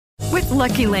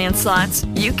Lucky Land Slots,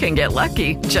 you can get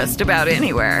lucky just about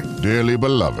anywhere. Dearly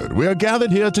beloved, we are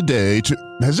gathered here today to...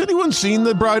 Has anyone seen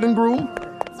the bride and groom?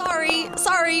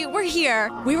 Sorry, we're here.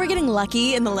 We were getting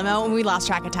lucky in the limo and we lost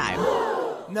track of time.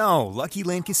 No, Lucky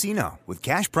Land Casino, with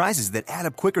cash prizes that add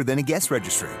up quicker than a guest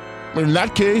registry. In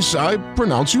that case, I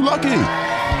pronounce you lucky.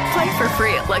 Play for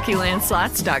free at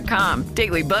LuckyLandSlots.com.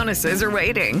 Daily bonuses are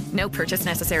waiting. No purchase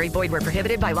necessary. Void where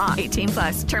prohibited by law.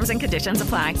 18+. Terms and conditions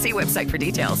apply. See website for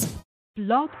details.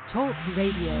 Blog Talk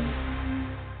Radio.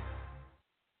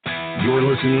 You're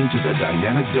listening to the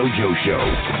Dynamic Dojo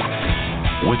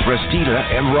Show with Restita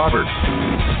and Robert.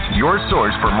 Your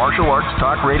source for martial arts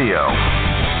talk radio.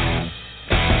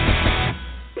 3,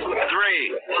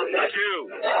 2,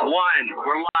 1,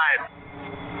 we're live.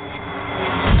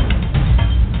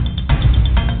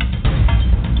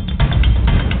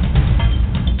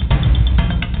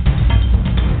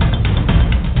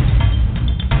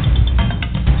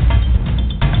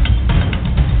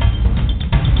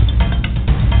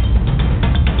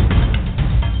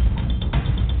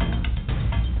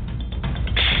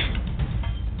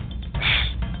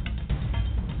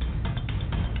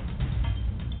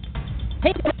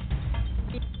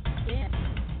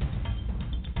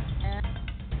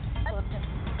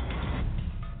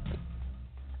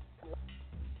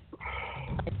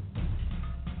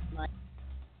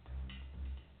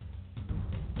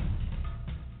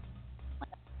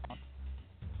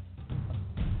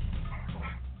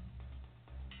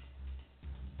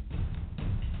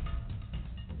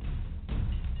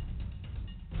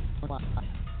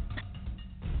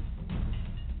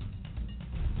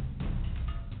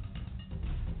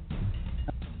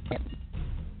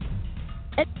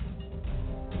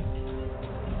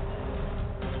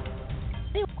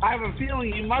 I have a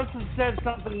feeling you must have said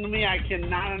something to me I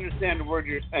cannot understand the word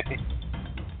you're saying.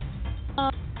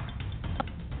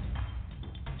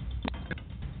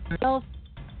 Well,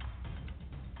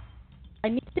 I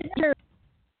need to hear.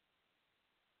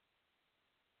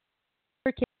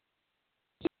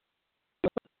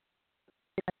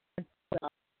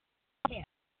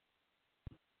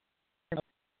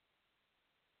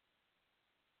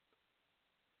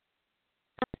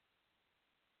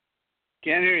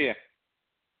 Can't hear you.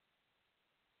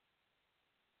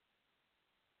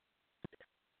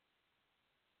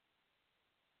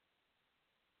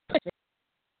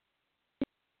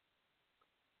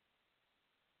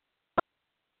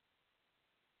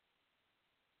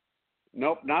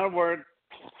 Nope, not a word.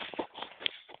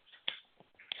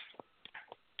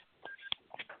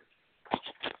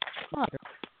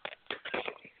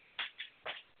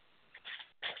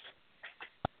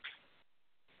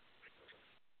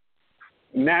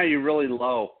 Now you're really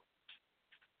low.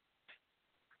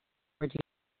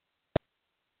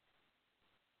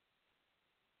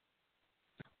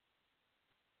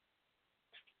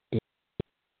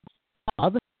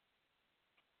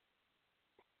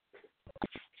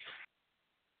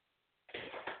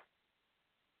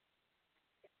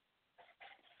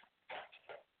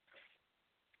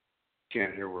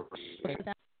 Can't hear what we're saying.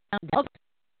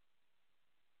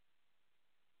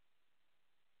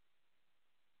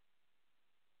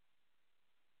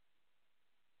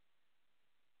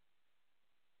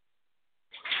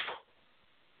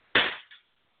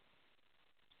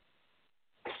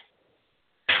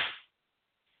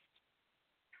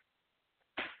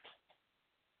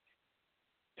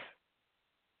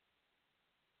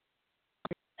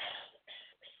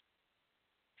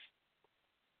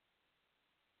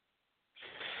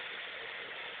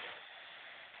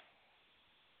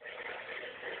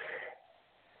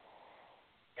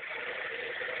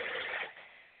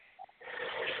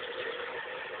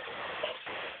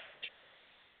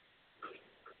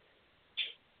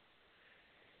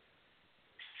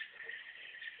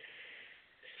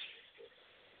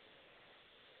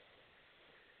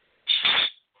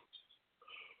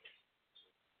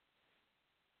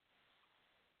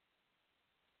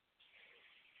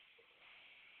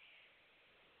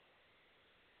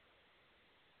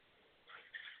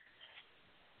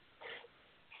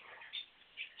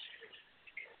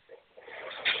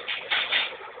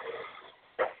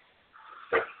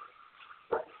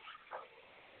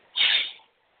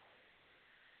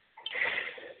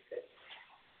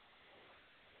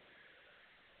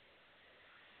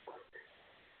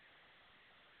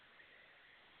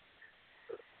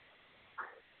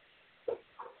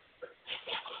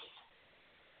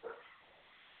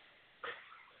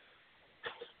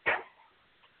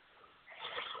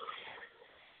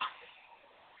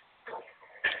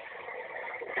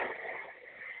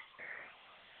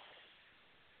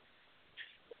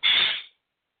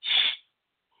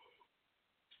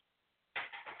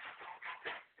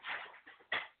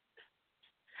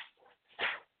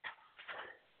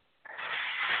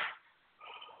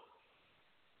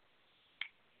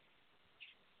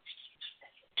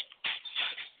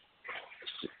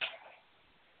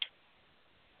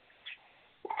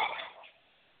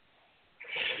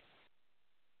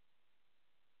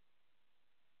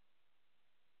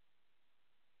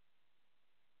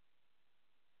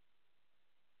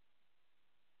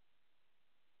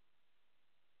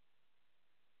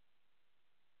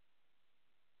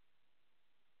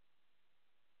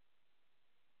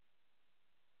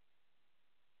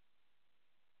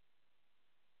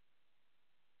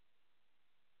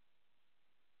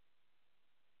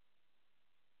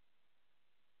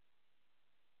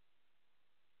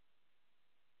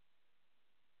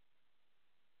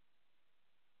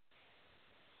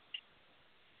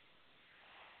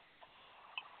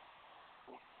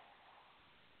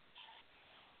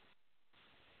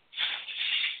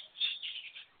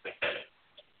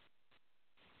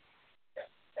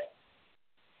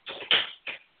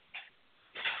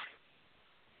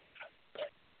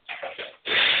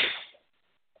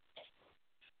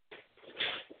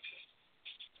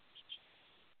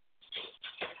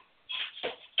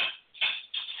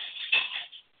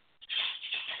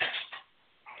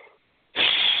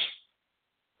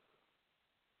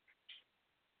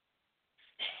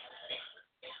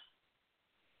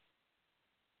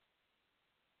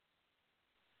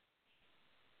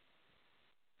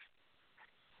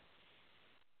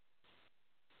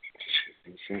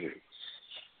 settings.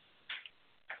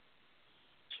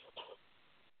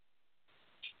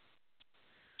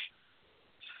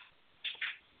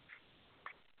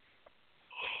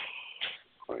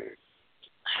 Wait.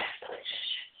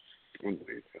 There you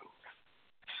go.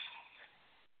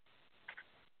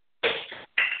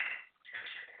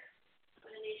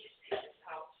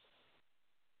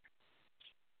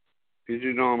 You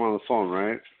do know I'm on the phone,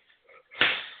 right?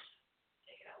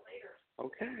 Take it out later.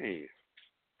 Okay.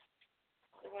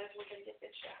 Otherwise, we're going to get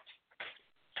bitched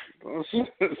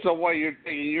out. So what, you're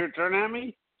taking your turn at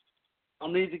me? I'll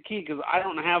need the key because I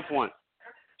don't have one.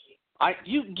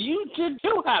 You do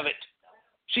have it.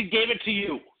 She gave it to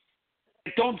you.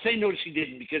 Don't say no, she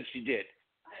didn't, because she did.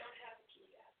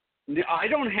 I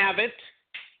don't have it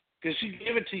because she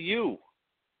gave it to you.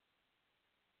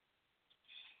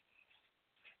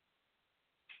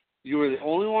 You were the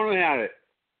only one who had it.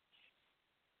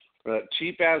 That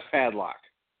cheap-ass padlock.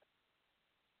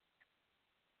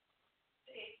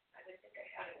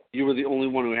 You were the only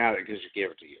one who had it because she gave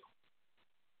it to you.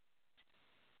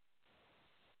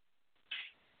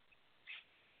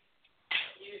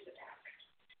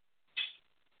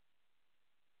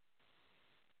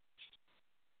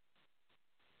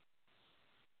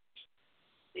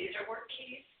 These are work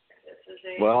keys.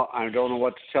 Well, I don't know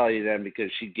what to tell you then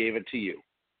because she gave it to you.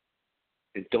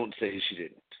 And don't say she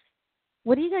didn't.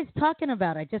 What are you guys talking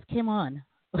about? I just came on.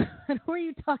 Who are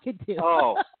you talking to?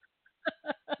 Oh,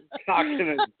 talking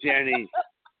to Jenny.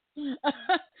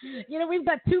 We've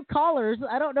got two callers.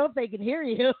 I don't know if they can hear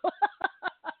you.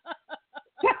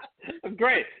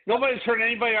 Great. Nobody's heard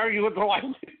anybody argue with their wife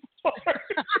before.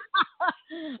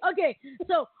 Okay,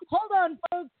 so hold on,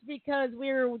 folks, because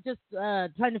we're just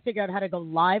trying to figure out how to go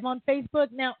live on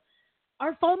Facebook. Now,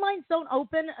 our phone lines don't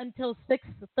open until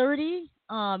 6:30.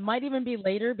 Might even be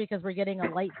later because we're getting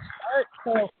a late start.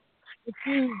 So if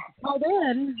you called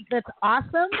in, that's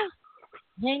awesome.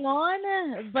 Hang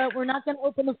on, but we're not going to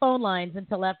open the phone lines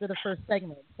until after the first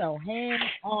segment. So hang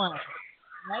on.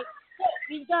 Right? So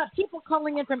we've got people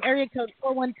calling in from area code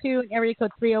 412 and area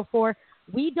code 304.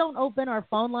 We don't open our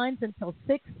phone lines until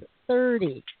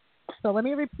 6:30. So let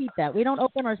me repeat that. We don't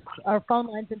open our phone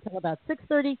lines until about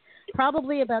 6:30,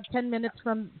 probably about 10 minutes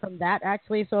from that,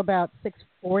 actually, so about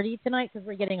 6:40 tonight because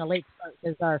we're getting a late start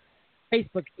because our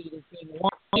Facebook feed is being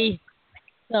wonky.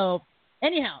 So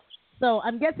anyhow, so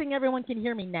I'm guessing everyone can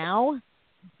hear me now,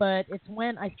 but it's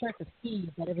when I start to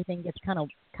feed that everything gets kind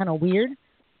of weird.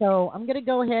 So I'm going to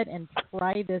go ahead and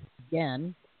try this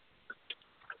again.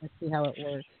 Let's see how it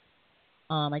works.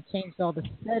 I changed all the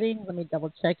settings. Let me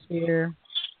double check here.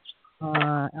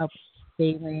 Output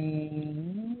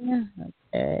scaling.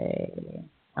 Okay.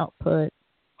 Output.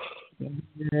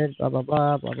 Good. Blah, blah,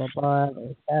 blah, blah, blah, blah.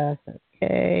 Very fast.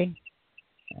 Okay.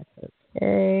 That's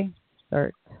okay.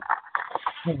 Start.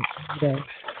 Okay.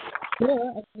 Yeah,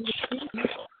 I need to see.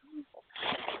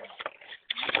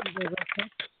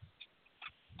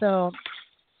 So,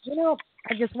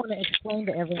 I just want to explain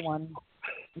to everyone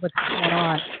what's going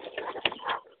on.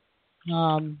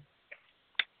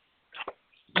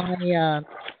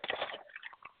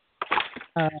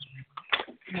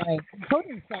 My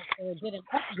coding software did an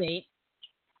update,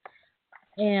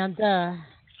 and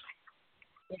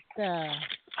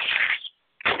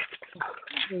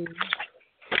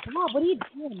come on, what are you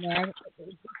doing, man?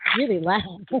 It's really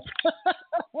loud.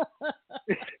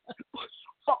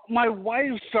 My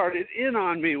wife started in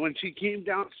on me when she came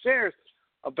downstairs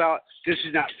about because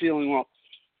she's not feeling well.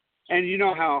 And you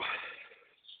know how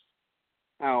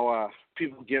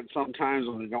people get sometimes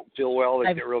when they don't feel well,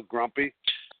 they get real grumpy.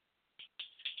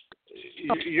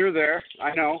 You're there,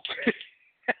 I know.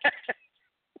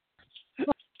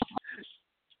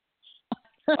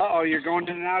 Uh-oh, you're going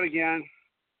in and out again.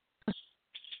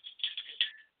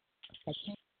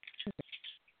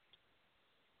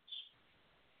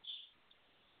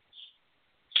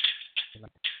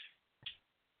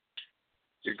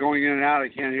 You're going in and out. I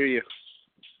can't hear you.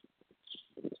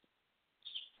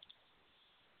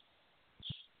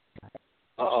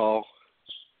 Uh-oh.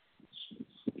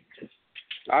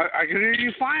 I can hear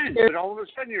you fine, but all of a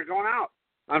sudden you're going out.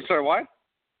 I'm sorry, what?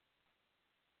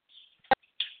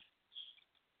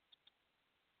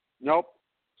 Nope.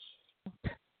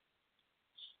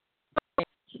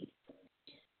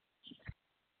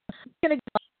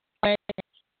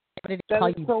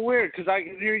 That's so weird because I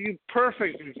can hear you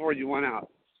perfect before you went out.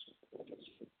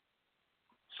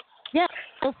 Yeah,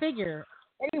 go figure.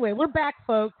 Anyway, we're back,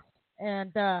 folks,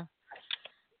 and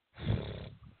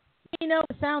you know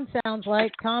what sound sounds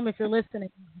like. Tom, if you're listening,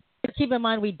 keep in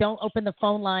mind we don't open the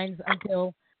phone lines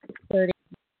until 30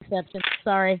 exceptions.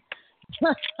 Sorry.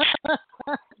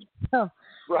 So,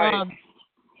 right.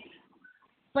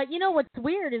 But you know what's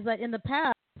weird is that in the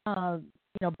past,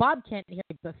 Bob can't hear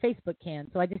me, but Facebook can.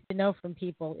 So I just didn't know from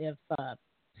people if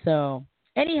so.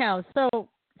 Anyhow, so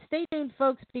stay tuned,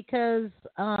 folks, because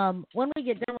when we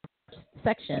get done with this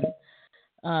section,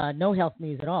 no health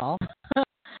news at all.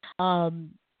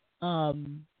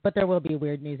 But there will be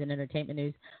weird news and entertainment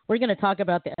news. We're going to talk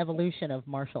about the evolution of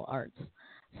martial arts.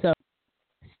 So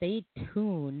stay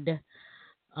tuned.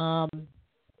 Let's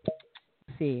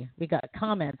see. We got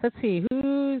comments. Let's see.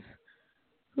 Who's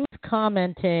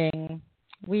commenting?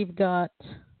 We've got...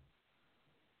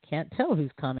 Can't tell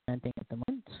who's commenting at the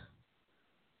moment.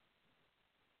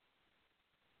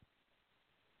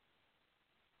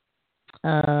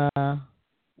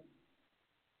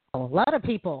 A lot of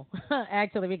people.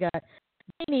 Actually, we got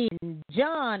Danny and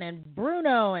John and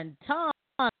Bruno and Tom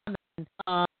and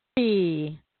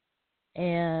Lee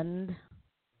and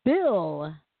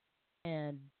Bill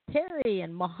and Terry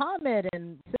and Mohammed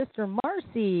and Sister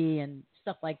Marcy and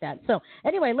stuff like that. So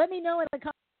anyway, let me know in the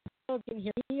comments if you can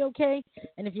hear me okay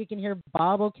and if you can hear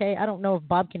Bob okay. I don't know if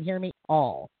Bob can hear me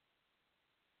all.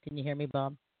 Can you hear me,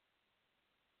 Bob?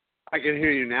 I can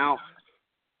hear you now.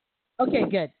 Okay,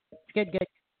 good. Good.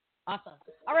 Awesome.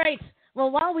 All right. Well,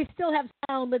 while we still have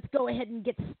sound, let's go ahead and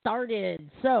get started.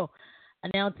 So,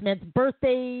 announcements,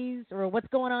 birthdays, or what's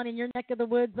going on in your neck of the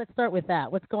woods. Let's start with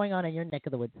that. What's going on in your neck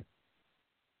of the woods?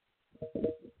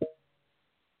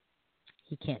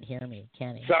 He can't hear me,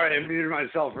 can he? Sorry, I muted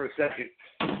myself for a second.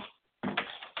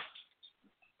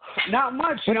 Not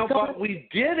much, but we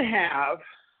did have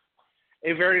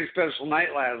a very special night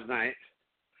last night.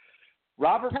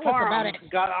 Robert Parham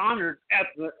got honored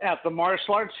at the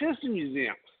Martial Arts History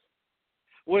Museum,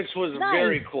 which was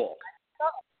very cool.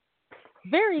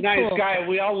 Very nice cool. Guy.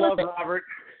 We all love Robert.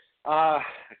 A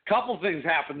couple things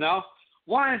happened, though.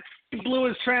 One, he blew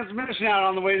his transmission out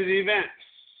on the way to the event.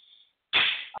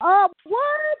 Oh,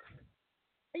 what?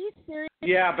 Are you serious?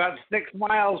 Yeah, about 6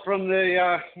 miles from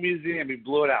the museum, he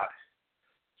blew it out.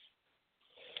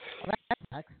 Well, that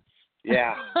sucks.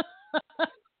 Yeah.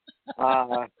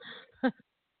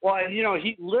 Well, and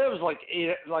he lives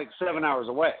like 7 hours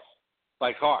away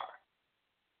by car.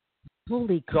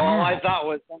 Holy crap. So all I thought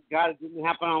was, thank God it didn't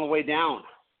happen on the way down.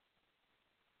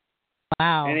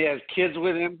 Wow. And he has kids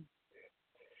with him.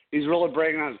 He's really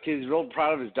bragging on his kids. He's real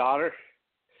proud of his daughter.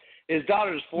 His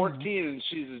daughter's 14 and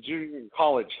she's a junior in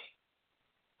college.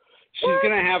 She's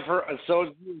going to have her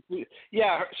associate's.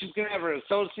 Yeah, she's going to have her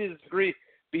associate's degree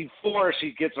before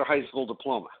she gets her high school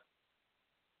diploma.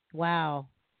 Wow.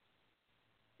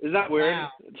 Isn't that weird?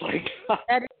 Wow. It's like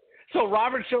so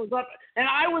Robert shows up, and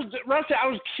I was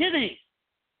kidding.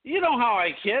 You know how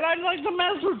I kid. I like to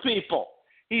mess with people.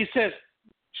 He says,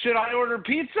 "Should I order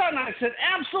pizza?" And I said,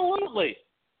 "Absolutely."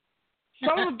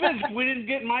 Son of a bitch, we didn't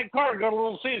get in my car to go to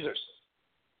Little Caesars.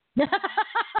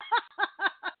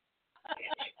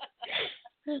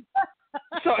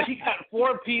 So he got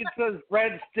 4 pizzas,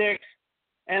 breadsticks,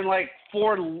 and like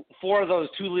four of those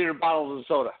 2-liter bottles of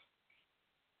soda.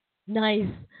 Nice.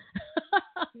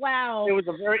 Wow. It was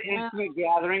a very intimate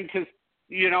gathering because,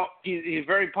 he's a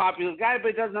very popular guy,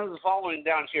 but he doesn't have his following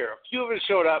down here. A few of us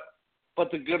showed up,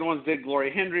 but the good ones did.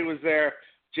 Gloria Hendry was there,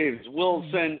 James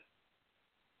Wilson,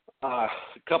 a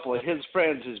couple of his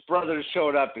friends, his brothers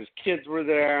showed up, his kids were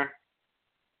there.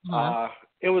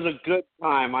 It was a good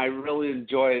time. I really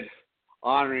enjoyed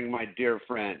honoring my dear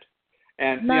friend.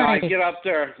 And, I get up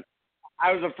there.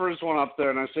 I was the first one up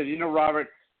there, and I said, Robert,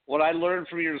 what I learned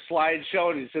from your slideshow,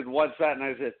 and he said, what's that? And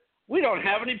I said, we don't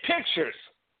have any pictures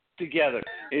together.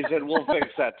 He said, we'll fix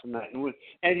that tonight.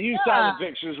 And you saw the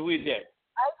pictures we did.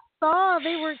 I saw.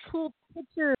 They were cool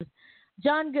pictures.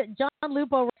 John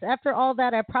Lupo, after all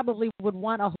that, I probably would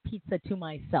want a whole pizza to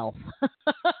myself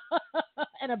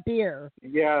and a beer.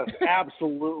 Yes,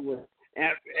 absolutely.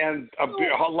 And a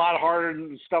beer, a lot harder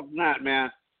than stuff than that,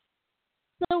 man.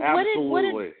 So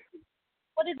absolutely.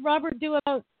 What did Robert do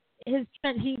about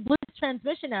he blew his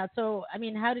transmission out? So I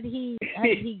mean, how did he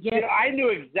get? I knew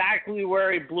exactly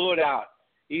where he blew it out.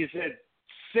 He said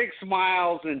 6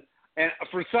 miles, and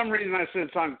for some reason I said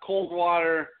it's on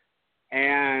Coldwater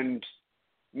and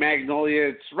Magnolia.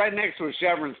 It's right next to a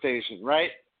Chevron station,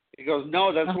 right? He goes,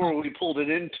 no, that's where we pulled it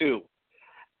into.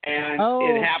 And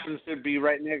it happens to be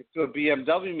right next to a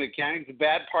BMW mechanic. The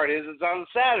bad part is it's on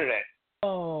Saturday.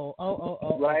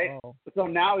 Right? So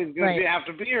now he's going to have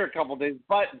to be here a couple of days.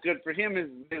 But good for him,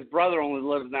 his brother only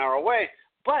lives an hour away.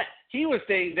 But he was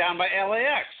staying down by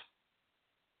LAX.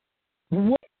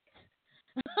 What?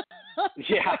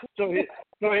 Yeah. So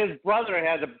his brother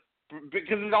had to,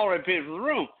 because he'd already paid for the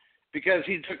room, because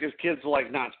he took his kids to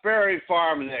like Knott's Berry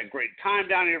Farm and they had a great time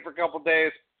down here for a couple of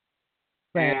days.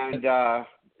 Right. And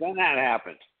Then that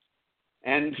happened.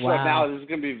 And so now this is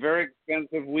going to be a very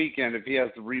expensive weekend if he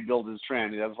has to rebuild his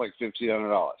tranny. That's like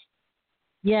 $1,500.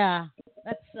 Yeah,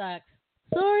 that sucks.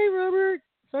 Sorry, Robert.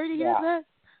 Sorry to hear that.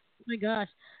 Oh my gosh.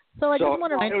 So I just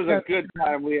want to. It was a good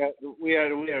time. We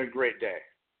had a great day.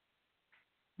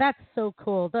 That's so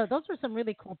cool. Those were some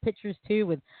really cool pictures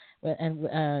too,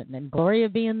 and Gloria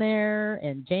being there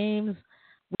and James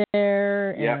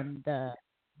there, and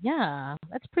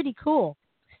that's pretty cool.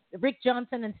 Rick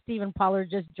Johnson and Stephen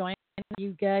Pollard just joined.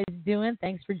 You guys doing?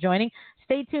 Thanks for joining.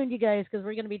 Stay tuned, you guys, because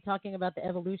we're going to be talking about the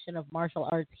evolution of martial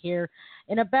arts here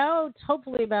in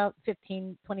hopefully about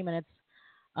 15, 20 minutes,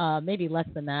 maybe less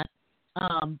than that.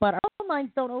 But our phone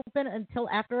lines don't open until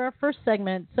after our first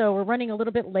segment, so we're running a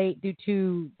little bit late due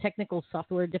to technical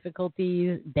software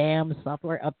difficulties. Damn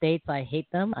software updates. I hate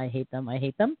them.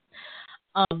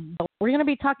 But we're going to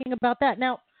be talking about that.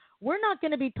 Now, we're not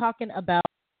going to be talking about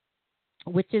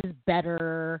which is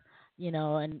better,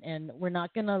 and we're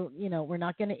not going to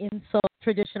insult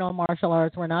traditional martial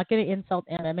arts. We're not going to insult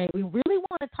MMA. We really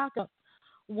want to talk about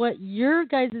what your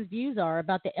guys' views are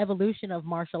about the evolution of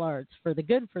martial arts, for the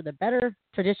good, for the better,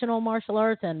 traditional martial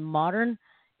arts and modern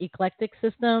eclectic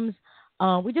systems.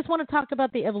 We just want to talk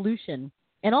about the evolution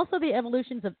and also the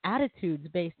evolutions of attitudes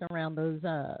based around those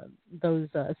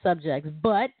subjects.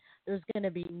 But there's going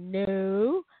to be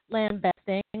no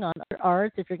lambasting on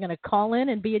arts. If you're going to call in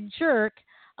and be a jerk,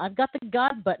 I've got the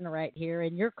God button right here,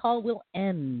 and your call will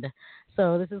end.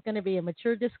 So this is going to be a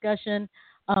mature discussion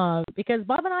because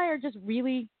Bob and I are just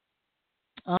really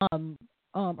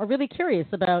are really curious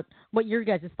about what your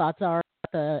guys' thoughts are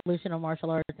about the evolution of martial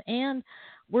arts, and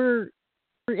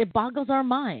it boggles our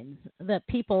minds that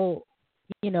people,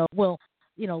 will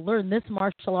learn this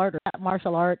martial art or that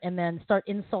martial art and then start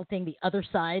insulting the other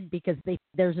side because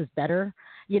theirs is better.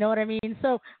 You know what I mean?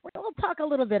 So we'll talk a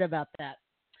little bit about that.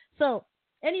 So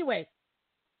anyway,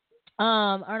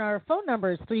 on our phone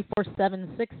number is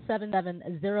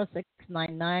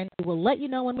 347-677-0699. We will let you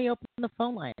know when we open the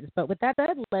phone lines. But with that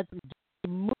said, let's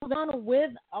move on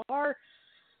with our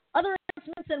other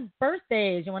announcements and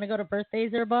birthdays. You want to go to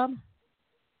birthdays there, Bob?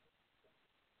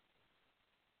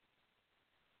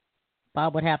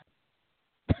 Bob, what happened?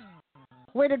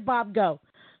 Where did Bob go?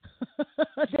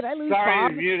 Did I lose Bob?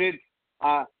 Sorry, you're muted.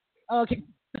 Okay.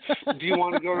 Do you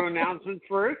want to go to announcements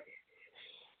first?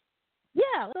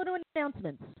 Yeah, let's go to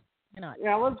announcements. Why not?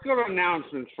 Yeah, let's go to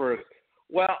announcements first.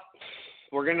 Well,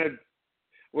 we're gonna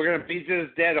beat this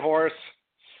dead horse.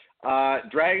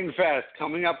 Dragon Fest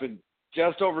coming up in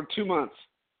just over 2 months.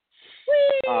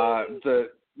 The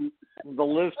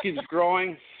list keeps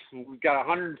growing. We've got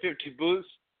 150 booths.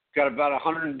 Got about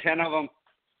 110 of them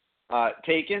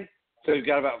taken. So we've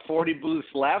got about 40 booths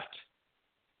left.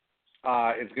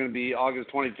 It's going to be August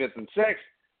 25th and 6th.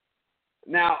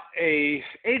 Now, a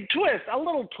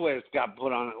little twist got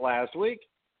put on it last week.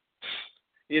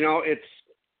 It's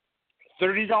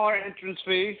 $30 entrance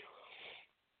fee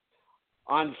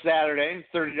on Saturday,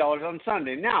 $30 on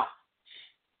Sunday. Now,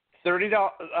 $30.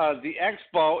 The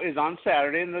expo is on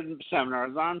Saturday and the seminar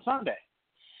is on Sunday.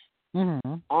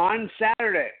 Mm-hmm. On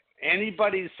Saturday,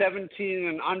 anybody 17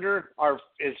 and under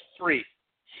is free.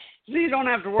 So you don't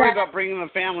have to worry about bringing the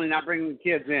family, not bringing the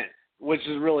kids in, which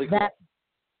is really cool. That's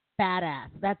badass.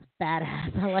 That's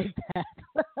badass. I like that.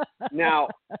 Now,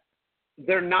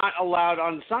 they're not allowed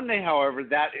on Sunday, however.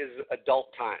 That is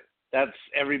adult time. That's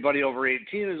everybody over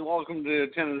 18 is welcome to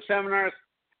attend the seminars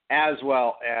as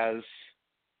well as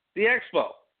the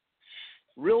expo.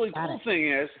 Really cool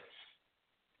thing is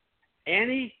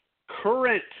any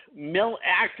current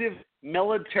active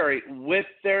military with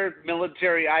their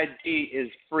military ID is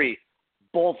free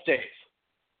both days.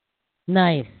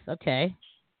 Nice. Okay.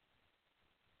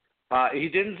 He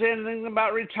didn't say anything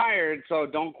about retired, so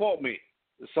don't quote me.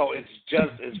 So it's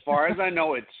just, as far as I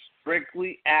know, it's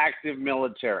strictly active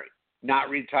military, not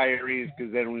retirees,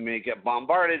 because then we may get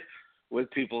bombarded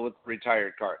with people with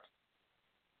retired cards.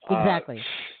 Exactly.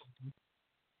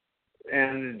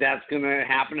 And that's going to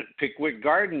happen at Pickwick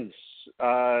Gardens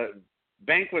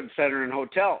Banquet Center and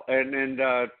Hotel and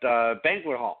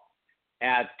Banquet Hall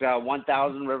at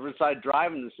 1000 Riverside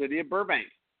Drive in the city of Burbank.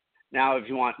 Now, if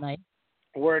you want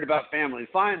worried about family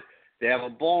fun, they have a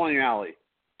bowling alley,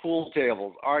 pool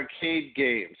tables, arcade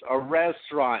games, a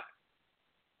restaurant,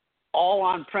 all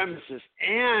on premises,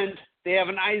 and they have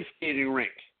an ice skating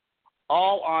rink,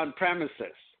 all on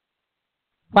premises.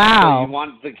 Wow. So you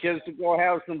want the kids to go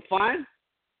have some fun?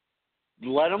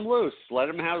 Let them loose. Let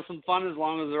them have some fun as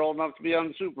long as they're old enough to be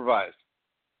unsupervised.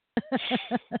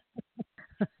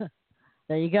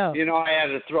 There you go. I had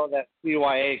to throw that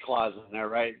CYA clause in there,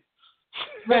 right?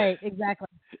 Right, exactly.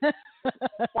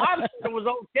 Bob said it was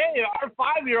okay. Our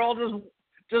 5-year-old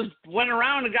just went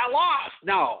around and got lost.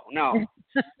 No.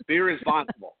 Be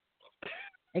responsible.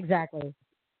 Exactly.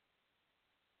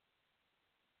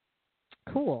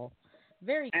 Cool.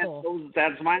 Very cool. And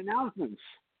that's my announcements.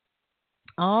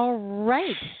 All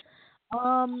right.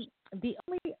 The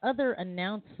only other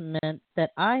announcement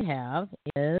that I have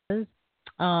is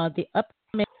the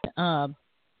upcoming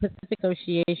Pacific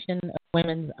Association of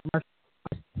Women's Martial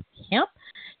Arts Camp.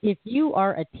 If you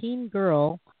are a teen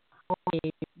girl or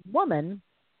a woman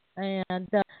and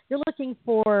you're looking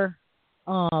for,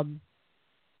 so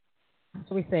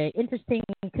we say, interesting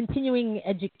continuing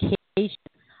education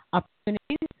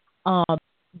opportunities,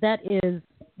 that is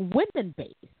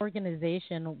women-based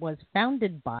organization was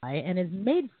founded by and is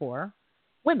made for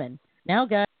women. Now,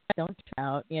 guys, don't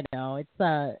shout.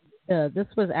 It's this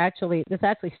actually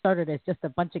started as just a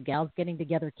bunch of gals getting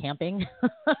together camping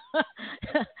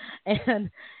and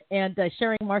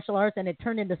sharing martial arts, and it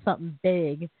turned into something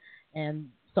big. And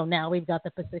so now we've got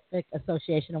the Pacific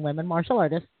Association of Women Martial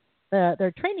Artists.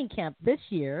 Their training camp this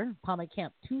year, PAMA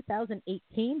Camp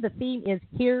 2018. The theme is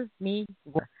 "Hear Me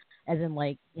Roar," as in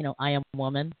I am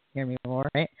woman, hear me roar,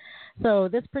 right? So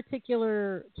this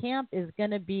particular camp is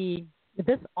going to be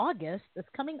this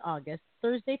coming August,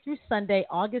 Thursday through Sunday,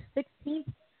 August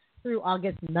 16th through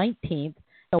August 19th,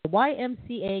 the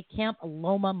YMCA Camp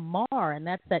Loma Mar, and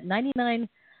that's at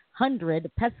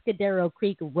 9900 Pescadero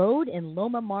Creek Road in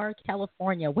Loma Mar,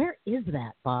 California. Where is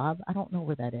that, Bob? I don't know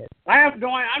where that is. I have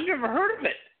no idea. I've never heard of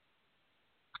it.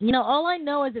 All I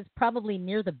know is it's probably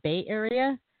near the Bay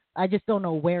Area. I just don't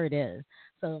know where it is.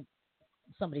 So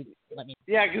somebody let me.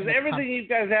 Yeah, because everything you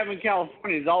guys have in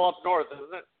California is all up north,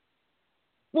 isn't it?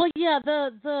 Well, yeah,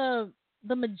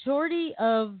 the majority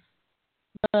of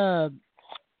the,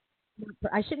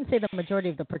 I shouldn't say the majority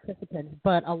of the participants,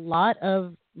 but a lot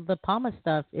of the PAMA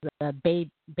stuff is Bay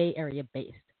Area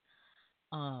based.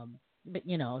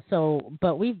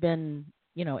 But we've been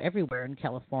everywhere in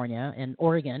California and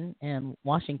Oregon and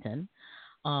Washington.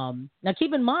 Now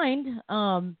keep in mind,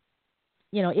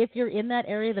 if you're in that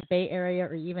area, the Bay Area,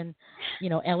 or even,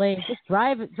 LA, just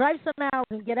drive some hours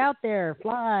and get out there,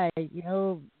 fly,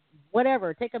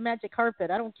 whatever, take a magic carpet.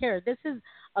 I don't care. This is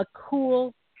a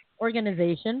cool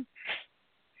organization.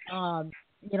 You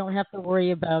don't have to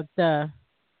worry about the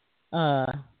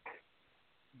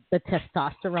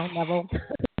testosterone level,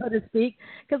 so to speak.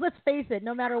 Because let's face it,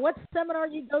 no matter what seminar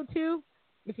you go to,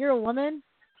 if you're a woman,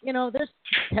 there's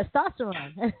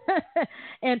testosterone,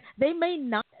 and they may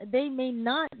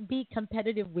not be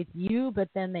competitive with you, but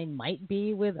then they might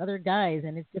be with other guys,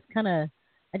 and it's just I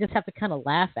just have to kind of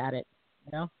laugh at it,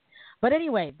 But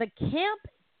anyway, the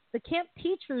camp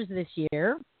teachers this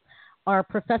year are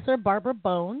Professor Barbara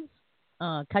Bones,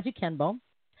 Kaji Kenbo,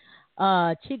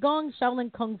 Qigong,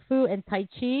 Shaolin Kung Fu, and Tai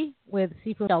Chi with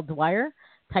Sifu Michelle Dwyer,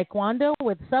 Taekwondo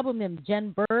with Subumim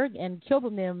Jen Berg and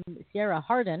Kyobumim Sierra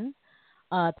Harden,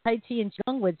 Tai Chi and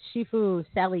Qigong with Shifu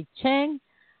Sally Chang,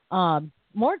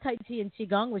 more Tai Chi and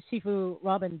Qigong with Shifu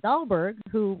Robin Dahlberg,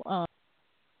 who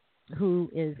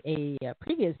is a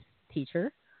previous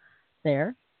teacher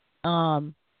there,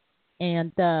 and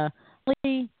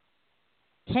Lee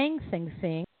Kang Sing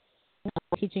Sing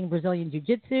teaching Brazilian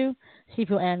Jiu-Jitsu,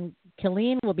 Shifu Ann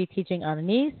Killeen will be teaching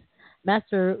Arnis,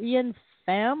 Master Ian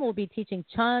Pham will be teaching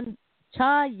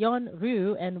Cha Yon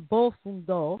Ryu and Bo Fung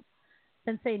Do,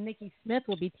 Sensei Nikki Smith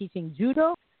will be teaching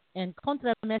Judo, and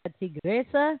Contramesa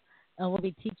Tigresa will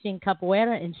be teaching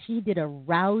Capoeira, and she did a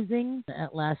rousing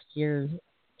at last year's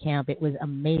camp. It was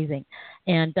amazing.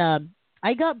 And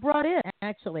I got brought in,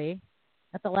 actually,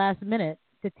 at the last minute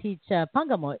to teach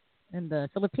Pangamot in the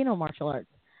Filipino martial arts.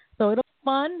 So it'll be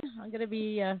fun. I'm going to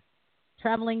be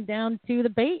traveling down to the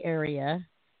Bay Area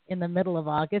in the middle of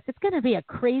August. It's going to be a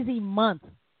crazy month.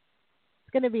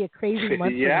 It's going to be a crazy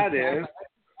month. Yeah, it is.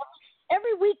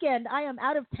 Every weekend I am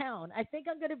out of town. I think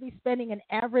I'm going to be spending an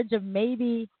average of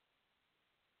maybe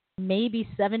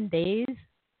 7 days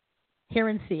here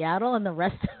in Seattle, and the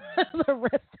rest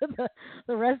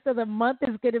of the month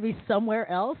is going to be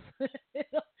somewhere else.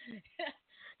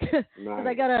 Because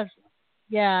I gotta,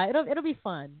 it'll be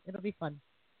fun. It'll be fun.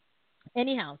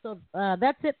 Anyhow, so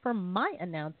that's it for my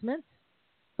announcements.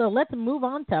 So let's move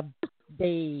on to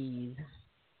birthdays.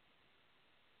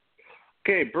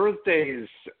 Okay, birthdays.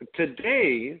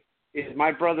 Today is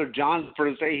my brother John's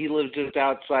birthday. He lives just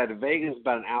outside of Vegas,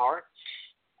 about an hour.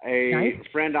 A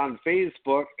friend on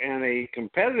Facebook and a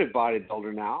competitive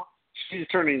bodybuilder now. She's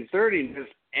turning 30, Miss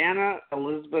Anna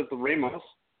Elizabeth Ramos.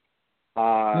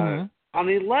 On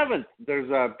the 11th, there's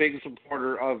a big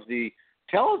supporter of the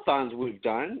telethons we've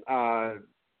done.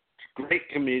 great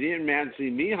comedian,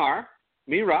 Mansi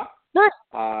Mira. Nice.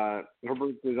 Her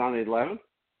birthday's on the 11th.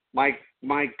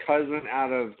 My cousin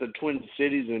out of the Twin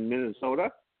Cities in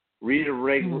Minnesota, Rita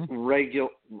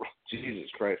Jesus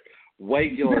Christ,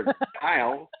 regular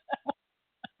Kyle.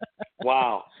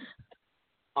 Wow.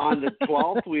 On the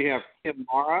 12th, we have Kim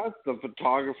Mara, the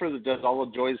photographer that does all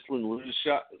of Joycelyn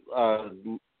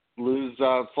Lou's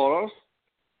photos.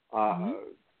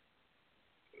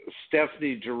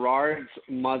 Stephanie Gerard's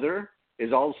mother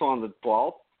is also on the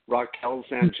 12th. Raquel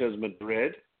Sanchez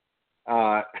Madrid.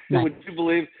 Nice. Would you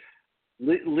believe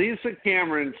Lisa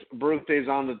Cameron's birthday is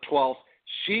on the 12th?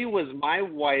 She was my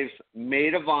wife's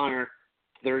maid of honor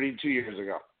 32 years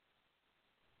ago.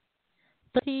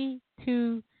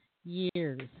 32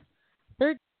 years.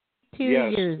 32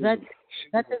 years. That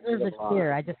deserves a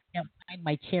cheer. I just can't find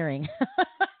my cheering.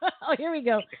 Oh, here we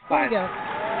go. Here we go.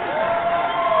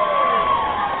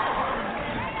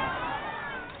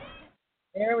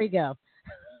 There we go.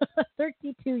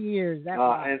 32 years.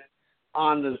 And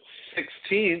on the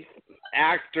 16th,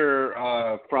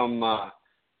 actor from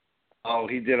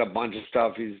he did a bunch of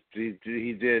stuff. He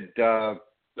did the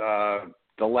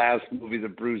last movie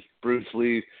that Bruce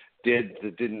Lee did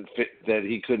that didn't fit, that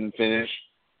he couldn't finish.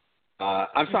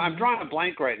 I'm drawing a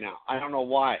blank right now. I don't know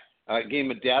why.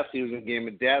 Game of Death. He was in Game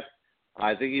of Death.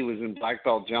 I think he was in Black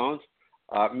Belt Jones.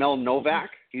 Mel Novak.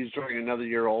 He's turning another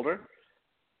year older.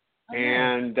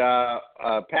 And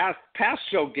past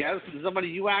show guest is somebody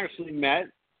you actually met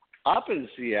up in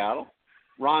Seattle,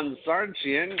 Ron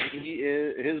Sargent.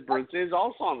 His birthday is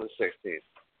also on the 16th.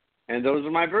 And those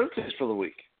are my birthdays for the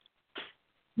week.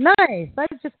 Nice. I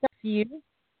just got you.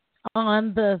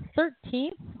 On the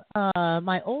 13th,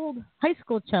 my old high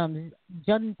school chums,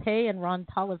 Jun Tae and Ron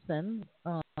Tollefson,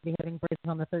 will be having birthdays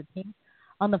on the 13th.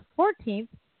 On the 14th,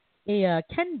 a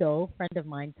kendo friend of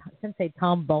mine, Sensei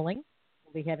Tom Bowling,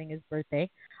 will be having his birthday.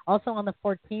 Also on the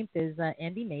 14th is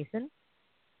Andy Mason.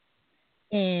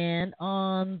 And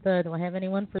do I have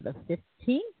anyone for the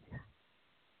 15th?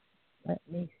 Let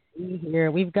me see here.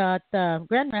 We've got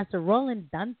Grandmaster Roland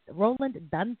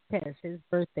Dantes. His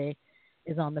birthday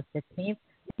is on the 15th.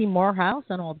 Mickey Morehouse,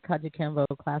 an old Kajukenbo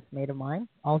classmate of mine,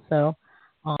 also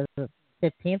on the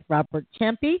 15th. Robert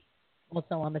Champy,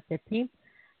 also on the 15th.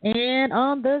 And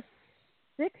on the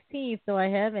 16th, do I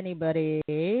have anybody?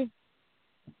 Let's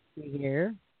see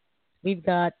here. We've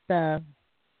got, who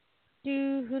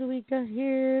do we got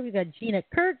here? We got Gina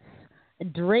Kurtz,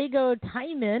 Drago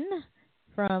Timon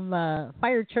from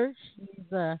Fire Church.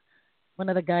 He's one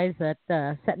of the guys that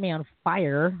set me on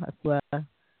fire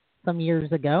some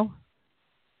years ago,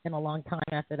 and a long time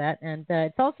after that. And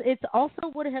it's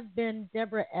also would have been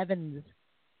Deborah Evans'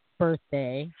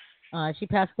 birthday. She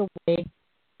passed away.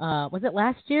 Was it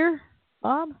last year,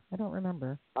 Bob? I don't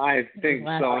remember. I think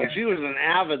so. And she was an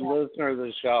avid listener of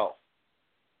the show.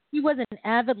 She was an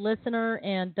avid listener,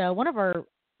 and one of our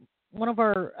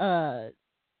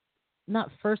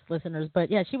not first listeners,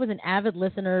 but yeah, she was an avid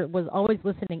listener. Was always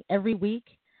listening every week.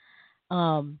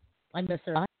 I miss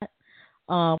her a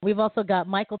lot. We've also got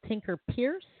Michael Tinker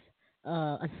Pierce,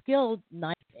 a skilled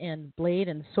knife and blade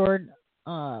and sword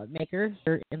maker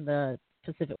here in the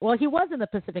Pacific. Well, he was in the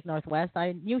Pacific Northwest.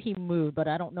 I knew he moved, but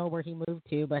I don't know where he moved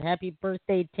to. But happy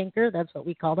birthday, Tinker. That's what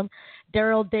we called him.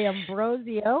 Daryl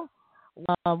D'Ambrosio,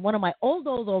 one of my old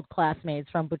classmates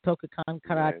from Butokukan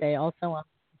Karate, also on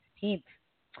the 16th.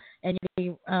 And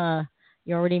you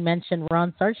already mentioned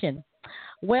Ron Sargent.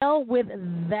 Well, with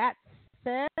that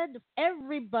said,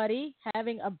 everybody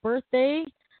having a birthday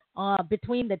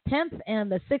between the 10th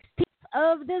and the 16th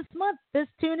of this month, this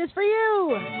tune is for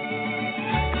you.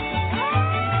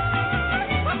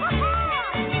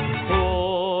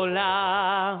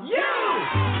 Hola, you!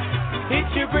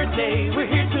 It's your birthday, we're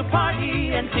here to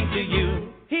party and sing to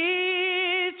you.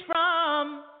 It's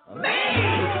from me!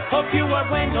 Hope you are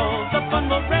bueno, the fun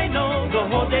will reign the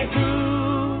whole day through.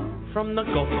 From the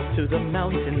Gulf to the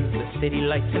mountains, the city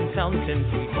lights and fountains,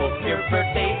 we hope your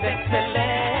birthday's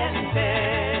excelente.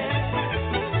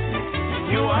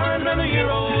 You are another year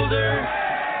older,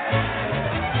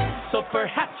 so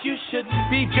perhaps you should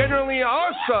be generally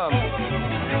awesome.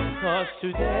 'Cause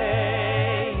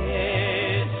today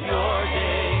is your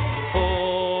day.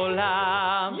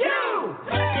 Hola,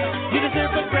 you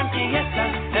deserve a grand fiesta,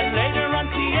 and later on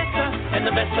fiesta, and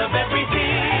the best of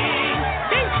everything.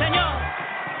 Sí, señor.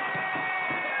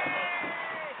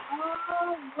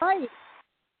 Right.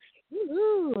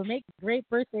 Woo-hoo. Make a great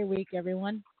birthday week,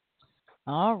 everyone.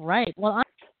 All right. Well, I'm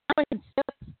going to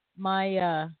skip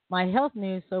my health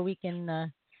news so we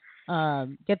can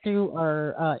get through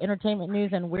our entertainment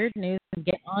news and weird news and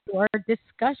get on to our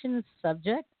discussion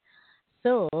subject.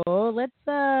 So let's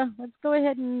go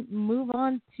ahead and move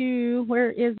on to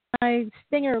where is my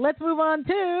stinger? Let's move on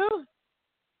to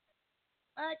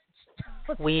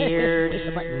weird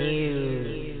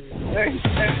news.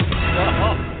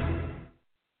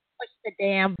 Push the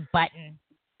damn button.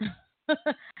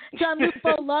 John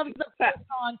Lupo loves the first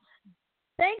song.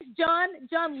 Thanks, John.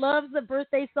 John loves the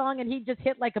birthday song, and he just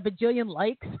hit like a bajillion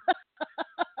likes.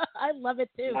 I love it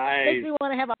too. Nice. Makes me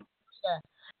want to have a.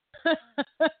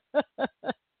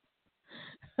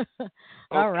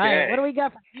 All right. What do we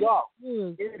got for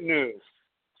news? Good news.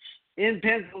 In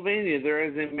Pennsylvania, there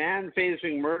is a man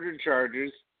facing murder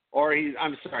charges, or he's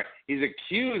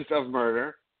accused of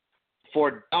murder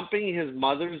for dumping his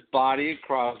mother's body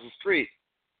across the street.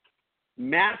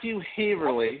 Matthew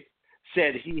Haverly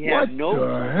said he had What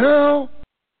the hell?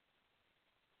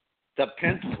 The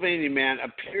Pennsylvania man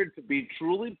appeared to be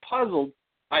truly puzzled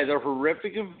by the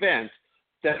horrific event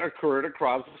that occurred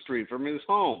across the street from his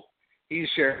home. He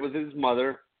shared with his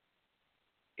mother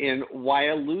in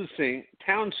Wyalusing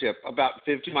Township, about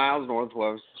 50 miles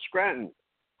northwest of Scranton.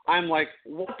 I'm like,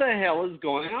 what the hell is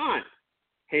going on?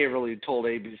 Haverly told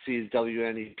ABC's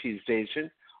WNEP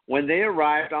station when they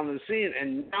arrived on the scene,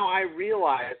 and now I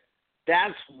realize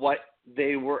that's what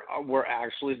they were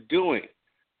actually doing.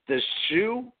 A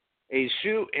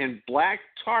shoe and black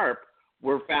tarp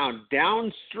were found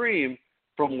downstream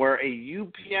from where a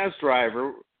UPS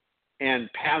driver and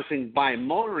passing by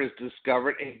motorists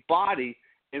discovered a body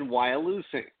in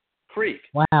Wyalusing Creek.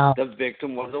 Wow. The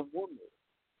victim was a woman.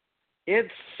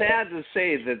 It's sad to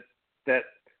say that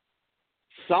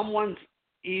someone's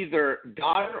either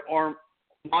daughter or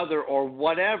mother or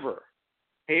whatever.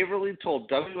 Haverly told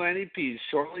WNEP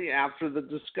shortly after the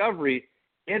discovery,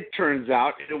 it turns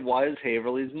out it was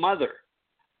Haverly's mother.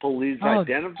 Police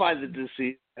identified the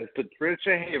deceased as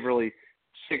Patricia Haverly,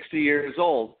 60 years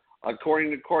old. According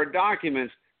to court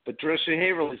documents, Patricia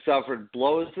Haverly suffered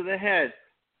blows to the head.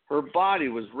 Her body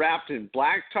was wrapped in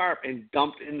black tarp and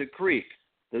dumped in the creek,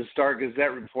 the Star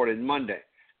Gazette reported Monday.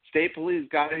 State police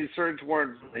got a search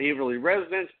warrant for the Haverly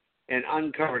residence and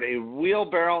uncovered a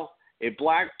wheelbarrow, a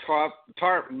black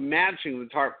tarp matching the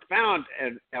tarp found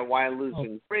at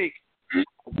Wyalusing Creek.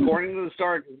 According to the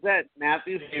Star Gazette,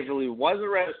 Matthew Haverly was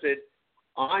arrested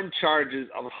on charges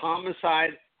of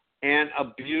homicide and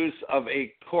abuse of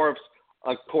a corpse,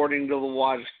 according to the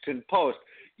Washington Post.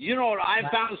 You know what I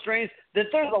found strange? That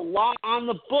there's a law on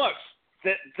the books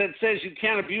that says you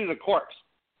can't abuse a corpse.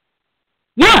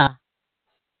 Yeah.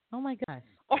 Oh my gosh.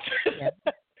 Yeah.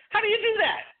 How do you do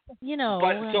that? You know,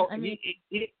 but so I mean,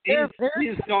 there's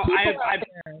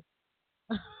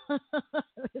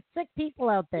sick people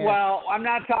out there. Well, I'm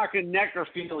not talking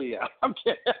necrophilia. I'm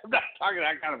kidding. I'm not talking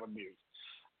that kind of abuse.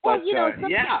 Well, but, you know, some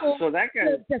people so that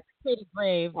guy desecrate a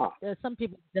grave. Some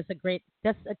people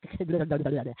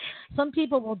some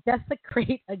people will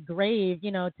desecrate a grave,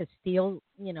 you know, to steal,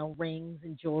 you know, rings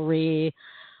and jewelry,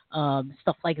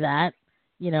 stuff like that.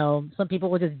 You know, some people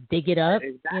will just dig it up,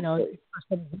 you know, for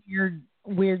some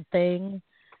weird thing,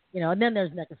 you know. And then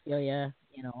there's necrophilia,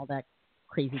 you know, all that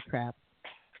crazy crap.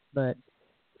 But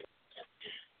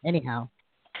anyhow,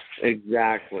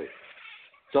 exactly.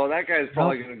 So that guy's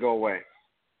probably going to go away.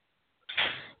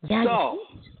 Yeah. So,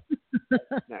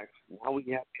 next, now we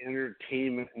have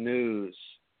entertainment news.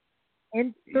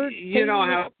 You know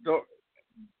how,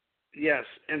 yes,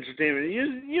 entertainment.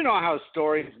 You know how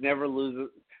stories never lose.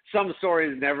 Some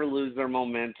stories never lose their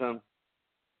momentum.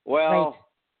 Well,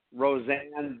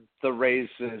 Roseanne the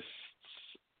racist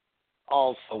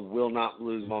also will not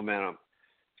lose momentum.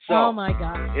 So, oh my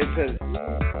God! It says,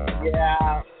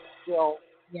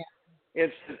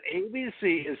 it says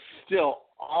ABC is still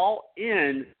all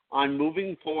in on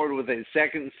moving forward with a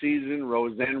second season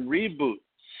Roseanne reboot.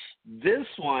 This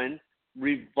one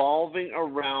revolving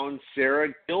around Sarah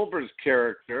Gilbert's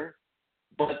character,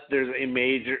 but there's a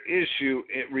major issue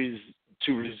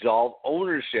to resolve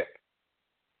ownership.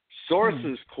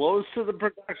 Sources close to the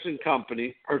production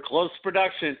company, or close to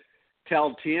production,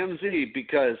 tell TMZ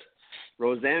because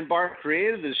Roseanne Barr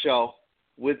created the show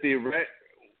with the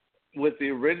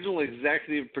original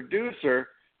executive producer.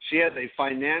 She has a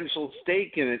financial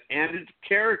stake in it and its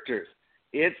characters.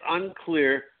 It's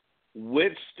unclear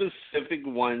which specific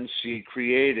ones she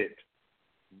created.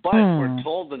 But we're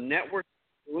told the network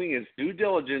is doing its due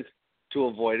diligence to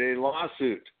avoid a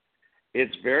lawsuit.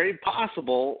 It's very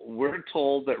possible, we're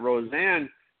told, that Roseanne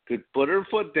could put her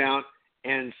foot down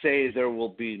and say there will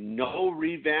be no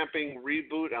revamping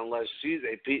reboot unless she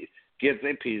gets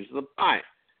a piece of the pie.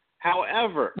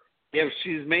 However, if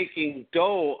she's making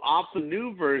dough off the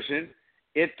new version,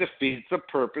 it defeats the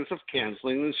purpose of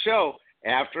canceling the show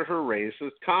after her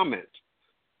racist comment.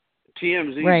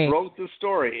 TMZ broke the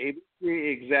story.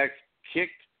 ABC execs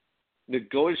kicked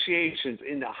negotiations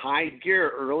into high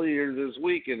gear earlier this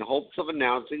week in hopes of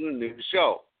announcing the new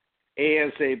show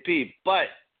ASAP. But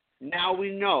now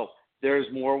we know there's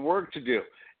more work to do.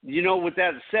 You know, with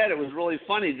that said, it was really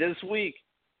funny. This week,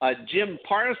 Jim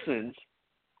Parsons,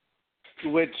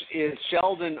 which is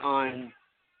Sheldon on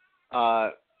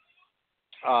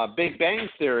Big Bang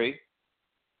Theory,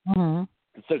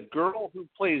 the girl who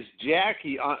plays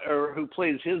Jackie, or who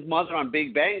plays his mother on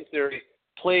Big Bang Theory,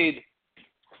 played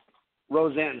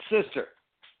Roseanne's sister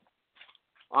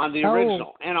on the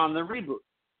original and on the reboot.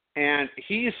 And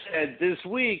he said this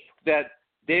week that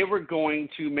they were going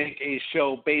to make a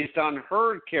show based on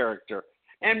her character.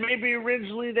 And maybe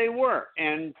originally they were,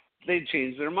 and they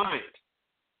changed their mind.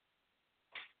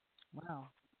 Wow.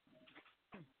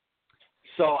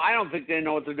 So I don't think they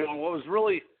know what they're doing. What was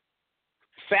really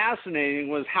fascinating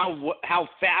was how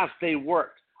fast they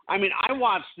worked. I mean, I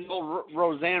watched the old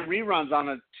Roseanne reruns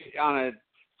on a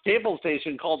cable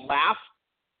station called Laugh.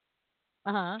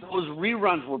 Those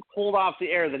reruns were pulled off the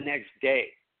air the next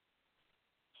day.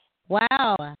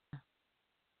 Wow.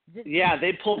 Yeah,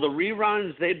 they pulled the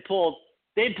reruns. They pulled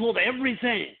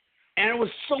everything, and it was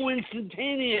so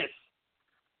instantaneous.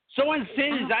 So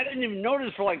instantaneous, I didn't even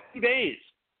notice for like 2 days.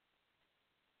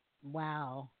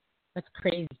 Wow, that's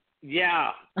crazy.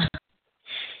 Yeah.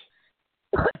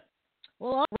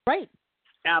 Well, all right.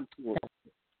 Absolutely.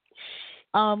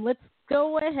 Let's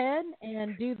go ahead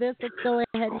and do this. Let's go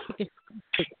ahead and take a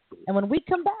break. And when we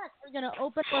come back, we're going to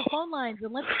open our phone lines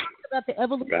and let's talk about the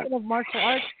evolution of martial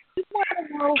arts. We want to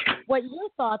know what your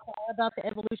thoughts are about the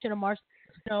evolution of martial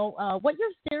arts. Know what your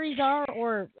theories are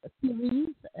or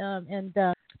theories and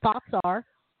thoughts are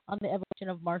on the evolution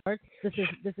of martial arts.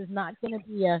 This is not going to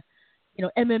be a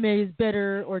MMA is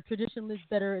better or traditional is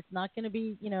better. It's not going to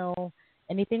be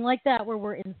anything like that where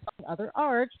we're in some other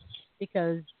arts,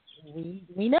 because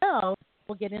we know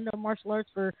we'll get into martial arts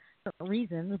for certain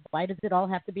reasons. Why does it all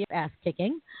have to be ass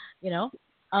kicking? But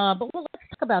let's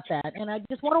talk about that. And I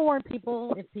just want to warn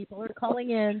people, if people are calling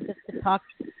in just to talk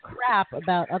crap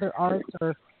about other arts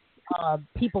or other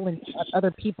people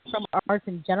from arts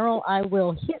in general, I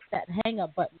will hit that hang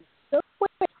up button so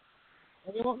quick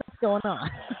and you won't know what's going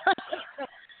on.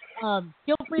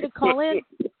 Feel free to call in.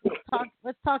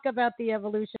 Let's talk about the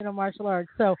evolution of martial arts.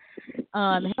 So,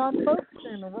 hang on, folks,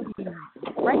 and we'll be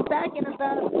right back in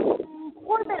about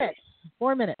 4 minutes.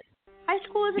 4 minutes. High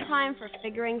school is a time for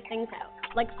figuring things out,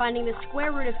 like finding the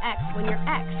square root of X when your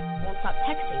ex won't stop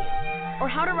texting you, or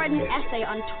how to write an essay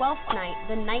on 12th night,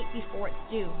 the night before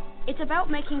it's due. It's about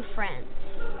making friends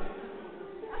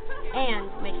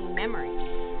and making memories.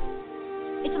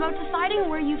 It's about deciding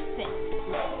where you fit,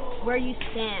 where you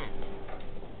stand,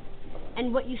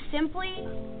 and what you simply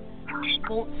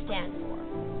won't stand for.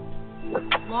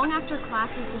 Long after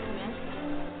class is dismissed,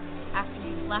 after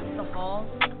you've left the halls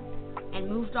and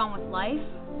moved on with life,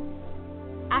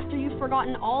 after you've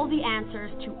forgotten all the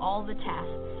answers to all the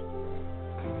tests,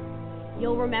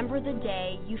 you'll remember the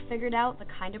day you figured out the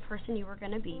kind of person you were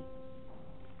going to be.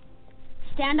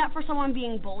 Stand up for someone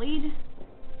being bullied,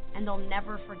 and they'll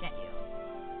never forget you.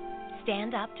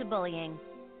 Stand up to bullying.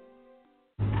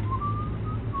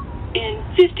 In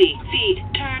 50 feet,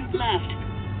 turn left.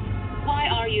 Why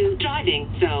are you driving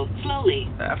so slowly?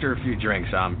 After a few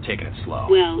drinks, I'm taking it slow.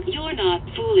 Well, you're not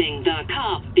fooling the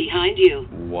cop behind you.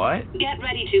 What? Get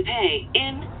ready to pay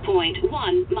in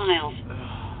 0.1 miles.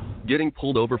 Getting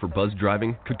pulled over for buzz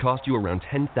driving could cost you around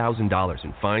 $10,000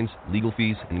 in fines, legal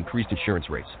fees, and increased insurance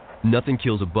rates. Nothing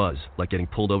kills a buzz like getting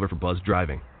pulled over for buzz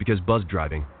driving, because buzz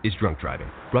driving is drunk driving.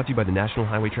 Brought to you by the National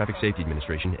Highway Traffic Safety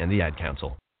Administration and the Ad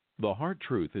Council. The Heart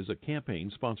Truth is a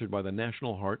campaign sponsored by the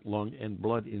National Heart, Lung, and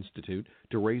Blood Institute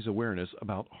to raise awareness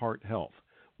about heart health.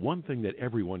 One thing that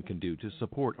everyone can do to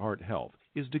support heart health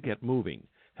is to get moving.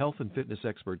 Health and fitness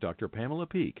expert Dr. Pamela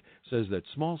Peak says that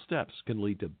small steps can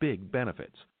lead to big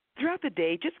benefits. Throughout the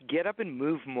day, just get up and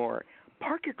move more.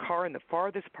 Park your car in the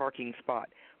farthest parking spot.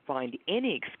 Find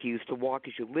any excuse to walk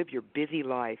as you live your busy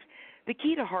life. The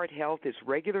key to heart health is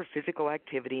regular physical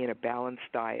activity and a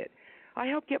balanced diet. I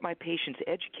help get my patients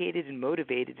educated and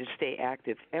motivated to stay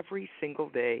active every single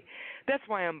day. That's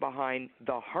why I'm behind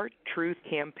the Heart Truth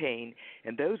campaign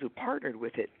and those who partnered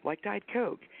with it, like Diet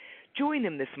Coke. Join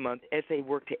them this month as they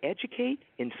work to educate,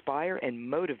 inspire, and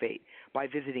motivate by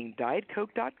visiting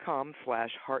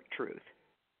dietcoke.com/hearttruth.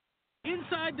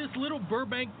 Inside this little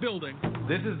Burbank building.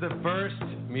 This is the first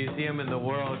museum in the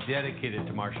world dedicated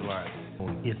to martial arts.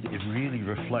 It really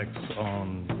reflects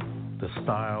on the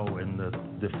style and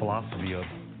the philosophy of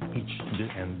each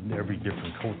and every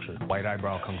different culture. White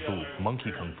eyebrow kung fu,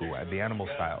 monkey kung fu, the animal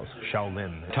styles,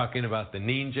 Shaolin. Talking about the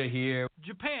ninja here.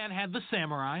 Japan had the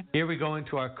samurai. Here we go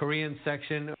into our Korean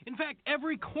section. In fact,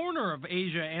 every corner of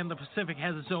Asia and the Pacific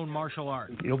has its own martial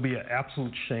art. It'll be an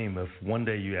absolute shame if one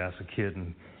day you ask a kid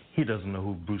and he doesn't know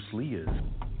who Bruce Lee is.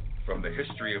 From the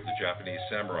history of the Japanese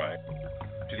samurai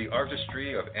to the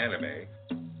artistry of anime,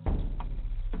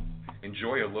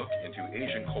 enjoy a look into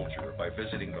Asian culture by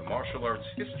visiting the Martial Arts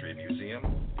History Museum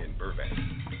in Burbank.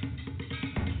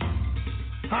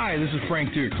 Hi, this is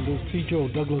Frank Dukes. This is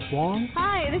Tijo Douglas Wong.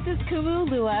 Hi, this is Kumu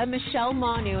Lua, Michelle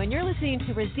Manu, and you're listening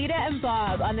to Rosita and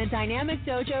Bob on the Dynamic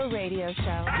Dojo radio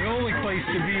show. The only place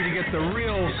to be to get the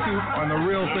real scoop on the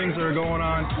real things that are going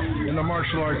on in the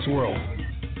martial arts world.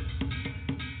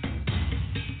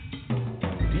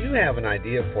 Do you have an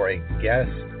idea for a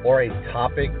guest or a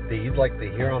topic that you'd like to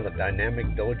hear on the Dynamic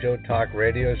Dojo Talk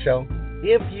radio show?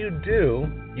 If you do,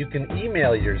 you can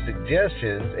email your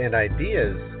suggestions and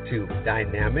ideas to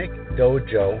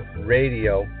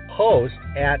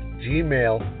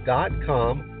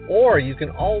dynamicdojoradiohost@gmail.com, or you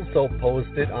can also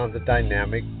post it on the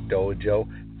Dynamic Dojo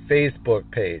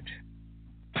Facebook page.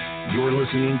 You're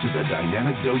listening to the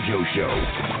Dynamic Dojo Show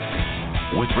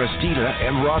with Restita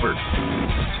and Robert.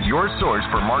 Your source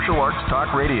for martial arts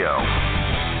talk radio.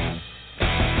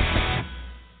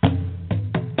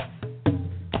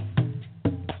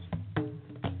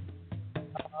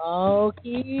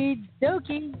 Okie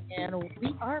dokie, and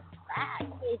we are back.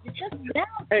 If you're just now.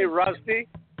 Hey, Rusty,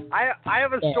 I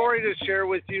have a story to share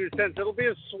with you, since it'll be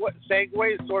a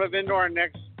segue sort of into our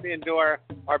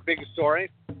big story.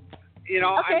 You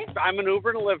know, okay. I'm an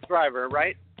Uber and Lyft driver,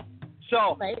 right?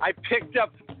 So I picked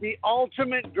up the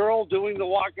ultimate girl doing the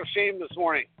walk of shame this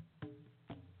morning.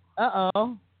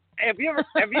 Uh-oh. Have you ever?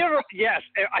 Yes,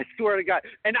 I swear to God.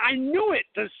 And I knew it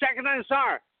the second I saw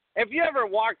her. Have you ever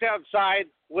walked outside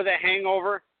with a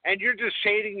hangover and you're just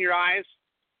shading your eyes?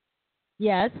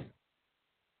 Yes.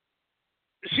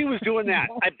 She was doing that,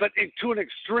 but to an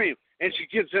extreme. And she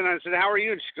gets in and I said, "How are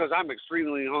you?" And she goes, "I'm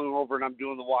extremely hungover and I'm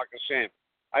doing the walk of shame."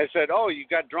 I said, "Oh, you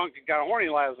got drunk and got horny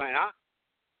last night, huh?"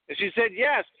 And she said,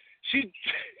 "Yes." She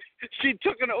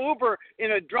took an Uber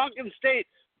in a drunken state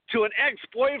to an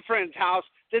ex-boyfriend's house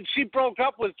that she broke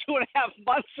up with 2.5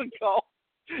 months ago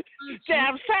to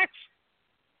have sex.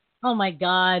 Oh my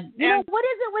God! What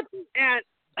is it with? And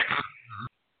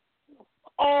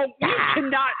you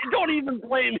cannot. Don't even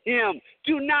blame him.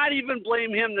 Do not even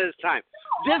blame him this time.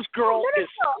 This girl is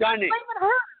stunning. I'm blaming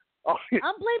her. Oh.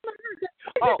 I'm blaming her.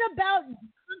 It's about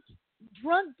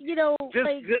drunk.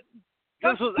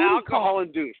 This was alcohol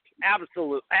induced.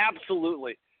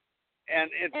 Absolutely.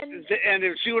 And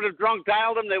if she would have drunk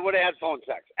dialed him, they would have had phone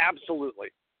sex.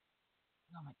 Absolutely.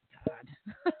 Oh my God.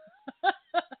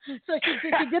 So she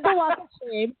did the walk of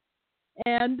shame,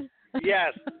 and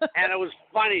yes, and it was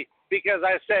funny because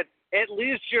I said, at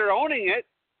least you're owning it,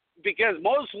 because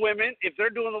most women, if they're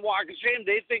doing the walk of shame,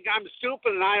 they think I'm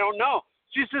stupid and I don't know.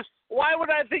 She says, "Why would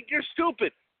I think you're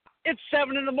stupid? It's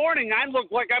 7 a.m. I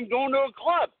look like I'm going to a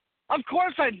club. Of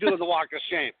course I'd do the walk of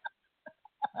shame."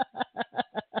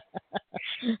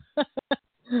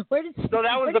 So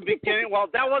that was the beginning. Well,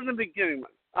 that wasn't the beginning.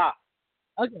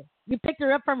 Okay. You picked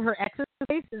her up from her ex's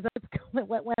place? Is that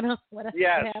what went on?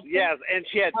 Yes. And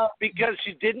she had, because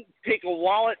she didn't take a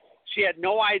wallet, she had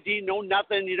no ID, no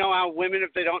nothing. You know how women,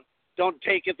 if they don't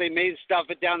take it, they may stuff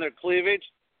it down their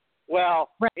cleavage.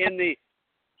 Well, in the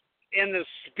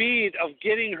speed of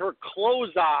getting her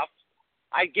clothes off,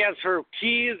 I guess her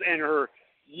keys and her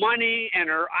money and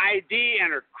her ID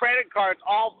and her credit cards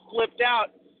all flipped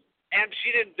out, and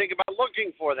she didn't think about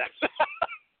looking for them.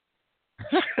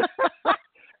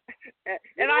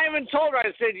 And I even told her,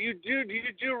 I said, you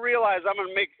do realize I'm going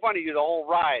to make fun of you the whole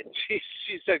ride. She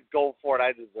said, "Go for it.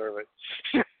 I deserve it."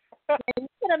 You're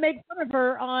going to make fun of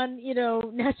her on,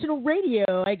 national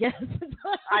radio, I guess.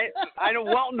 I know.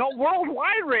 Well, no,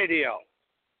 worldwide radio.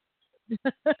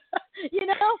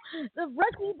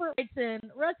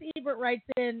 Russ Ebert writes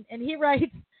in, and he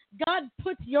writes, "God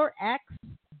puts your ex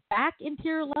back into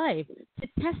your life to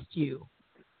test you,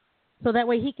 so that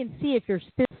way he can see if you're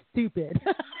still stupid."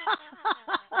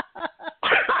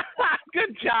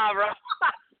 Good job, Rob.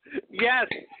 Yes,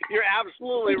 you're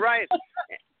absolutely right.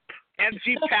 And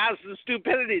she passed the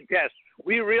stupidity test.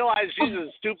 We realized she's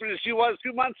as stupid as she was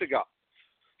 2 months ago.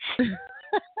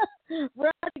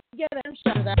 Right, get a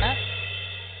shot of that.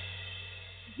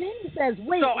 Jenny says,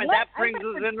 "Wait." So, and that brings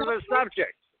us into the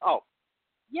subject. Oh,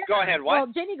 yeah. Go ahead. What? Well,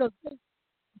 Jenny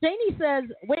says,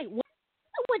 "Wait, what?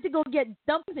 I went to go get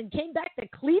dumplings and came back to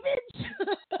cleavage."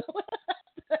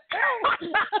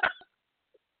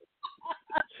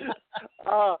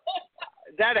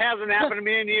 That hasn't happened to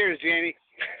me in years, Janie.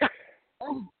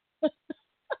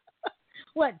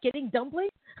 What, getting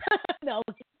dumplings? No,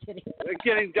 kidding.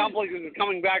 Getting dumplings and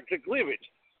coming back to cleavage.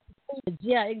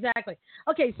 Yeah, exactly.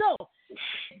 Okay, so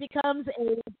it becomes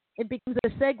a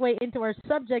segue into our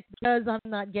subject because I'm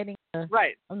not getting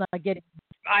right. I'm not getting.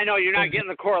 I know you're not getting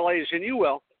the correlation. You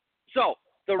will. So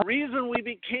the reason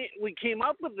we came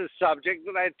up with this subject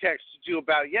that I texted you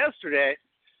about yesterday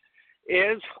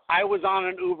is I was on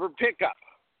an Uber pickup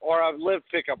or a Lyft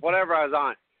pickup, whatever I was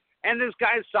on, and this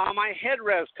guy saw my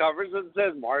headrest covers and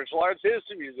says Martial Arts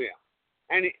History Museum,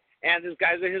 and this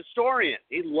guy's a historian.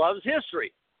 He loves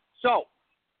history. So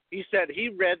he said he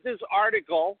read this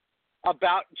article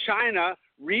about China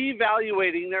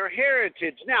reevaluating their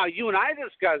heritage. Now, you and I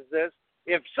discussed this.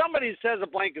 If somebody says a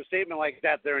blanket statement like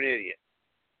that, they're an idiot.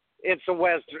 It's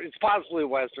possibly a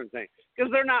Western thing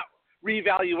because they're not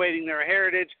reevaluating their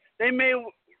heritage. They may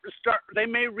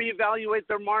reevaluate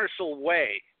their martial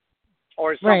way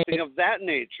or something of that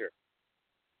nature.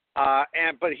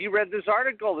 But he read this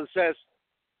article that says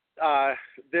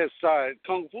this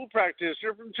kung fu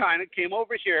practitioner from China came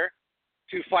over here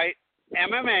to fight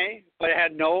MMA, but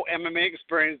had no MMA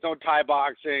experience, no Thai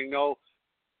boxing, no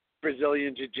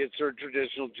Brazilian jiu-jitsu or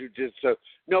traditional jiu-jitsu,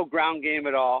 no ground game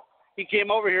at all. He came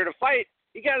over here to fight.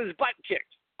 He got his butt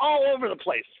kicked all over the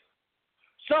place.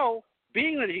 So,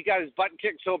 being that he got his butt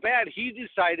kicked so bad, he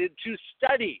decided to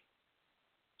study.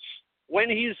 When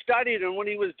he studied and when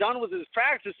he was done with his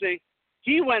practicing,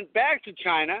 he went back to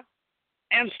China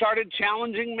and started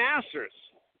challenging masters,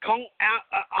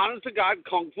 honest to God,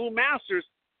 kung fu masters,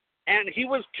 and he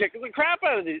was kicking the crap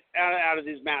out of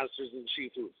these masters and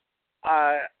shifus.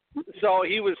 So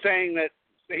he was saying that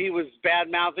he was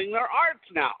bad-mouthing their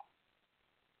arts now.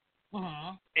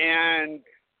 Uh-huh. And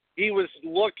he was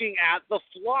looking at the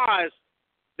flaws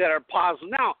that are possible.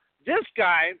 Now, this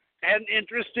guy had an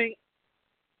interesting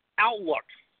outlook,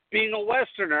 being a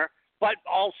Westerner, but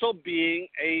also being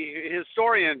a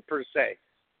historian per se.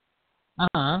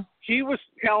 Uh-huh. He was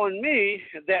telling me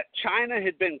that China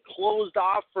had been closed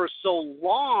off for so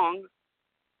long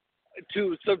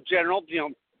to general,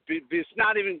 it's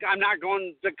not even, I'm not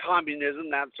going to communism,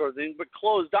 that sort of thing, but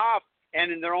closed off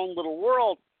and in their own little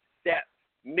world that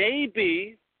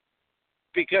maybe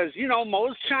because,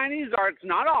 most Chinese arts,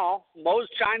 not all,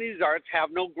 most Chinese arts have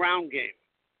no ground game.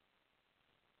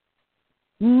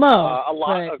 Most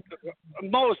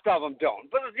of them don't.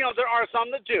 But, there are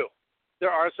some that do.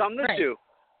 Do.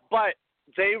 But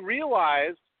they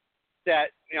realized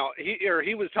that,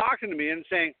 he was talking to me and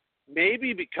saying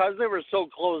maybe because they were so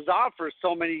closed off for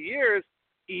so many years,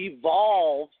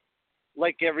 evolved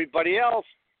like everybody else.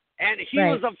 And he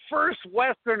was the first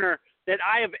Westerner that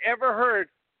I have ever heard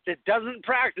that doesn't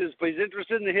practice, but he's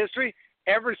interested in the history,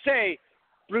 ever say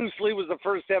Bruce Lee was the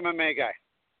first MMA guy.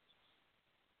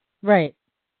 Right.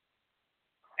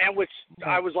 And which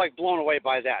I was like blown away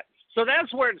by that. So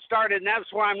that's where it started, and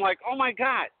that's where I'm like, oh my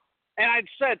God. And I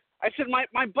said,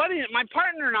 my buddy, my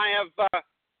partner and I have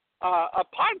a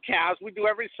podcast we do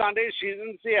every Sunday. She's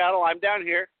in Seattle. I'm down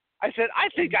here. I said, I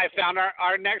think I found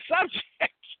our next subject.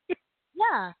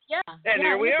 Yeah. And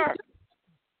here we are.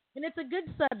 And it's a good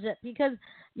subject because,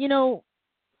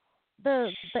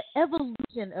 the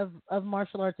evolution of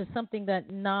martial arts is something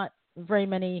that not very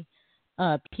many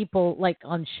people like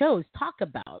on shows talk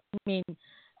about. I mean,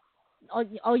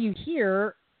 all you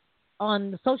hear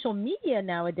on social media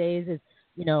nowadays is,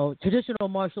 traditional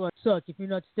martial arts suck if you're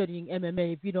not studying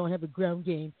MMA, if you don't have a ground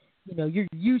game, you're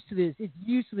useless, it's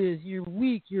useless, you're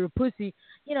weak, you're a pussy,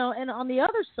 and on the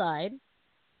other side,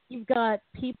 you've got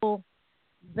people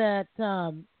that,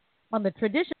 on the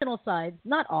traditional side,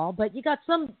 not all, but you got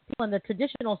some people on the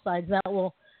traditional sides that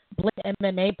will blame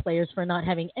MMA players for not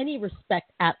having any respect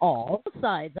at all. Both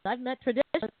sides. I've met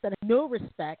traditionalists that have no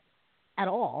respect at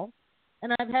all,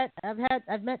 and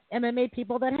I've met MMA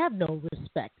people that have no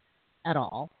respect at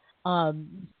all.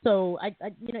 So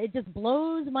it just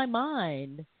blows my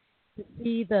mind to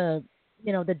see the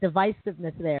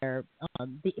divisiveness there,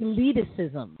 the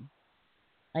elitism,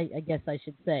 I guess I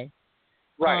should say.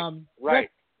 Right.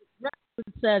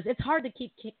 Says it's hard to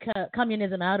keep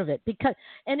communism out of it because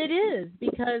a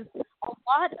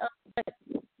lot of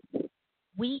what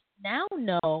we now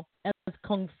know as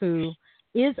Kung Fu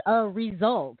is a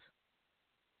result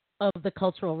of the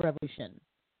Cultural Revolution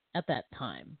at that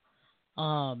time.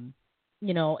 And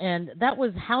that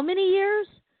was how many years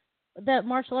that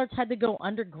martial arts had to go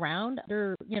underground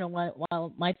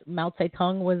while Mao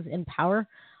Zedong was in power.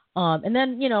 And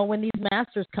then, when these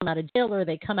masters come out of jail or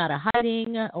they come out of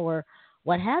hiding or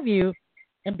what have you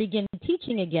and begin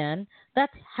teaching again,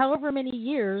 that's however many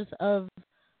years of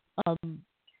of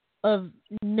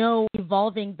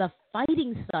evolving the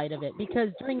fighting side of it, because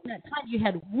during that time you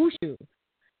had wushu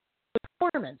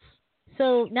tournaments.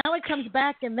 So now it comes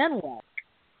back, and then what?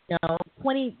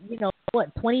 20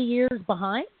 years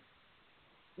behind?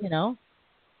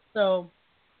 So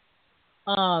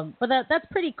but that's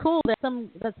pretty cool that somebody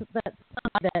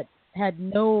that had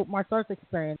no martial arts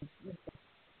experience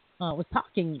was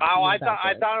talking. I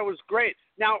thought it was great.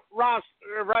 Now, Russ,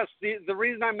 the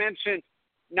reason I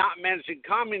not mentioning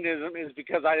communism is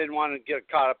because I didn't want to get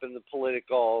caught up in the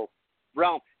political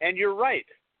realm. And you're right,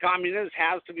 communism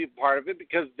has to be part of it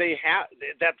because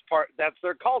that's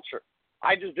their culture.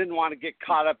 I just didn't want to get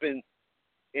caught up in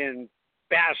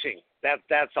bashing.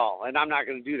 That's all, and I'm not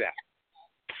going to do that.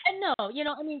 And no,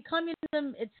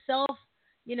 communism itself,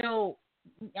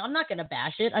 I'm not going to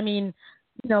bash it. I mean,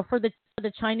 for the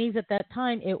Chinese at that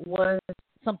time, it was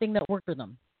something that worked for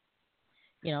them.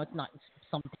 It's not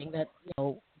something that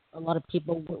a lot of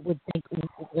people would think.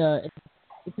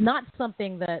 It's not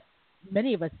something that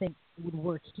many of us think would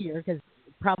work here, because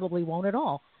it probably won't at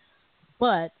all.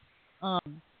 But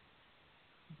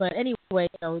anyway,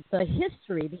 the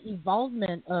history, the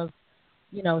evolvement of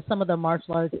some of the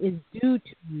martial arts is due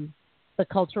to the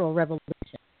Cultural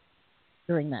Revolution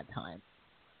during that time.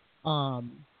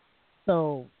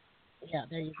 So yeah,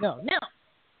 there you go. Now,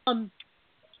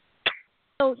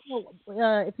 so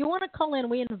if you want to call in,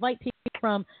 we invite people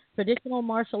from traditional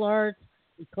martial arts,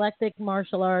 eclectic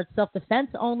martial arts, self-defense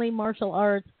only martial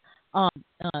arts,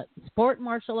 sport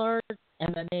martial arts,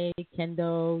 MMA,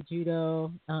 kendo,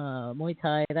 judo, Muay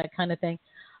Thai, that kind of thing.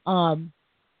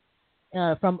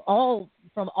 From all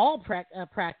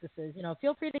practices.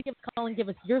 Feel free to give a call and give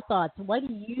us your thoughts. Why do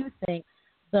you think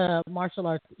the martial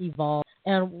arts evolved,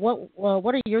 and what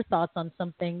are your thoughts on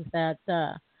some things that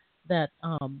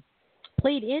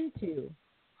played into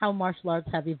how martial arts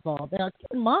have evolved? Now,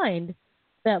 keep in mind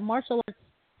that martial arts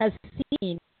has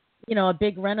seen a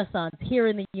big renaissance here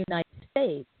in the United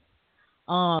States.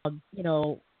 I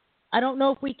don't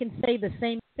know if we can say the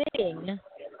same thing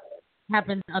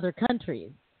happens in other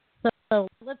countries. So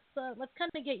let's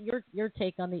kind of get your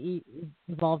take on the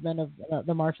involvement of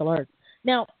the martial arts.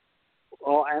 Now,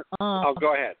 go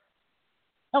ahead.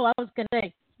 Oh, I was going to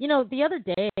say, the other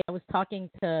day I was talking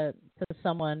to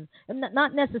someone, and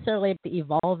not necessarily the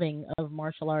evolving of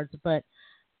martial arts, but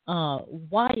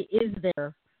why is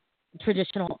there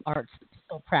traditional arts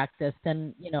still practiced?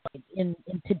 And in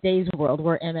today's world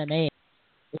where MMA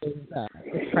is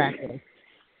practiced,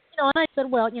 and I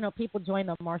said, well, people join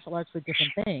the martial arts for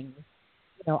different things.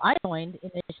 I joined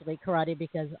initially karate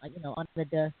because I wanted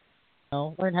to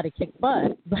learn how to kick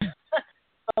butt.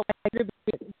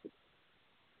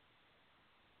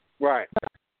 Right.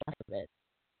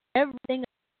 Everything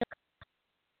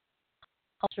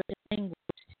culture language.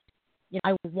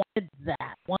 I wanted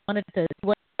that. Wanted to see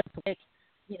what it's like,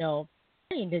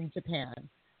 trained in Japan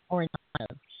or in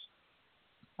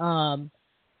China.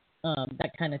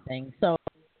 That kind of thing. So,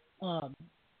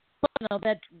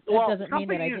 that doesn't mean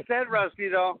that I you said, Rusty,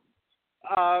 though,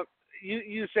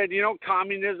 you said,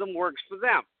 communism works for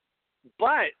them.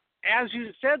 But as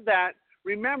you said that,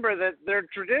 remember that their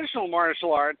traditional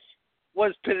martial arts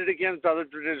was pitted against other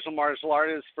traditional martial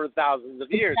artists for thousands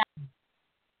of years.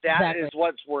 That is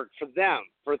what's worked for them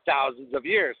for thousands of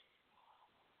years.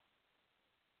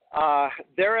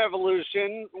 Their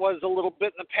evolution was a little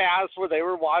bit in the past where they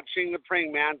were watching the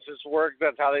praying mantis work.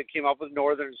 That's how they came up with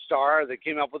Northern Star. They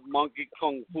came up with monkey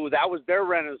kung fu. That was their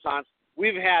renaissance.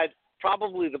 We've had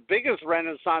probably the biggest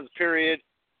renaissance period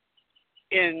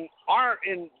in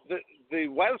the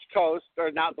West Coast,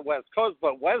 or not the West Coast,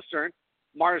 but Western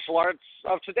martial arts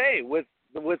of today with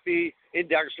the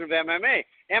induction of MMA.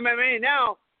 MMA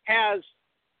now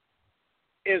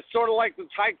is sort of like the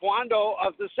Taekwondo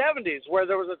of the 70s, where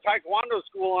there was a Taekwondo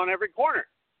school on every corner.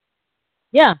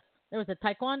 Yeah, there was a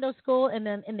Taekwondo school, and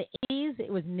then in the 80s,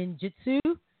 it was ninjutsu.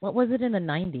 What was it in the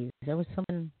 90s? There was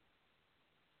something,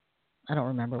 I don't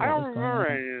remember what was going on. I don't remember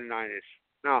any in the 90s.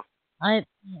 No. I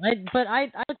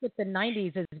look at the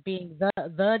 90s as being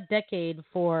the decade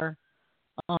for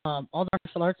all the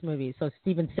martial arts movies. So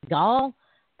Steven Seagal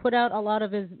put out a lot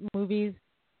of his movies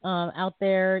out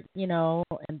there,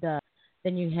 and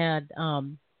then you had, oh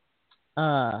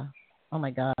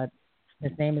my God,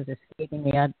 his name is escaping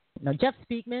me. Jeff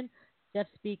Speakman. Jeff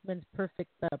Speakman's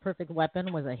Perfect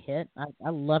Weapon was a hit. I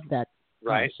love that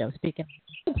show. Speaking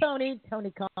of Tony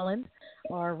Collins,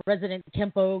 our resident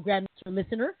Kempo Grandmaster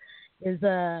listener, is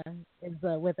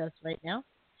with us right now.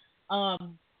 I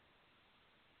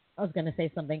was going to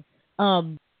say something.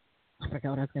 I forgot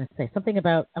what I was going to say. Something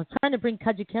about, I was trying to bring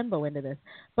Kajukenbo into this.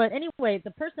 But anyway,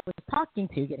 the person I was talking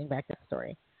to, getting back to the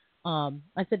story,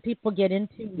 I said people get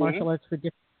into martial arts for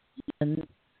different reasons,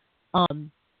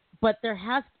 but there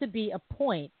has to be a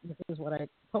point. This is what I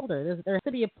told her. There has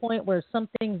to be a point where some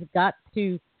things got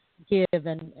to give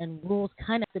and rules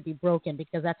kind of have to be broken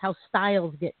because that's how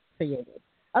styles get created.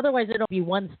 Otherwise, it'll be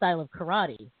one style of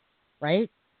karate, right?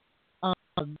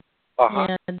 And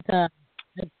I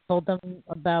told them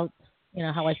about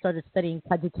how I started studying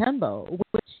Kajikembo,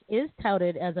 which is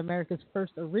touted as America's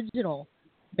first original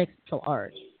mixed martial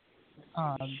art,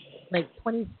 like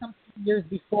 20-something years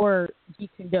before Jeet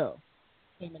Kune Do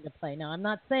came into play. Now, I'm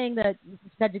not saying that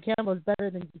Kajikembo is better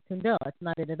than Jeet Kune Do. That's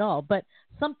not it at all. But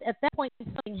at that point,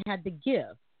 something had to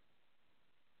give,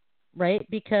 right?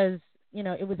 Because,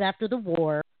 it was after the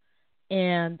war,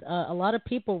 and a lot of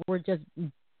people were just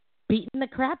beating the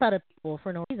crap out of people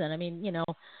for no reason. I mean,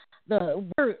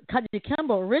 where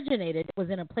Kajikembo originated was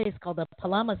in a place called the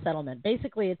Palama settlement.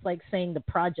 Basically, it's like saying the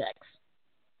projects,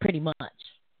 pretty much,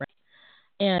 right?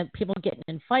 And people getting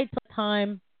in fights all the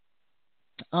time.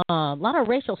 A lot of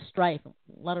racial strife, a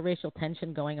lot of racial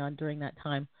tension going on during that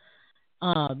time.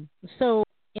 So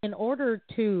in order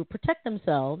to protect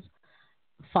themselves,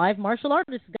 5 martial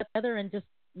artists got together and just,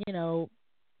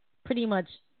 pretty much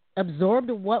absorbed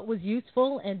what was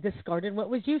useful and discarded what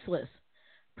was useless,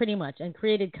 pretty much, and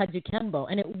created Kajikembo,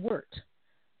 and it worked.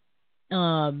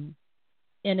 And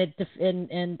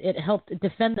it helped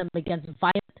defend them against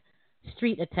violent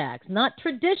street attacks, not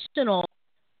traditional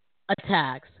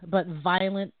attacks, but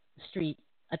violent street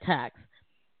attacks,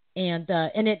 and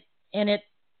it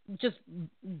just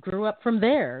grew up from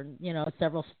there.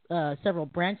 Several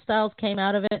branch styles came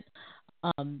out of it.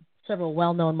 Several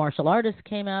well-known martial artists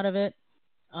came out of it.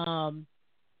 Russ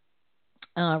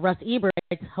Ebert,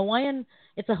 it's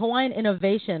a Hawaiian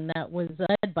innovation that was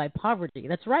led by poverty.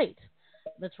 That's right.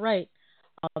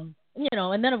 And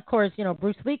then of course,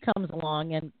 Bruce Lee comes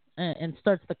along and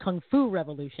starts the Kung Fu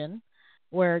revolution,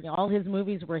 where all his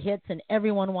movies were hits and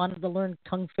everyone wanted to learn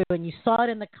Kung Fu, and you saw it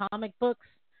in the comic books,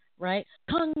 right?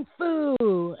 Kung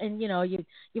Fu, and you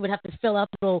would have to fill out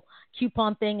the little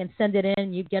coupon thing and send it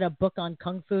in. You'd get a book on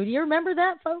Kung Fu. Do you remember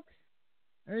that, folks?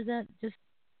 Or is that just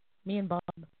me and Bob?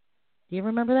 Do you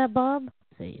remember that, Bob?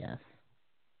 Say yes.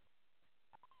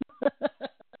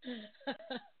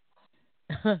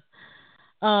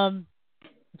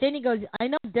 Janie goes, I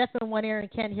know deaf in one ear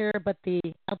and can't hear but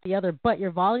out the other, but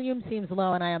your volume seems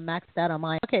low and I am maxed out on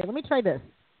mine. Okay, let me try this.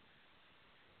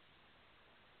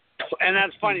 And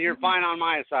that's funny. You're fine on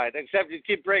my side, except you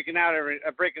keep breaking up every now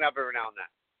and then.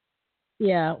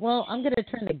 Yeah, well, I'm going to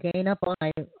turn the gain up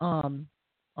on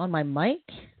my mic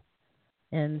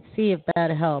and see if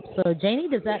that helps. So, Janie,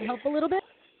 does that help a little bit?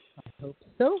 I hope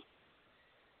so.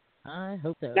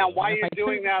 Now, while you're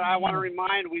doing that, I want to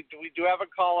remind we do have a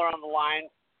caller on the line,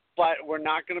 but we're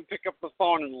not going to pick up the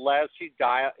phone unless he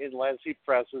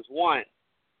presses 1.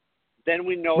 Then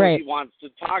we know he wants to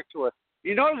talk to us.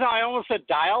 You notice how I almost said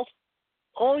dialed?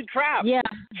 Holy crap! Yeah.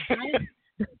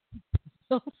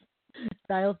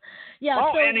 Dialed. Yeah.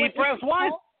 Oh, so and he pressed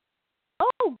 1.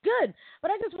 Oh, good.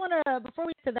 But I just want to, before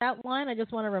we get to that line, I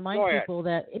just want to remind people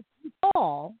that if you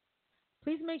call,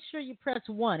 please make sure you press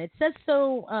 1. It says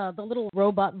so. The little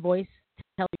robot voice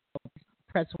tells you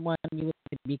press 1. You would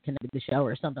be connected to the show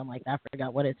or something like that. I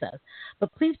forgot what it says.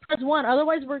 But please press 1.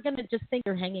 Otherwise, we're going to just think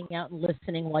you're hanging out and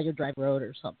listening while you're driving road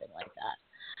or something like that.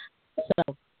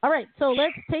 So, all right. So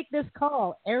let's take this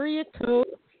call. Area code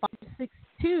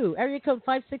 562. Area code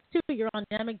 562. You're on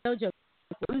Dynamic Dojo.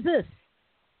 Who's this?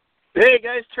 Hey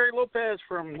guys, Terry Lopez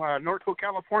from Norco,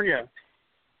 California.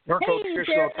 Norco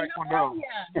Traditional Taekwondo.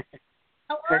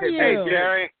 How are you? Hey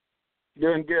Terry.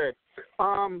 Doing good.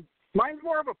 Mine's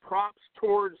more of a props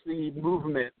towards the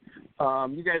movement.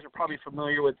 You guys are probably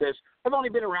familiar with this. I've only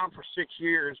been around for 6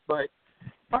 years, but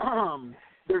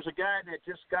there's a guy that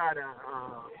just got an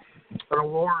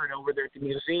award over there at the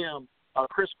museum,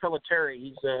 Chris Pelletieri.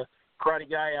 He's a karate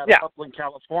guy out of Upland,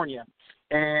 California.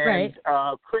 And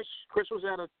Chris was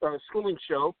at a schooling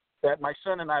show that my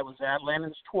son and I was at.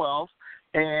 Landon's 12,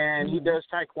 and he does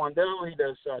Taekwondo. He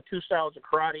does 2 styles of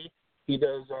karate. He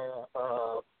does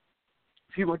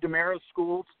Fugo Demero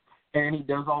schools, and he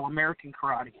does All-American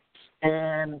karate.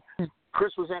 And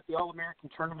Chris was at the All-American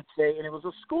tournament today, and it was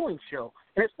a schooling show.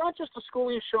 And it's not just a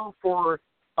schooling show for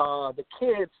the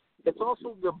kids. It's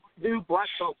also the new black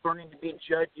belts learning to be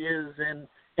judges and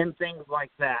things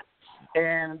like that.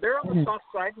 And they're on the soft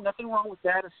side. Nothing wrong with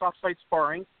that. It's soft side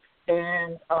sparring.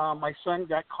 And my son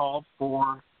got called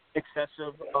for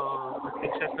excessive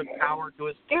power to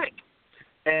his kick.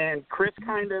 And Chris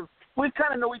kind of we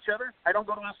kind of know each other. I don't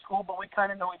go to his school, but we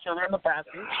kind of know each other in the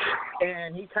passing.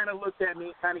 And he kind of looked at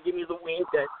me, kind of gave me the wink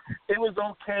that it was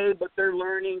okay, but they're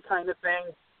learning kind of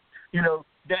thing. You know,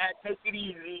 Dad, take it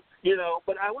easy, you know.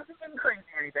 But I wasn't getting crazy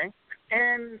or anything.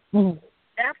 And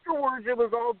afterwards, it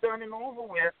was all done and over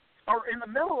with, or in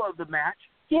the middle of the match,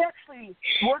 he actually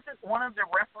wasn't one of the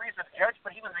referees or judge,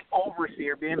 but he was the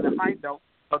overseer, being the high belt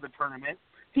of the tournament.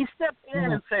 He stepped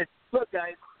in and said, look,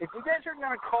 guys, if you guys are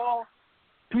going to call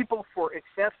people for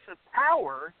excessive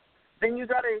power, then you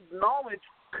got to acknowledge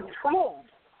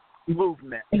controlled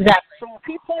movement. Exactly. So if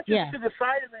he punches to the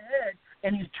side of the head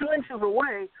and he's 2 inches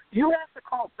away, you have to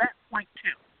call that point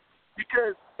two,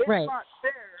 because it's not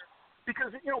fair.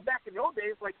 Because, you know, back in the old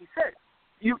days, like you said,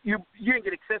 you didn't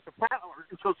get excessive power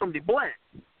until somebody blinked.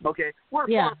 Okay, we're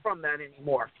far from that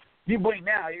anymore. You blink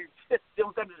now, you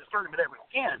don't come to this tournament ever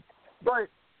again. But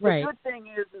the good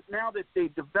thing is now that they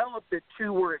developed it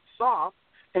to where it's soft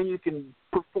and you can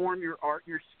perform your art,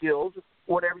 your skills,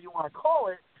 whatever you want to call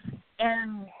it,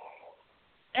 and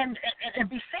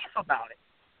be safe about it.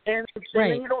 And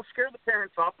then you don't scare the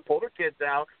parents off to pull their kids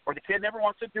out, or the kid never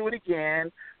wants to do it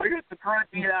again, or you get the grunt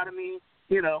beat out of me,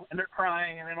 you know, and they're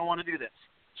crying and they don't want to do this.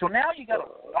 So now you got a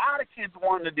lot of kids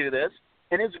wanting to do this,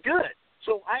 and it's good.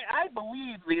 So I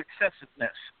believe the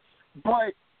excessiveness,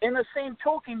 but in the same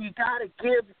token, you got to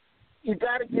give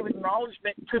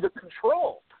acknowledgement to the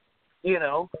control. You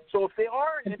know, so if they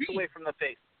are an inch away from the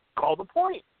face, call the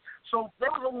point. So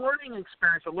there was a learning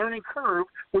experience, a learning curve,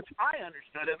 which I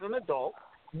understood as an adult,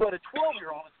 but a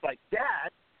 12-year-old is like,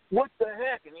 Dad, what the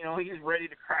heck? And, you know, he's ready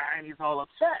to cry and he's all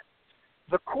upset.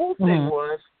 The cool thing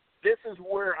was, this is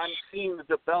where I'm seeing the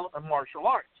development of martial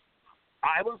arts.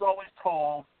 I was always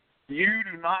told, you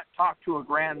do not talk to a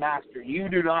grandmaster. You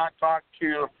do not talk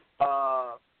to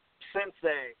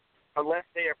sensei unless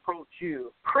they approach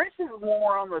you. Chris is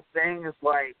more on the thing is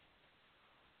like,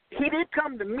 he did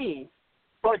come to me,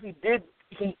 but he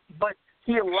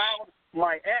allowed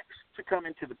my ex to come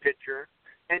into the picture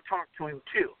and talk to him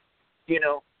too. You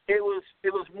know, it was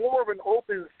more of an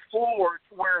open floor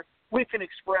to where we can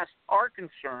express our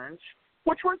concerns,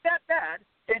 which weren't that bad.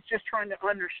 It's just trying to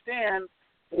understand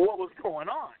what was going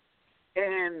on.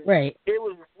 And it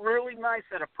was really nice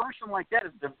that a person like that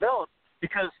has developed,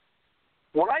 because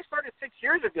when I started 6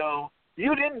 years ago,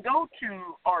 you didn't go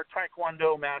to our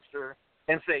Taekwondo master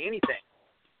and say anything.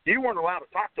 You weren't allowed to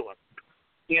talk to him,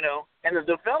 you know. And the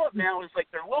development now is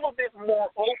like they're a little bit more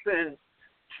open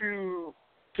to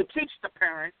teach the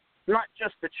parent, not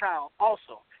just the child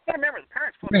also. And remember, the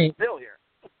parents put the bill here,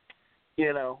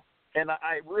 you know. And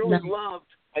I really loved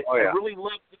the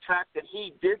fact that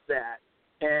he did that,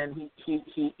 and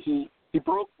he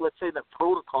broke, let's say, the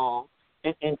protocol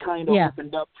and kind of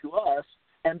opened up to us.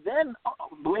 And then,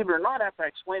 believe it or not, after I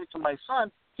explained it to my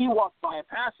son, he walked by and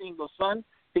passing and goes, son,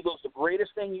 he goes, the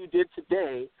greatest thing you did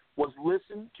today was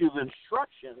listen to the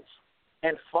instructions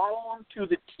and follow them to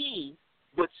the T,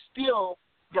 but still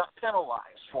got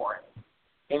penalized for it.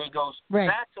 And he goes,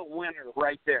 that's a winner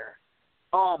right there.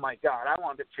 Oh, my God, I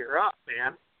wanted to tear up,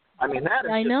 man. I mean, that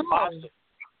is just awesome.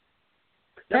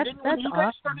 Now, when you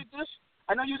guys started this,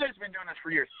 I know you guys have been doing this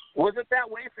for years. Was it that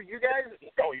way for you guys?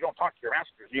 Oh, you don't talk to your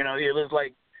masters. You know, it was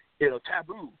like, you know,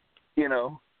 taboo, you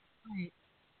know. Right.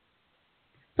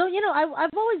 So, you know,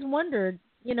 I've always wondered,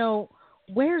 you know,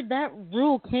 where that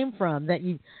rule came from that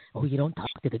you don't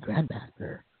talk to the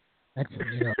grandmaster. That's,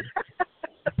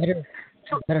 you know,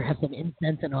 better have some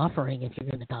incense and offering if you're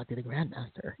going to talk to the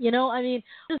grandmaster. You know, I mean.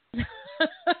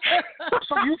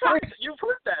 So you've heard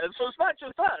that. And so it's not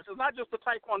just us. It's not just the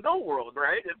Taekwondo world,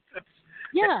 right? It's the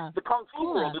Kung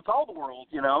Fu world. It's all the world,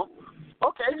 you know.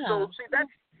 Okay, so see,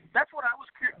 that's what I was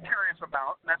curious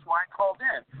about, and that's why I called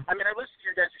in. I mean, I listened to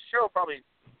your guys' show probably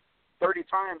 30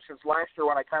 times since last year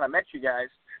when I kind of met you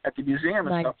guys at the museum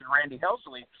and stuff, to Randy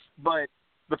Helsley. But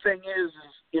the thing is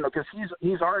you know, because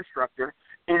he's our instructor,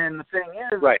 and the thing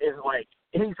is like,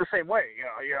 he's the same way.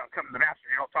 You know, come to the master,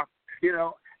 you don't talk, you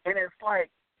know, and it's like,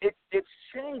 it's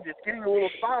changed. It's getting a little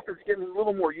softer. It's getting a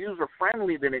little more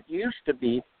user-friendly than it used to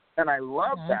be, and I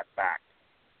love that fact,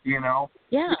 you know.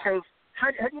 Yeah. Because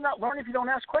how do you not learn if you don't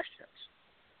ask questions?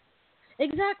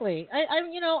 Exactly.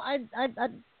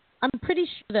 I'm pretty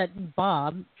sure that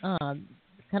Bob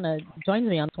kind of joins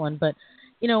me on this one, but,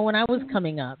 you know, when I was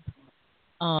coming up,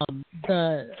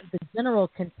 the general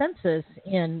consensus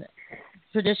in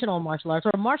traditional martial arts,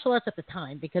 or martial arts at the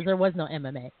time, because there was no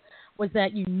MMA, was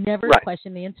that you never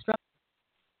questioned the instructor,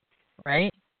 right?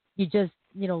 You just,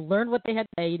 you know, learned what they had to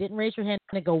say. You didn't raise your hand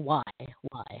and go, why?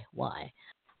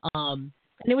 And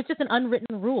it was just an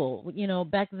unwritten rule. You know,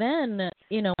 back then,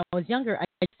 you know, when I was younger, I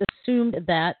just assumed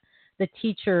that the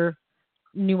teacher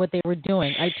knew what they were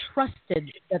doing. I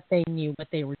trusted that they knew what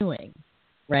they were doing,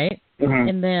 right? Mm-hmm.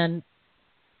 And then,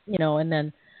 and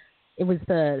then it was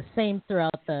the same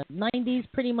throughout the 90s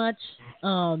pretty much.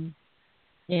 And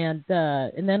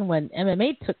then when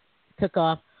MMA took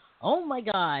off, oh my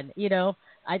God,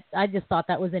 I just thought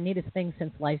that was the neatest thing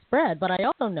since sliced bread. But I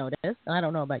also noticed, and I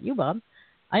don't know about you, Bob,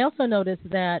 I also noticed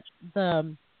that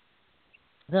the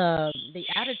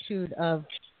attitude of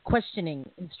questioning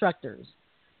instructors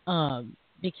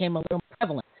became a little more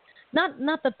prevalent.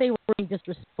 Not that they were being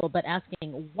disrespectful, but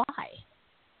asking why.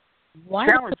 Why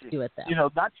did they do it that?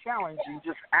 Not challenging,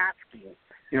 just asking.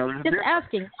 Just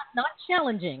asking, not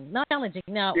challenging.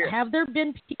 Now, have there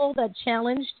been people that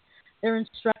challenged their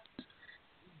instructors?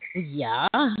 Yeah.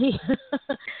 And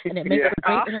it makes for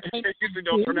great entertainment. It usually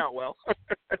don't turn out well.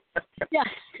 Yeah,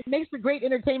 it makes for great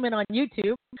entertainment on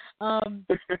YouTube.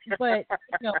 But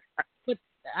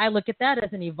I look at that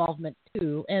as an evolvement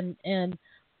too. And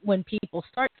when people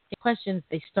start asking questions,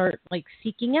 they start like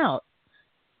seeking out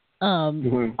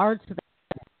arts that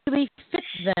really fit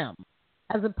them,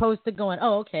 as opposed to going,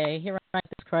 oh, okay, here I am at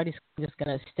this karate school, I'm just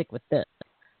gonna stick with this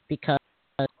because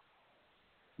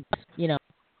now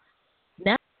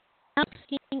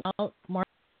seeking out martial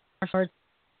arts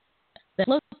that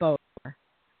look over.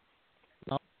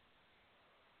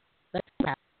 That's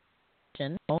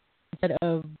passion instead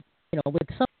of with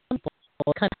some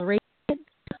people kind of rated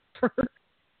for.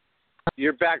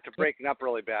 You're back to breaking up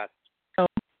really bad.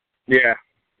 Yeah,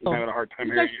 I'm having a hard time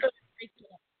hearing you.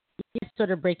 You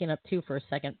started breaking up too for a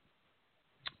second,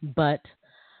 but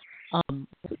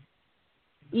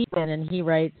Ethan, and he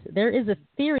writes, there is a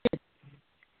theory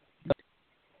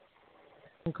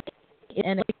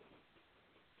and it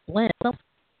blends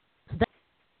that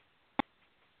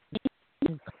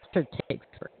culture takes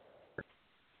for.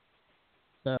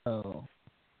 So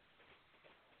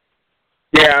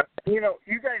yeah, you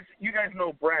guys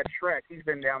know Brad Schreck. He's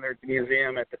been down there at the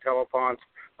museum at the telethons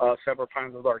several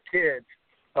times with our kids.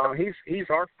 He's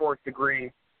our fourth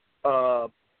degree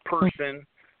person,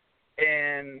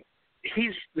 and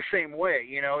he's the same way.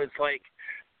 It's like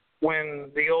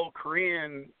when the old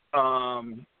Korean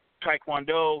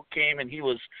Taekwondo came and he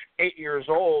was 8 years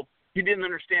old, you didn't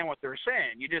understand what they were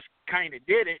saying. You just kind of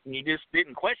did it, and you just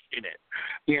didn't question it,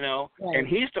 Right. And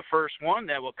he's the first one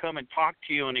that will come and talk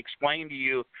to you and explain to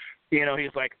you,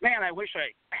 he's like, man, I wish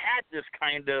I had this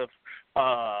kind of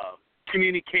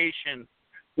communication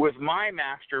with my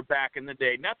master back in the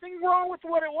day. Nothing wrong with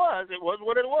what it was. It was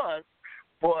what it was.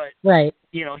 But, right.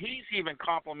 He's even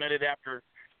complimented after,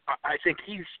 I think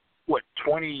he's,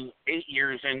 28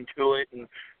 years into it, and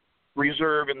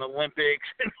reserve in the Olympics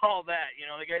and all that.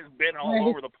 The guy's been all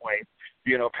over the place.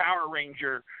 Power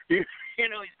Ranger. He's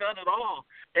done it all.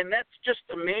 And that's just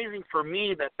amazing for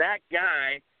me that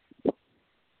guy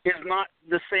is not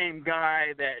the same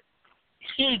guy that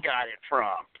he got it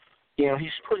from.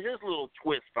 He's put his little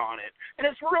twist on it. And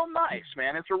it's real nice,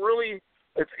 man.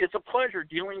 It's a pleasure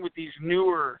dealing with these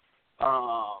newer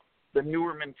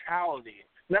mentality.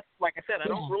 That's, like I said, I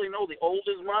don't really know the old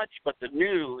as much, but the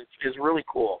new is really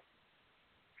cool.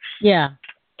 Yeah.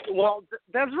 Well,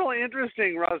 that's really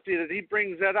interesting, Rusty, that he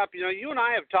brings that up. You and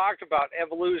I have talked about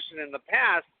evolution in the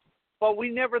past, but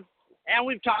we've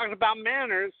talked about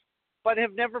manners, but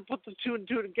have never put the two and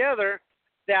two together,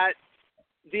 that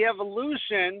the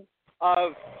evolution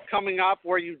of coming up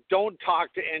where you don't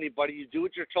talk to anybody, you do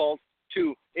what you're told,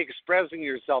 to expressing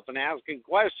yourself and asking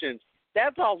questions,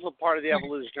 that's also part of the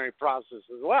evolutionary process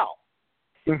as well.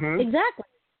 Mm-hmm. Exactly.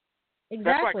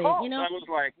 That's what I called. I was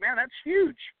like, man, that's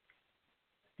huge.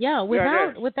 Yeah,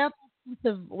 without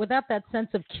that sense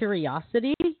of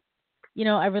curiosity,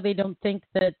 I really don't think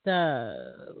that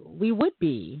we would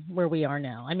be where we are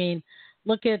now. I mean,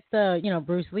 look at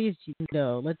Bruce Lee's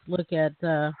judo. Let's look at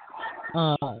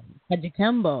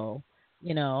Hajikembo.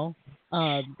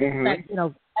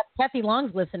 That, Kathy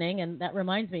Long's listening, and that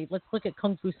reminds me. Let's look at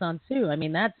Kung Fu Sansu. I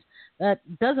mean, that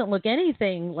doesn't look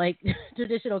anything like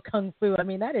traditional Kung Fu. I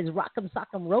mean, that is rock'em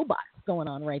sock'em robots going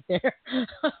on right there.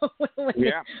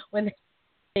 when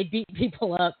they beat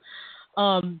people up.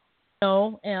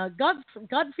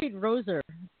 Gottfried Roser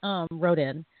wrote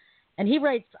in, and he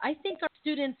writes, I think our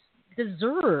students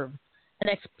deserve an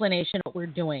explanation of what we're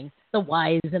doing, the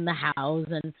whys and the hows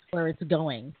and where it's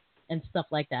going and stuff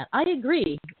like that. I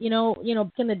agree.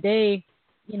 Back in the day,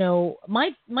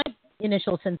 my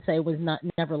initial sensei was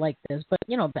never like this, but back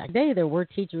in the day there were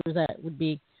teachers that would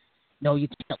be, no, you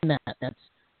can't learn that.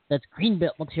 That's green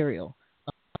belt material.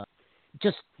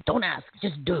 Just don't ask,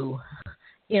 just do.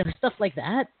 Stuff like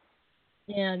that.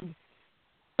 And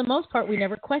for the most part, we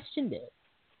never questioned it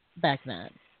back then.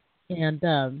 And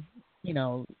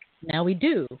Now we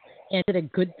do. And is it a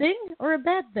good thing or a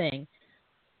bad thing?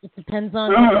 It depends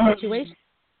on the situation.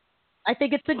 I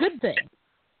think it's a good thing.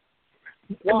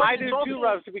 Well, I do too,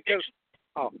 Russ, because...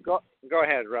 Oh, go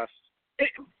ahead, Russ.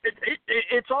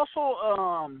 It's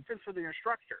also good for the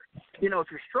instructor. You know,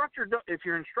 if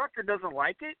your instructor doesn't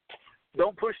like it,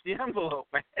 don't push the envelope,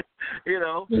 man. You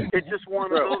know, it's just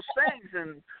one of those things,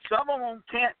 and some of them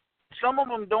can't. Some of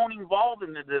them don't evolve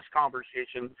into this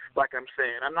conversation, like I'm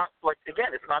saying. I'm not like,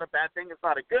 again, it's not a bad thing. It's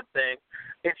not a good thing.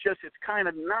 It's just it's kind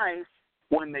of nice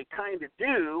when they kind of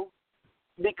do,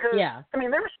 because I mean,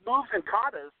 there's moves and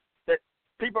katas that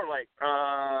people are like,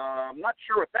 I'm not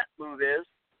sure what that move is.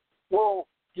 Well,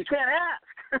 you can't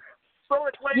ask. So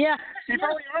it's like you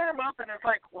throw your arm up and it's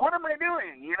like, what am I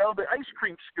doing? You know, the ice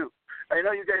cream scoop. I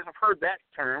know you guys have heard that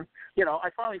term. You know,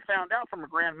 I finally found out from a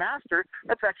grandmaster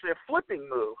that's actually a flipping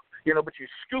move. You know, but you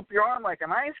scoop your arm like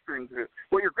an ice cream scoop.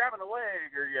 Well, you're grabbing a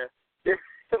leg or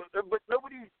but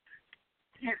nobody.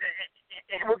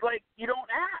 It was like you don't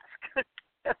ask.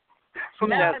 So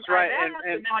that's right,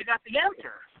 and now I got the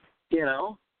answer. You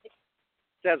know.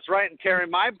 That's right, and Terry,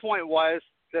 my point was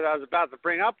that I was about to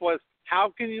bring up was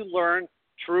how can you learn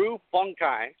true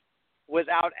bunkai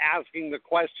without asking the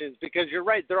questions? Because you're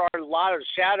right, there are a lot of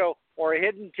shadow or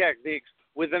hidden techniques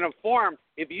within a form.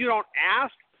 If you don't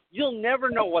ask, you'll never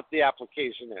know what the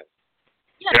application is.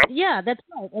 Yeah, that's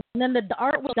right. And then the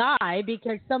art will die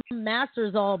because some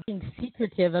masters all being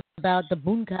secretive about the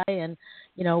bunkai and,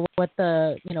 you know, what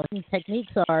the, you know,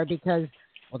 techniques are because,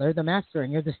 well, they're the master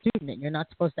and you're the student and you're not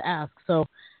supposed to ask. So,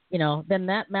 you know, then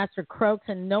that master croaks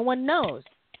and no one knows.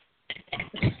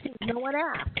 No one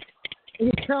asks.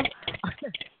 You know,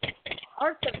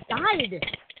 arts have died,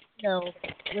 you know,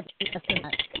 with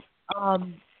that.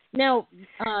 Now,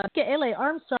 Michaele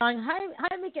Armstrong.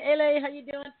 Hi, Michaele. How you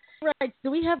doing? Right.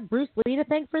 Do we have Bruce Lee to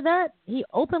thank for that? He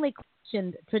openly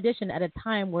questioned tradition at a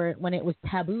time when it was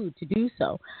taboo to do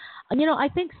so. You know, I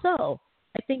think so.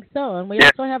 And we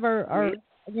also have our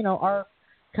you know, our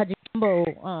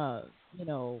Kajimbo, you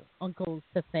know, uncles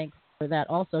to thank for that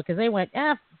also because they went,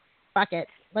 fuck it.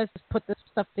 Let's just put this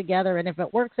stuff together, and if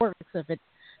it works, it works. If it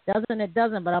doesn't, it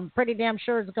doesn't. But I'm pretty damn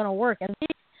sure it's going to work. And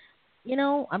you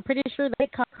know, I'm pretty sure they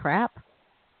cut crap.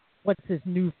 What's this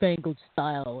newfangled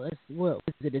style? What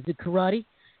is it? Is it karate?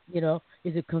 You know,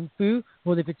 is it kung fu?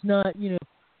 Well, if it's not, you know,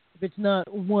 if it's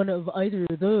not one of either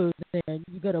of those, then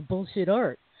you got a bullshit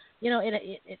art. You know,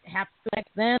 it happened back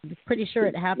then. I'm pretty sure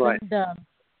it happened. Right.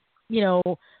 You know,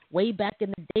 way back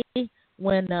in the day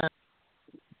when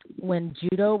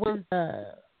judo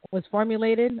was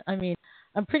formulated. I mean,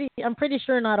 I'm pretty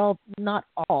sure not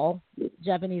all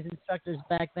Japanese instructors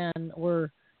back then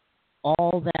were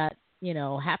all that, you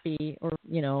know, happy or,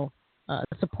 you know,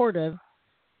 supportive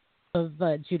of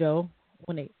judo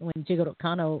when Jigoro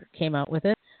Kano came out with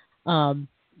it. And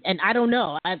I don't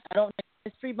know. I don't know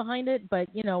the history behind it, but,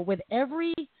 you know, with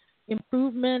every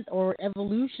improvement or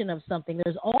evolution of something,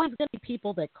 there's always going to be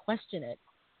people that question it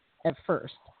at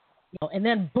first. You know, and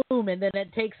then boom, and then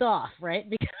it takes off, right?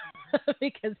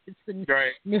 Because it's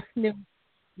the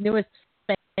newest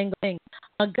thing.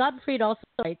 Gottfried also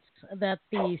writes that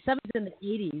the 70s and the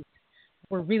 80s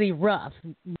were really rough.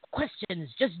 No questions,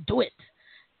 just do it.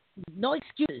 No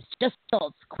excuses, just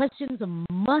results. Questions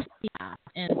must be asked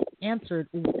and answered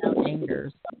without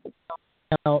anger.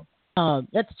 So,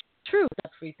 that's true,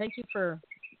 Gottfried. Thank you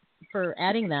for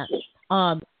adding that.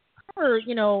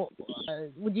 You know,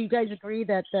 would you guys agree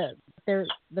that there's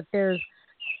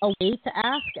a way to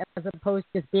ask as opposed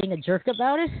to just being a jerk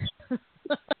about it?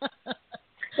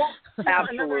 Well,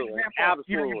 absolutely.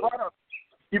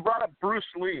 You brought up Bruce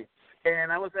Lee,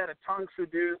 and I was at a Tong Soo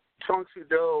Do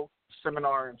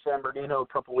seminar in San Bernardino a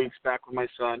couple weeks back with my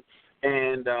son,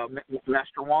 and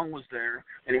Master Wong was there,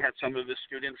 and he had some of his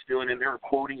students doing it, and they were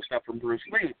quoting stuff from Bruce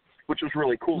Lee, which was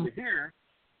really cool to hear.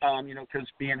 You know, because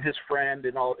being his friend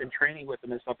and all, and training with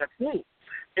him and stuff, that's neat.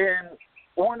 And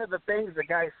one of the things the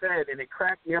guy said, and it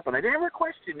cracked me up, and I never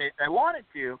questioned it. I wanted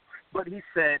to, but he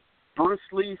said, Bruce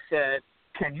Lee said,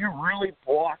 "Can you really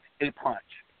block a punch?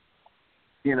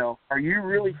 You know, are you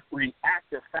really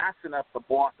reactive fast enough to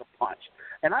block a punch?"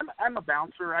 And I'm a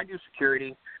bouncer. I do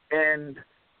security, and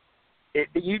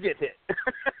you get hit.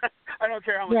 I don't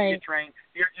care how much you train.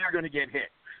 You're going to get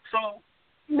hit. So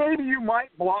maybe you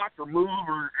might block or move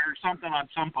or something on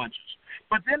some punches.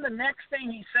 But then the next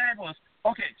thing he said was,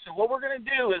 okay, so what we're going to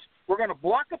do is we're going to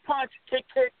block a punch, kick,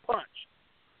 punch.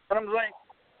 And I'm like,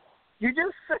 you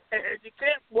just said you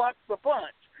can't block the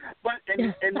punch. But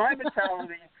in my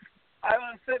mentality, I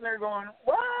was sitting there going,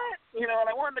 what? You know,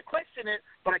 and I wanted to question it,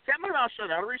 but I kept my mouth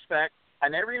shut out of respect. I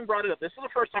never even brought it up. This is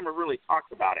the first time I really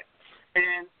talked about it.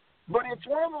 And But it's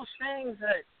one of those things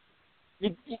that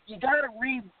you got to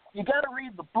read. You got to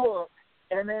read the book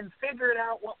and then figure it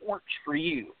out what works for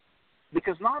you,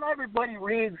 because not everybody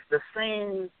reads the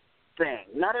same thing.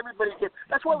 Not everybody gets.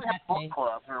 That's why we have book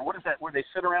clubs, or what is that, where they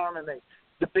sit around and they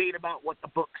debate about what the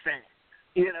book's saying.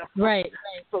 You know. Right.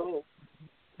 So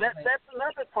that's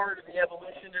another part of the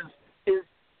evolution is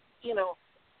you know,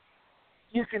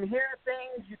 you can hear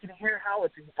things, you can hear how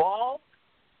it's evolved,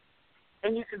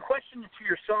 and you can question it to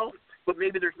yourself, but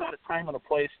maybe there's not a time and a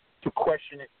place to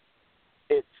question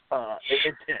its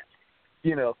intent.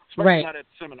 You know, especially not at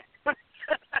seminar.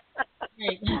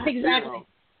 Right. Exactly.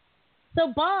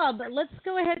 So, Bob, let's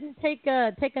go ahead and take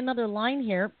another line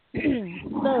here.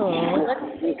 So let's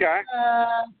see.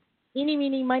 Eeny,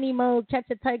 meeny, miny, mo, catch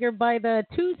a tiger by the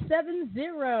 270.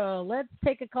 Let's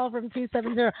take a call from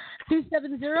 270.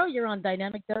 270, you're on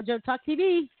Dynamic Dojo Talk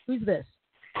TV. Who's this?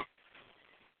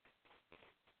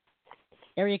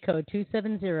 Area code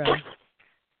 270.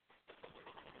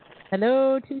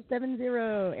 Hello, 270.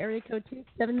 Area code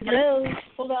 270. Hello.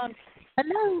 Hold on.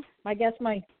 Hello.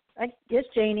 It's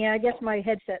Janie. I guess my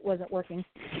headset wasn't working.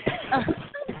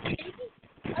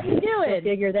 How you doing? So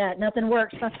figure that. Nothing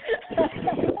works. Huh?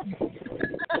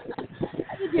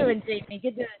 How you doing, Jamie?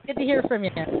 Good to hear from you.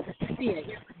 Good to see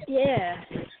you. Yeah.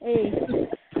 Hey.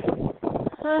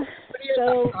 What are your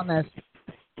thoughts on this?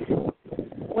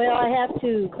 Well, I have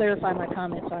to clarify my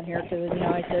comments on here because,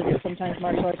 I said that sometimes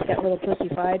martial arts get a little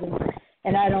pussified,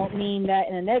 and I don't mean that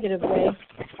in a negative way.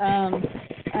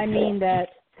 I mean that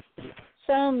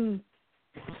some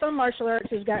martial arts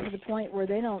has gotten to the point where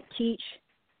they don't teach.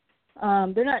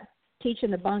 They're not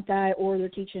teaching the bunkai, or they're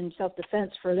teaching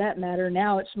self-defense for that matter.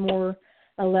 Now it's more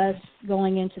or less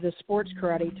going into the sports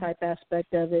karate type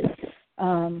aspect of it.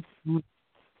 And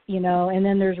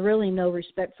then there's really no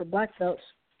respect for black belts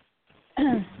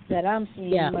that I'm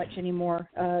seeing much anymore.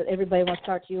 Everybody wants to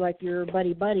talk to you like you're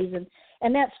buddies,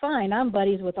 and that's fine. I'm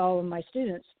buddies with all of my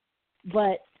students,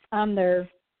 but I'm their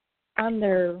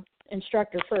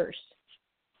instructor first.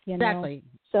 Exactly.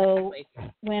 So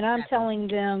when I'm telling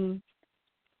them,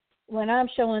 when I'm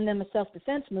showing them a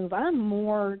self-defense move, I'm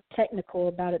more technical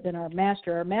about it than our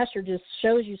master. Our master just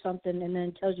shows you something and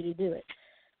then tells you to do it.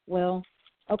 Well,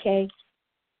 okay.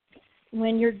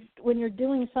 When you're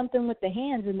doing something with the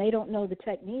hands and they don't know the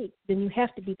technique, then you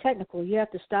have to be technical. You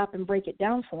have to stop and break it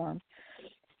down for them.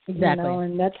 Exactly.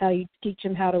 And that's how you teach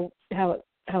them how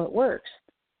it works.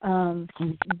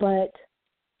 But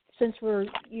since we're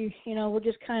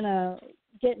just kind of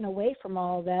getting away from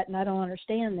all of that, and I don't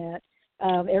understand that.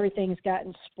 Everything's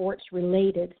gotten sports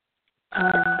related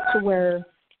to where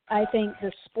I think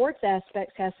the sports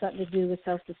aspects has something to do with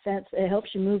self-defense. It helps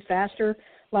you move faster,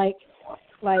 like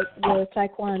with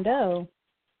Taekwondo.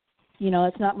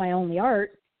 It's not my only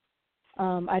art.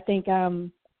 I think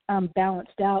I'm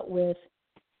balanced out with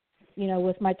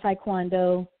my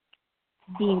Taekwondo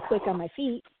being quick on my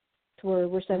feet, to where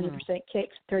we're 70%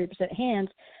 kicks, 30% hands.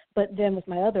 But then with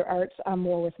my other arts, I'm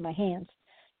more with my hands.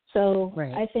 So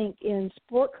I think in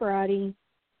sport karate,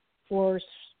 or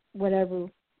whatever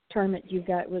tournament you've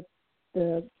got with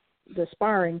the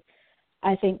sparring,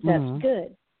 I think that's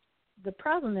good. The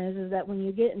problem is that when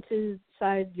you get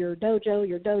inside your dojo,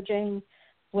 your dojang,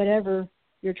 whatever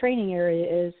your training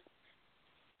area is,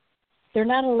 they're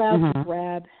not allowed to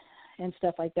grab and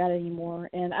stuff like that anymore.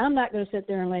 And I'm not going to sit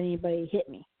there and let anybody hit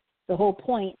me. The whole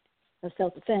point of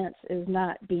self-defense is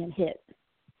not being hit.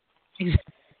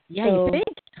 Yeah, so, you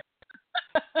think?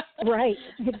 Right,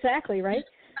 exactly, right?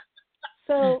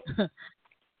 So,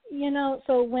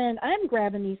 so when I'm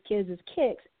grabbing these kids as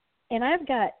kicks, and I've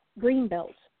got green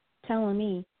belts telling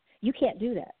me, you can't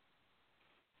do that.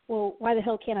 Well, why the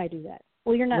hell can't I do that?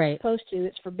 Well, you're not supposed to.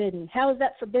 It's forbidden. How is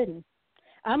that forbidden?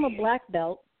 I'm a black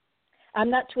belt. I'm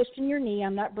not twisting your knee.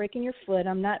 I'm not breaking your foot.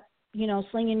 I'm not,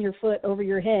 slinging your foot over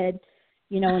your head,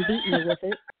 and beating you with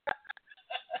it.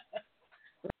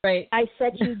 Right. I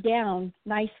set you down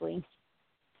nicely.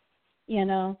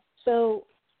 So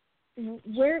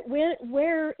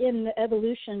where in the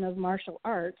evolution of martial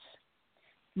arts,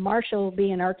 martial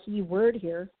being our key word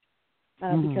here,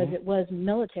 because it was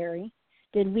military,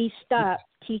 did we stop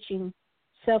teaching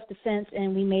self-defense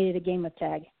and we made it a game of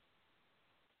tag?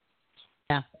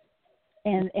 Yeah.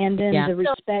 And then the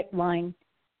respect line,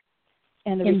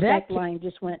 line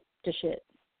just went to shit.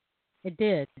 It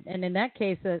did. And in that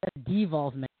case, a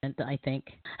devolvement, I think.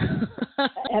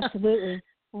 Absolutely.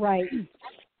 Right.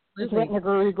 It's like a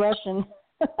regression.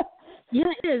 Yeah,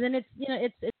 it is. And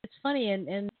it's funny.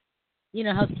 And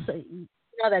how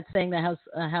that saying that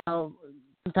how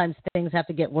sometimes things have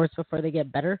to get worse before they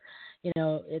get better.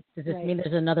 Does this mean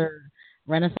there's another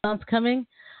renaissance coming?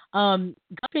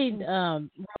 Gottfried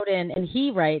wrote in, and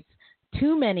he writes,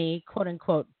 too many, quote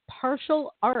unquote,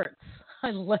 partial arts.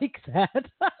 I like that.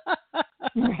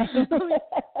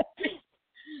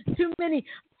 Too many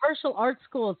martial arts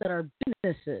schools that are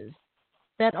businesses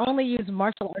that only use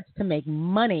martial arts to make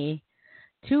money,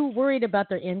 too worried about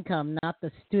their income, not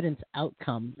the student's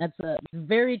outcome. That's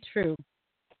very true.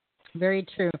 Very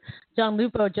true. John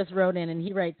Lupo just wrote in, and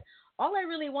he writes, all I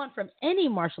really want from any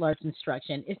martial arts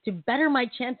instruction is to better my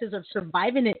chances of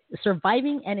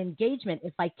surviving an engagement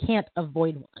if I can't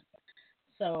avoid one.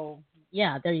 So,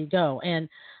 yeah, there you go. And,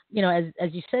 you know,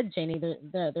 as you said, Janie,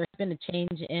 there's been a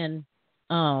change in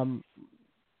a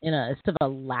sort of a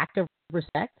lack of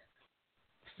respect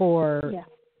for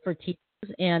teachers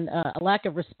and a lack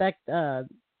of respect of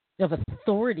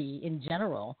authority in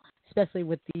general, especially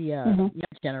with the young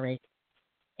generation.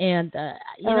 And,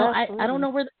 you know, I don't know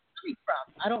where that's coming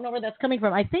from. I don't know where that's coming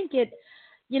from. I think it,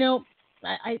 you know,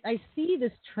 I see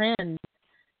this trend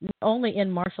not only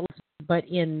in martial arts, but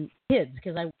in kids,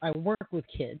 because I work with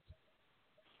kids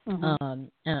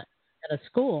at a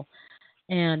school.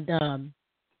 And,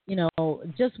 you know,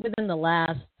 just within the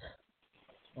last,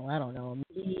 I don't know,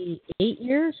 maybe 8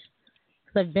 years,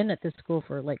 because I've been at this school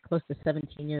for like close to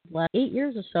 17 years. Last 8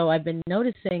 years or so, I've been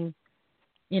noticing,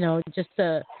 you know, just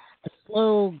a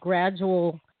slow,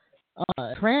 gradual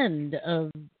trend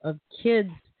of kids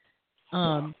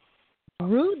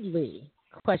rudely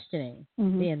questioning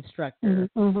the instructor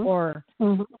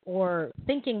or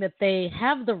thinking that they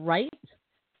have the right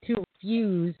to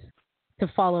refuse to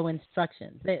follow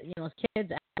instructions. That, you know,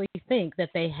 kids actually think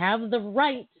that they have the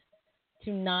right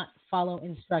to not follow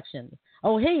instructions.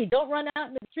 Oh, hey, don't run out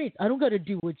in the streets. I don't got to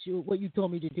do what you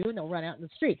told me to do, and they'll run out in the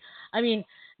street. I mean,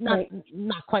 not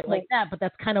quite like that, but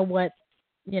that's kind of what,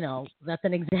 you know, that's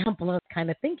an example of kind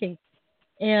of thinking.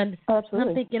 And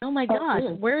I'm thinking, oh my gosh,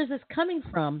 where is this coming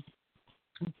from?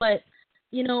 But,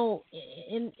 you know,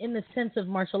 in the sense of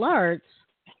martial arts,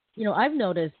 you know, I've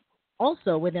noticed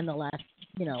also within the last,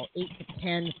 you know, 8 to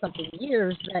 10 something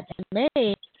years that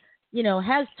MMA, you know,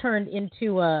 has turned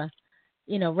into a,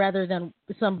 you know, rather than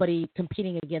somebody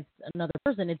competing against another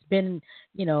person, it's been,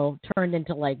 you know, turned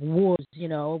into like wars, you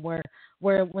know,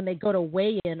 where when they go to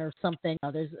weigh in or something,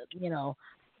 there's, you know,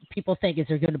 people think, is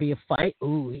there going to be a fight?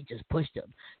 Ooh, he just pushed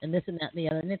him, and this and that and the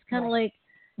other. And it's kind of like,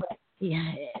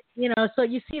 yeah, you know, so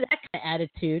you see that kind of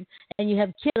attitude, and you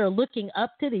have kids that are looking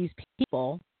up to these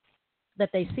people that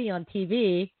they see on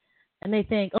TV, and they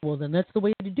think, oh, well, then that's the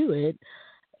way to do it.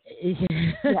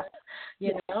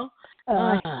 You know?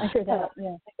 I hear that,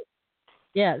 yeah.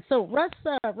 Yeah, so Russ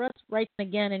writes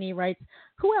again, and he writes,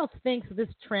 who else thinks this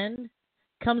trend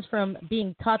comes from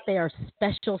being taught they are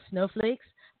special snowflakes,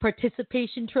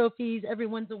 participation trophies,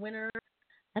 everyone's a winner?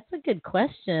 That's a good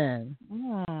question.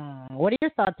 What are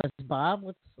your thoughts on this, Bob?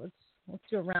 Let's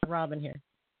do a round robin here.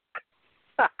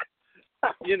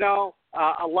 You know,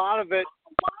 a lot of it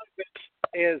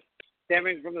is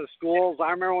stemming from the schools.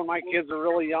 I remember when my kids were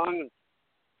really young,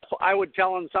 I would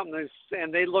tell them something,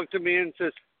 and they looked at me and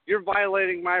says, "You're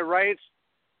violating my rights."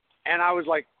 And I was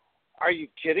like, "Are you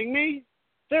kidding me?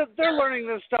 They're learning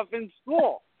this stuff in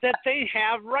school, that they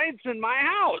have rights in my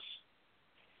house.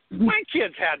 My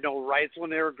kids had no rights when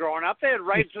they were growing up. They had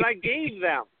rights that I gave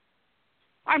them."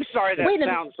 I'm sorry that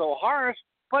sounds so harsh,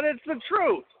 but it's the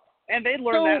truth. And they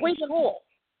learn that in school.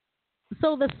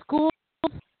 So the school's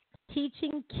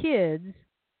teaching kids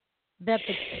that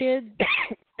the kids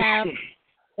have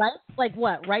rights? Like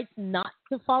what? Rights not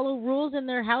to follow rules in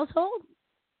their household?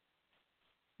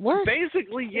 What?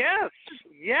 Basically, yes.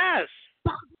 Yes.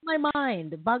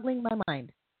 Boggling my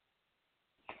mind.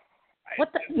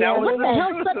 What the? That was what the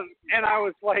hell? And I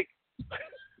was like,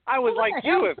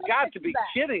 you have got to be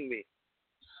kidding me.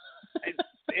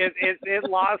 It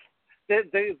lost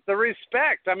the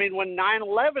respect. I mean, when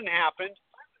 9/11 happened,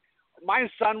 my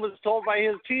son was told by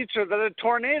his teacher that a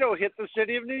tornado hit the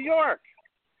city of New York.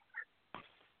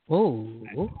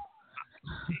 Oh.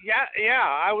 Yeah.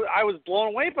 I was blown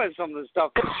away by some of the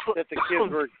stuff that the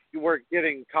kids were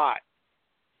getting caught.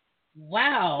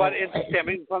 Wow. But it's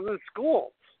stemming from the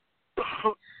school.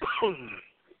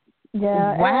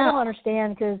 Yeah, wow. And I don't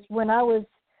understand, because when I was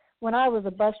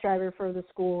a bus driver for the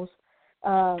schools,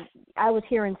 I was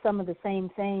hearing some of the same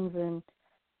things, and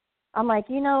I'm like,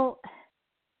 you know,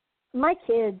 my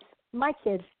kids, I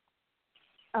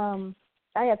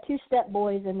have 2 step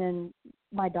boys and then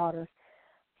my daughter.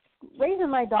 Raising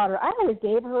my daughter, I always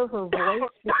gave her voice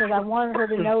because I wanted her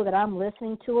to know that I'm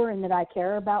listening to her and that I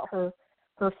care about her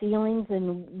feelings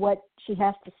and what she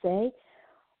has to say.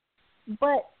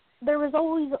 But there was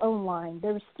always a line.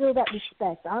 There was still that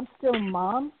respect. I'm still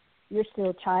mom. You're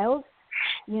still child.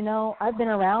 you know, I've been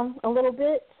around a little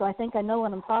bit, so I think I know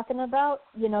what I'm talking about.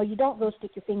 You know, you don't go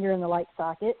stick your finger in the light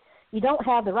socket. You don't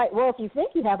have the right. Well, if you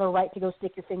think you have a right to go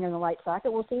stick your finger in the light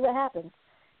socket, we'll see what happens.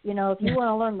 You know, if you want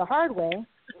to learn the hard way,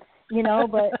 you know,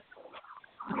 but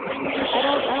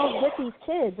I don't get these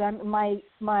kids. My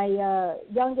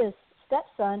youngest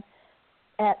stepson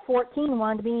at 14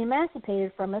 wanted to be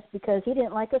emancipated from us because he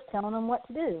didn't like us telling him what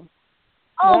to do.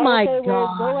 Oh, well, my okay,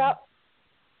 well, God.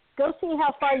 Go see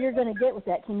how far you're going to get with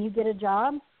that. Can you get a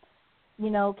job?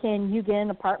 You know, can you get an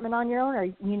apartment on your own? Or,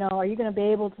 you know, are you going to be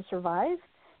able to survive?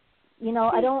 You know,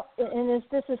 I don't, and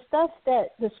this is stuff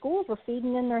that the schools were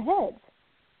feeding in their heads.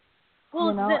 Well,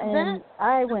 you know, and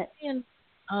I went.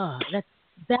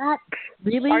 That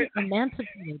really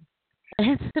emancipated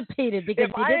because if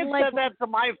they I didn't had said that to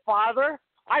my father,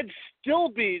 I'd still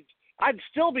be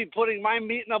putting my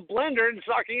meat in a blender and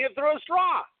sucking it through a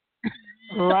straw.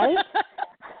 Right?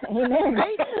 Amen.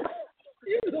 Right?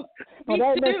 Well,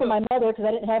 that had been for my mother because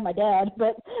I didn't have my dad,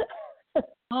 but.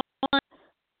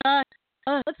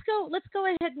 Let's go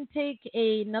ahead and take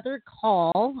another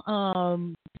call.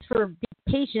 For be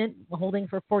patient, holding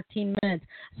for 14 minutes.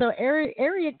 So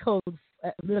area code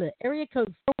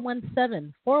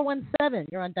 417. 417.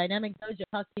 You're on Dynamic Dojo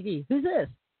Talk TV. Who's this?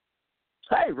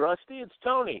 Hey, Rusty, it's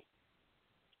Tony.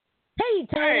 Hey,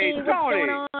 Tony. Hey, what's Tony. going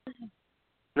on?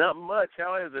 Not much.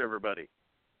 How is everybody?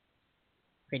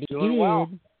 Pretty Doing good. well.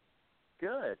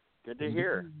 Good. Good to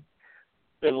hear.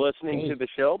 Been listening to the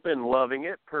show, been loving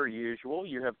it per usual.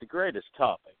 You have the greatest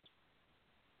topic.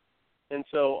 And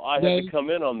so I had to come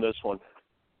in on this one.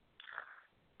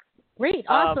 Great.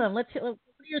 Awesome. What are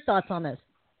your thoughts on this?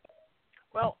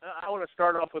 Well, I want to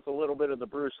start off with a little bit of the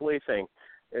Bruce Lee thing.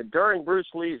 During Bruce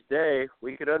Lee's day,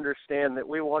 we could understand that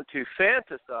we want to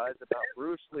fantasize about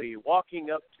Bruce Lee walking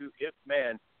up to Ip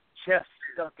Man, chest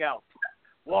stuck out,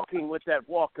 walking with that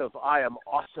walk of I am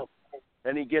awesome.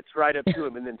 And he gets right up to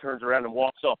him and then turns around and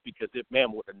walks off because Ip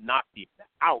Man would have knocked him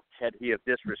out had he have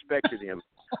disrespected him.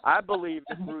 I believe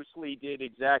that Bruce Lee did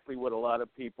exactly what a lot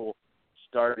of people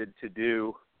started to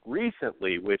do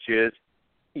recently, which is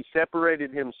he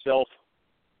separated himself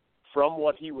from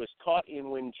what he was taught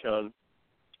in Wing Chun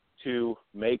to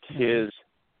make his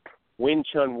Wing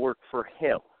Chun work for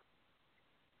him.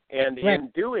 And in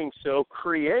doing so,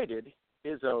 created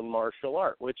his own martial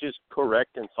art, which is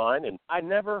correct and fine. And I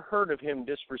never heard of him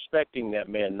disrespecting that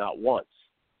man, not once.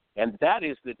 And that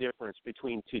is the difference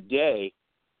between today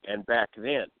and back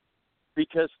then.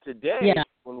 Because today,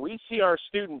 when we see our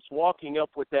students walking up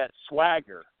with that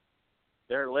swagger,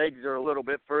 their legs are a little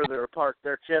bit further apart,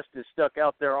 their chest is stuck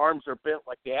out, their arms are bent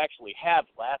like they actually have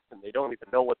lats, and they don't even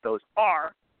know what those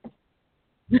are.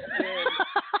 And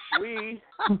we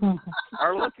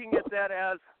are looking at that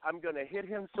as, I'm going to hit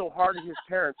him so hard his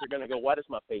parents are going to go, why does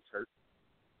my face hurt?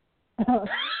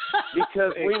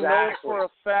 Because we know for a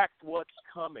fact what's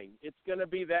coming. It's going to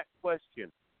be that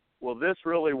question. Will this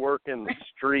really work in the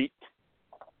street?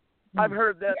 I've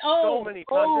heard that so many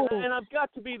times, and I've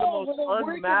got to be the most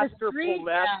unmasterful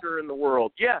master in the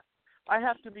world. Yeah, I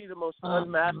have to be the most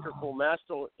unmasterful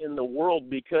master in the world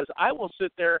because I will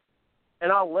sit there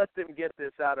and I'll let them get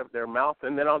this out of their mouth,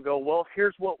 and then I'll go, well,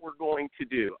 here's what we're going to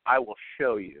do. I will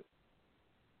show you.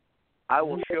 I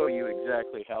will show you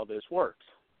exactly how this works.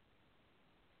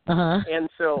 And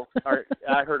so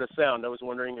I heard a sound. I was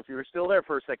wondering if you were still there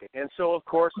for a second. And so, of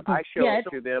course, I show it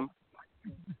to them.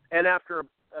 And after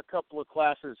a couple of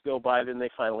classes go by, then they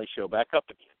finally show back up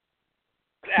again.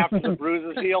 After the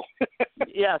bruises heal?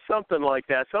 Yeah, something like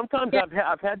that. Sometimes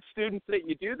I've had students that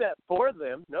you do that for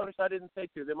them. Notice I didn't say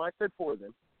to them. I said for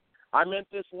them. I meant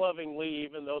this lovingly,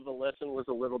 even though the lesson was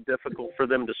a little difficult for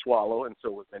them to swallow, and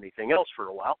so was anything else for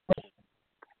a while.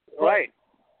 Right.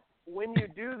 When you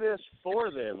do this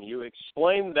for them, you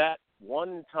explain that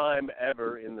one time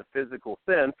ever in the physical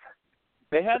sense,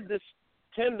 they have this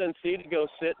tendency to go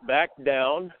sit back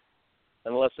down,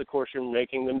 unless, of course, you're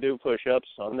making them do push-ups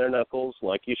on their knuckles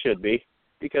like you should be,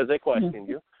 because they questioned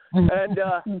you. And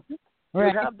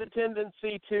you have the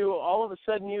tendency to, all of a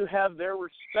sudden, you have their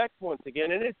respect once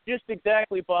again. And it's just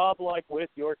exactly, Bob, like with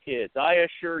your kids. I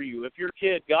assure you, if your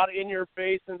kid got in your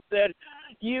face and said,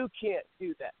 you can't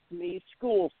do that to me,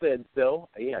 school said so.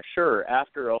 Yeah, sure.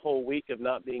 After a whole week of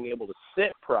not being able to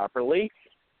sit properly,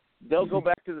 they'll go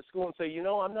back to the school and say, you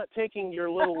know, I'm not taking your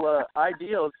little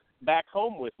ideas back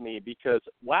home with me because,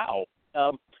 wow,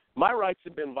 my rights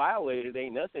have been violated.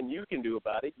 Ain't nothing you can do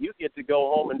about it. You get to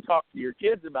go home and talk to your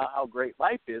kids about how great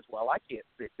life is while I can't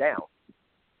sit down.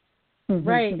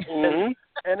 Right. And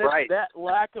it's that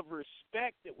lack of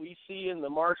respect that we see in the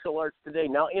martial arts today.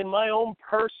 Now, in my own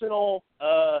personal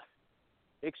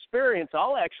experience,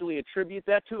 I'll actually attribute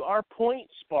that to our point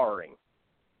sparring.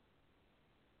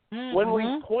 Mm-hmm. When we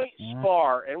point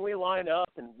spar and we line up,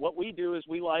 and what we do is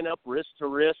we line up wrist to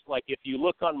wrist. Like if you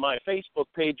look on my Facebook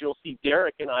page, you'll see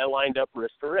Derek and I lined up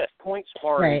wrist to wrist. Point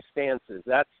sparring stances.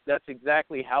 That's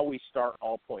exactly how we start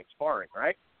all point sparring,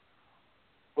 right?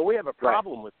 But we have a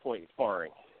problem with point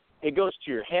sparring. It goes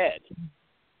to your head.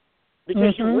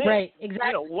 Because you win. Right, exactly.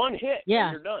 You know, one hit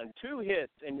and you're done. 2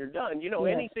 hits and you're done. You know,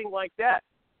 anything like that.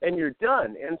 And you're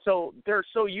done. And so they're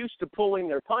so used to pulling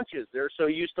their punches. They're so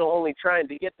used to only trying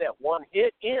to get that one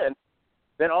hit in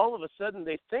that all of a sudden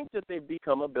they think that they've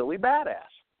become a Billy Badass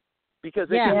because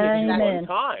they can hit you one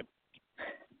time.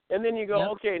 And then you go,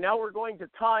 okay, now we're going to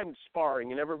time sparring,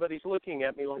 and everybody's looking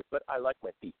at me like, but I like my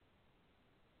feet.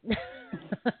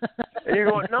 And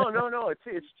you're going, no,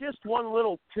 it's just one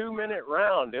little 2-minute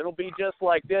round. It'll be just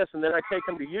like this. And then I take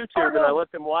them to YouTube and I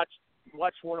let them watch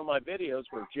one of my videos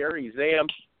where Jerry Zam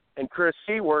and Chris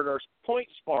Seward are point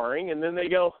sparring, and then they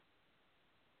go,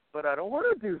 but I don't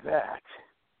want to do that.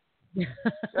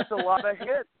 That's a lot of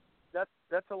hits.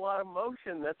 That's a lot of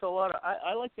motion. That's a lot of.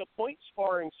 I like the point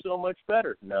sparring so much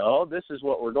better. No, this is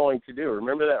what we're going to do.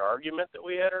 Remember that argument that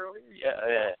we had earlier?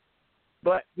 Yeah.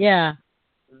 But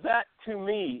that to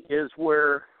me is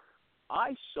where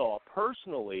I saw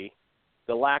personally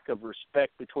the lack of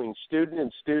respect between student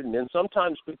and student, and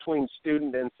sometimes between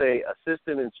student and, say,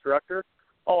 assistant instructor.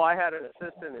 Oh, I had an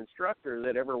assistant instructor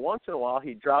that every once in a while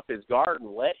he'd drop his guard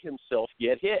and let himself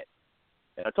get hit.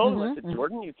 And I told him, I said,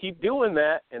 Jordan, you keep doing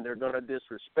that, and they're going to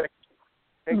disrespect you.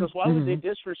 And he goes, why would they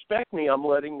disrespect me? I'm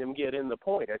letting them get in the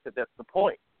point. I said, that's the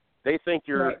point. They think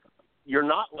you're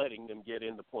not letting them get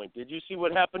in the point. Did you see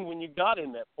what happened when you got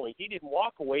in that point? He didn't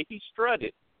walk away. He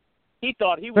strutted. He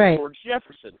thought he was George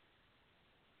Jefferson.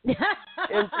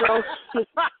 And so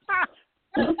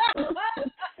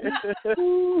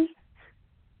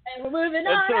and we're moving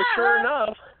on. And so sure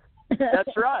enough,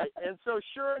 that's right. And so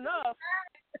sure enough,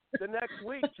 the next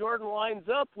week Jordan lines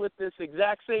up with this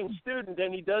exact same student,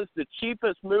 and he does the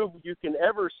cheapest move you can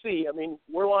ever see. I mean,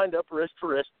 we're lined up wrist to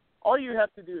wrist. All you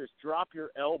have to do is drop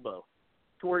your elbow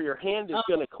to where your hand is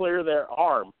going to clear their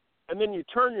arm, and then you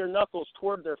turn your knuckles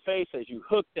toward their face as you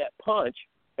hook that punch,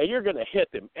 and you're going to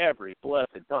hit them every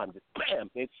blessed time. Just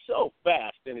bam! It's so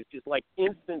fast, and it's just like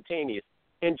instantaneous.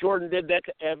 And Jordan did that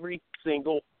to every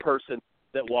single person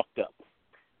that walked up.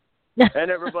 And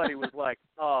everybody was like,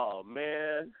 oh,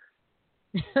 man,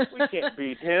 we can't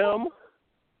beat him.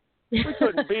 We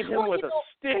couldn't beat him with a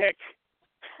stick.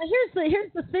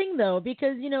 Here's the thing, though,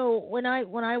 because, you know, when I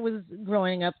was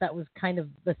growing up, that was kind of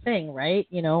the thing, right?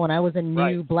 You know, when I was a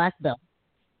new black belt,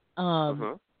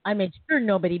 I made sure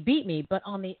nobody beat me. But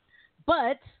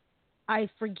I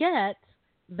forget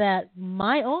that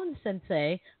my own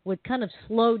sensei would kind of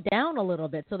slow down a little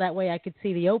bit so that way I could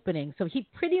see the opening. So he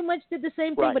pretty much did the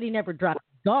same thing, but he never dropped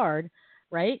guard,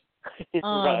 right?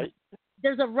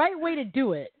 There's a right way to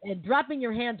do it, and dropping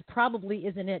your hands probably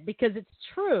isn't it, because it's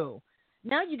true.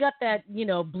 Now you got that, you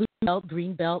know, blue belt,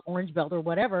 green belt, orange belt, or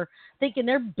whatever, thinking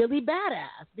they're Billy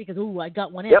Badass because, I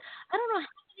got one in. I don't know how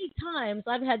many times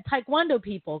I've had Taekwondo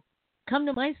people come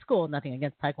to my school. Nothing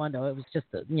against Taekwondo. It was just,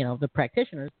 the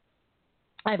practitioners.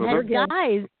 I've had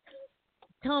guys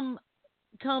come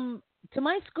to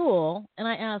my school, and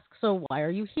I ask, so why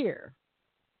are you here?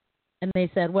 And they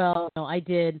said, well, I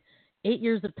did 8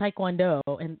 years of Taekwondo,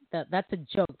 and that's a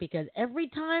joke because every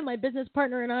time my business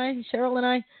partner and I, Cheryl and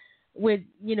I, would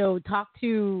talk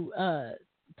to a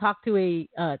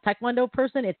Taekwondo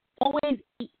person, it's always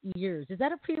 8 years. Is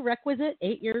that a prerequisite?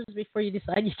 8 years before you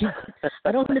decide you can?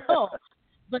 I don't know,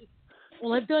 but.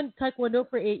 Well, I've done Taekwondo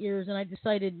for 8 years, and I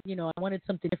decided, I wanted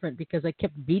something different because I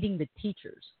kept beating the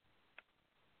teachers.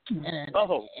 And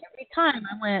every time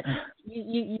I went,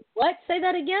 you what? Say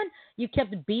that again? You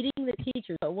kept beating the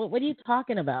teachers. What are you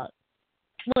talking about?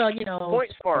 Well,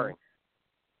 point sparring.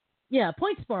 Yeah,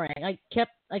 point sparring. I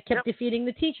kept defeating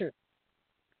the teachers.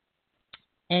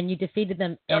 And you defeated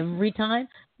them every time?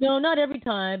 No, not every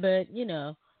time, but,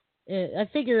 I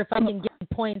figure if I can get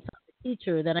points on the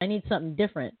teacher, then I need something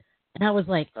different. And I was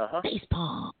like,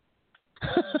 baseball.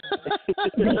 Well,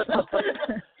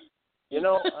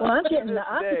 I'm getting the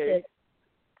opposite.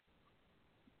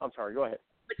 I'm sorry, go ahead.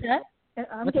 What's that?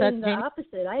 I'm getting the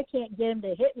opposite. I can't get him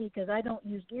to hit me because I don't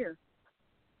use gear.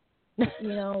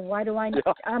 Why do I need?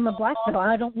 I'm a black belt.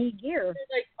 I don't need gear.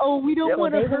 Like, we don't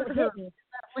want to hurt me.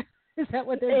 Is that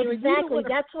what they're doing? Exactly.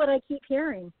 That's what I keep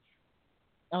hearing.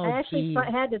 I actually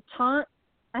had to taunt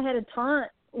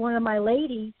one of my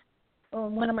ladies, or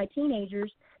one of my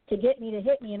teenagers, to get me to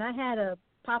hit me, and I had to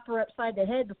pop her upside the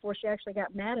head before she actually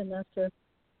got mad enough to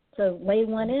lay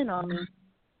one in on me.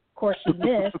 Of course, she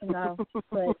missed,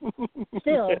 but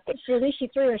still, at least she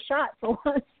threw a shot for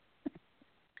once.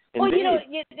 Well,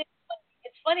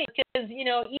 it's funny because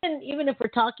even if we're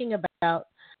talking about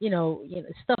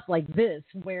stuff like this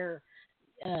where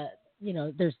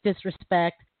there's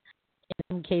disrespect,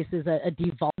 in some cases a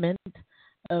development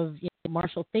of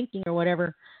martial thinking or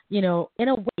whatever, in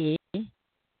a way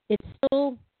it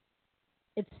still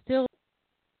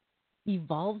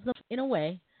evolves in a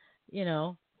way,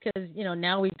 because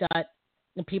now we've got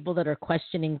the people that are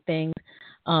questioning things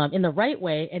in the right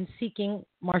way and seeking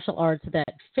martial arts that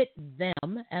fit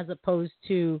them, as opposed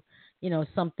to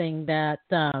something that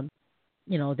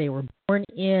they were born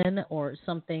in, or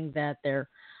something that their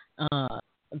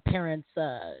parents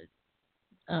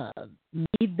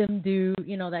made them do,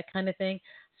 that kind of thing.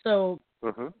 So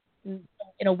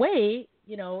in a way,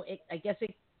 I guess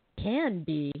it can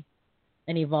be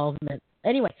an evolvement.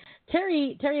 Anyway,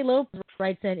 Terry Lopez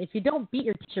writes in, if you don't beat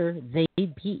your teacher, they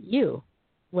beat you.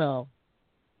 Well,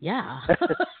 yeah.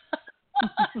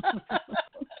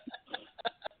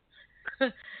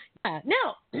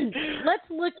 Now, let's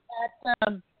look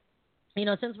at,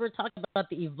 since we're talking about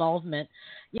the evolvement,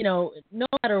 no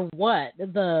matter what,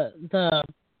 the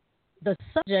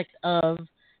subject of,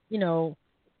 the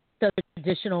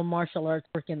traditional martial arts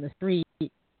work in the street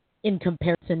in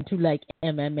comparison to like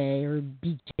MMA or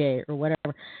BJ or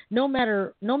whatever, no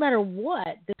matter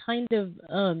what, the kind of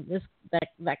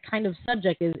that kind of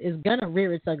subject is gonna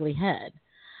rear its ugly head.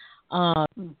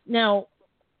 Now,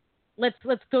 let's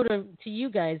go to you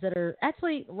guys that are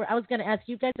actually. I was gonna ask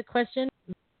you guys a question.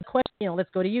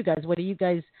 Let's go to you guys. What do you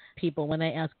guys people when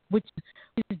I ask which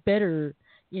is better?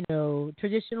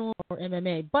 Traditional or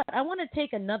MMA. But I want to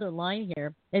take another line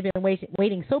here. They've been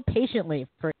waiting so patiently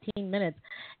for 18 minutes.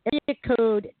 Area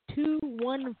code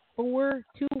 214.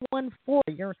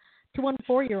 You're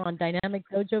 214. You're on Dynamic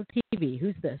Dojo TV.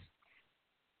 Who's this?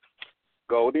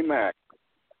 Goldie Mac.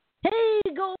 Hey,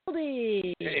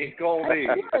 Goldie. Hey, Goldie.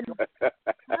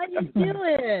 How you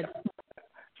doing?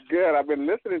 Good. I've been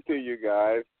listening to you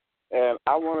guys. And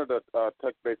I wanted to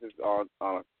touch bases on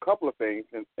a couple of things,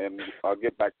 and I'll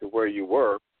get back to where you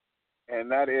were.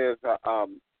 And that is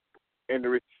in the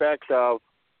respect of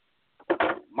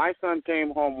my son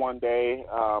came home one day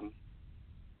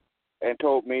and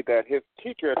told me that his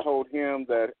teacher told him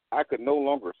that I could no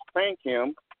longer spank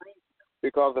him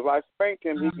because if I spank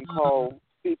him, he can call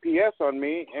CPS on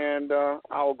me and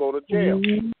I'll go to jail.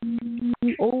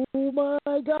 Oh, my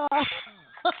God.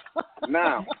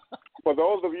 Now, for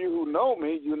those of you who know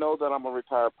me, you know that I'm a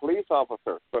retired police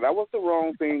officer. So that was the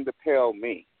wrong thing to tell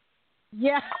me.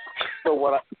 Yeah. So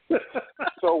what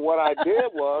I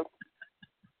did was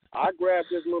I grabbed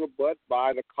his little butt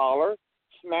by the collar,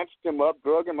 snatched him up,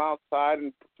 drug him outside,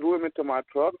 and threw him into my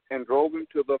truck and drove him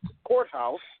to the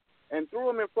courthouse and threw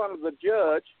him in front of the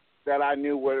judge that I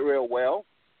knew real well.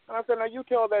 And I said, now you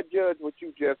tell that judge what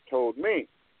you just told me.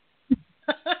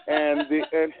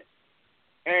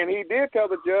 And he did tell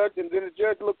the judge, and then the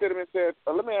judge looked at him and said,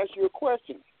 let me ask you a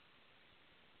question.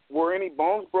 Were any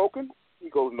bones broken? He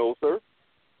goes, no, sir.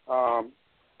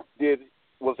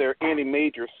 Was there any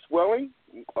major swelling?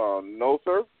 No,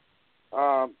 sir.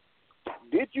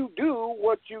 Did you do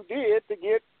what you did to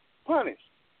get punished?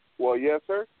 Well, yes,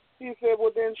 sir. He said,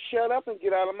 well, then shut up and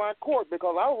get out of my court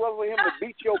because I would rather him to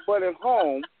beat your butt at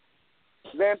home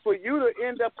than for you to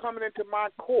end up coming into my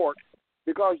court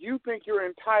because you think you're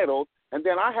entitled, and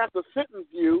then I have to sentence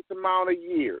you to mount a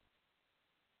year.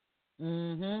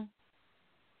 Mm-hmm.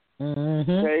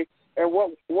 Okay? And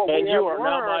what and we you have are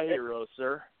not my learned, hero,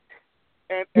 sir.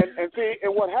 And see,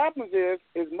 and what happens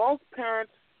is most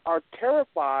parents are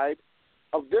terrified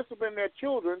of disciplining their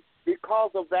children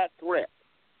because of that threat.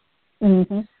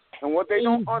 Mm-hmm. And what they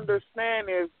don't understand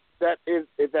is that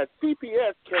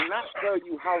CPS cannot tell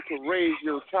you how to raise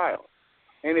your child.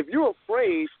 And if you're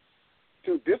afraid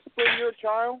to discipline your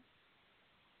child,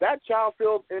 that child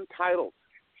feels entitled.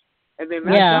 And then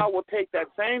that child will take that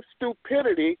same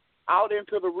stupidity out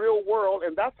into the real world,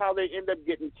 and that's how they end up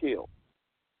getting killed.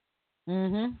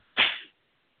 Mm-hmm.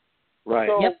 Right.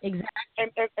 So, yep,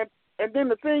 exactly. And then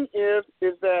the thing is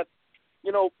that,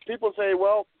 people say,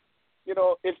 well,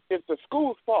 it's the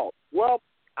school's fault. Well,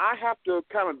 I have to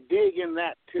kind of dig in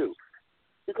that too.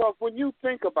 Because when you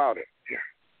think about it,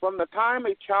 from the time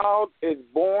a child is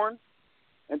born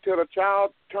until the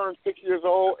child turns 6 years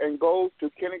old and goes to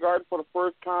kindergarten for the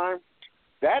first time,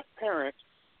 that parent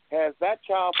has that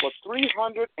child for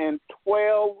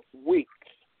 312 weeks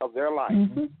of their life.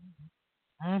 Mm-hmm.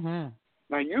 Mm-hmm.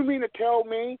 Now, you mean to tell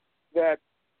me that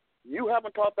you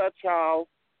haven't taught that child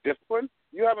discipline?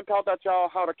 You haven't taught that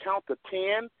child how to count to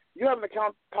 10 You haven't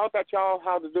taught that child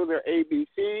how to do their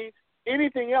ABCs,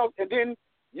 anything else, and then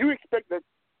you expect the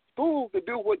school to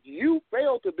do what you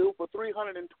failed to do for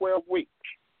 312 weeks.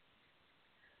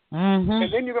 Mm-hmm.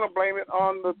 And then you're going to blame it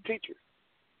on the teachers.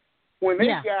 When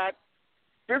they've got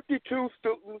 52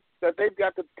 students that they've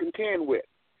got to contend with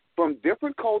from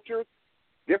different cultures,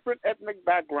 different ethnic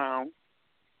backgrounds,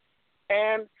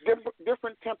 and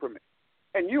different temperaments.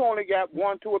 And you only got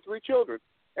 1, 2, or 3 children.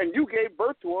 And you gave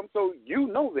birth to them, so you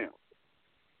know them.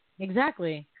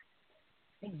 Exactly.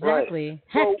 Right.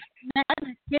 Heck,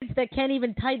 kids that can't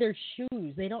even tie their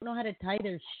shoes. They don't know how to tie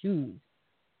their shoes.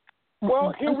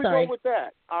 Well, here we go with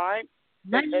that. All right.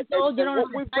 9 years old, you don't know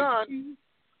how to tie your shoes.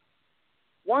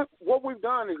 What we've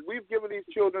done is we've given these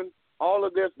children all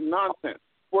of this nonsense.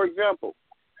 For example,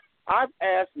 I've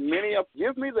asked many of,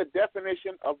 give me the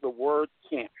definition of the word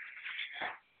can't.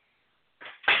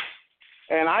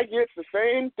 And I get the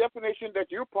same definition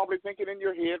that you're probably thinking in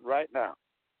your head right now.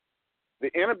 The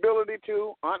inability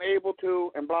to, unable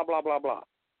to, and blah, blah, blah, blah.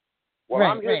 Well,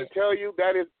 I'm here to tell you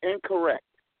that is incorrect.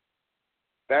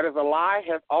 That is a lie,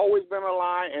 has always been a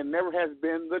lie, and never has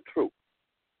been the truth.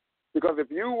 Because if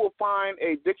you will find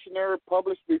a dictionary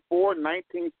published before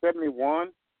 1971,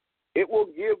 it will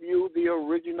give you the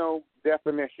original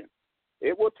definition.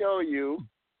 It will tell you,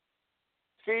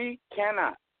 see,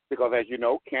 cannot. Because as you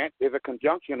know, can't is a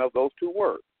conjunction of those 2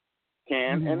 words,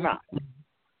 can and not.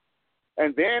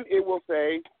 And then it will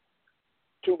say,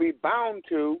 to be bound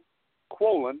to,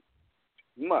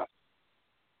 must.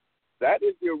 That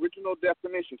is the original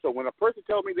definition. So when a person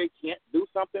tells me they can't do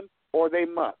something or they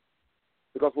must,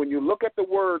 because when you look at the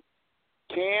word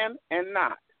can and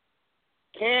not,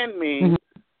 can means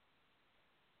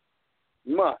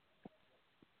must.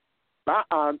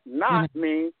 Not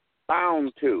means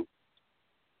bound to.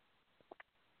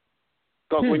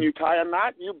 Because when you tie a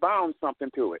knot, you bound something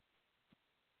to it.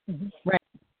 Right.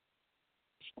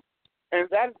 And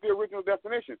that's the original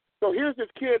definition. So here's this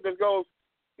kid that goes,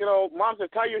 you know, Mom says,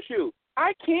 tie your shoe.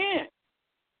 I can't.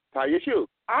 Tie your shoe.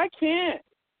 I can't.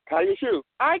 Tie your shoe.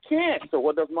 I can't. So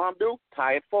what does Mom do?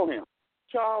 Tie it for him.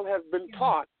 Child has been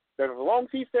taught that as long as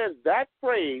he says that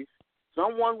phrase,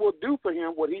 someone will do for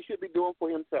him what he should be doing for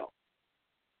himself.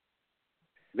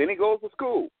 Then he goes to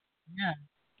school. Yeah.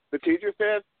 The teacher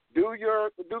says, do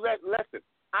that lesson.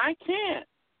 I can't.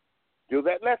 Do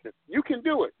that lesson. You can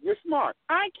do it. You're smart.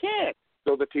 I can't.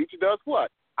 So the teacher does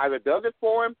what? Either does it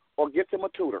for him or gets him a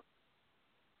tutor.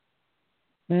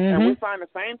 And we find the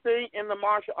same thing in the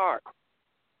martial arts.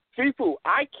 Sifu,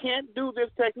 I can't do this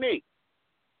technique.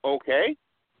 Okay.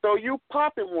 So you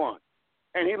pop him one.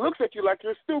 And he looks at you like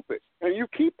you're stupid. And you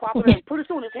keep popping it, and pretty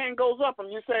soon his hand goes up,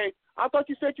 and you say, I thought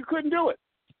you said you couldn't do it.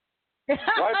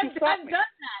 Why did you stop me?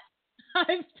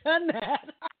 I've done that.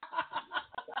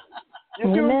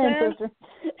 You see what I'm saying?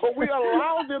 But we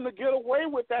allow them to get away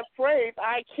with that phrase,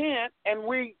 I can't, and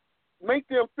we make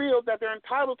them feel that they're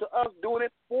entitled to us doing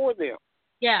it for them.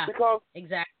 Yeah, because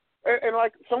exactly. And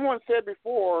like someone said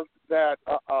before, that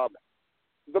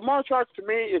the martial arts to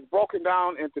me is broken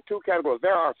down into 2 categories.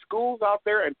 There are schools out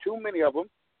there, and too many of them,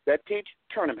 that teach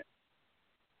tournament.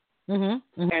 And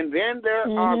then there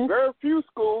are very few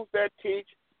schools that teach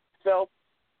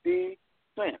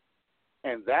self-defense.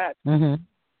 And that's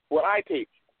what I teach.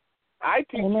 I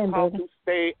teach you how to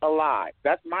stay alive.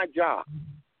 That's my job,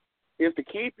 is to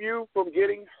keep you from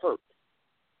getting hurt.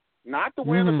 Not to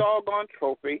win a doggone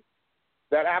trophy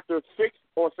that after 6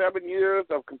 or 7 years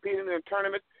of competing in a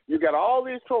tournament, you got all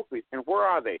these trophies. And where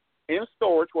are they? In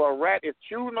storage where a rat is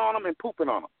chewing on them and pooping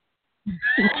on them.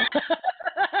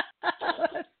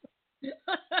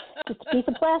 It's a piece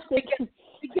of plastic.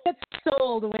 It gets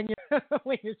sold when you're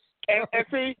and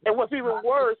see, and what's even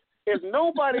worse is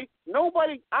nobody.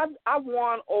 I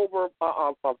won over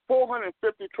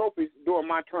 450 trophies during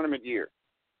my tournament year,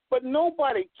 but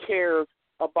nobody cares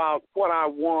about what I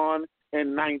won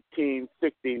in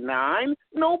 1969.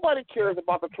 Nobody cares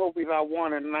about the trophies I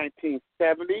won in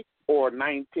 1970 or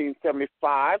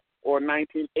 1975 or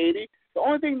 1980. The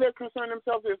only thing they're concerned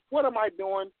themselves is, what am I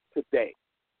doing today?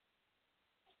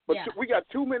 But we got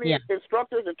too many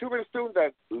instructors and too many students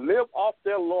that live off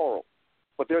their laurels,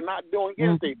 but they're not doing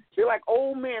anything. They're like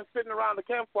old men sitting around the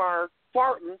campfire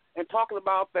farting and talking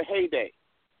about the heyday.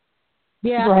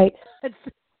 Yeah. Right. That's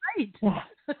right.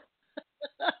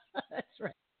 That's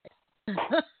right.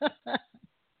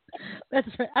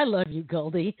 That's right. I love you,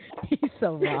 Goldie. He's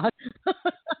so rock.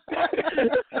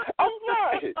 I'm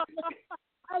sorry.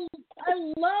 I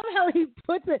love how he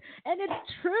puts it, and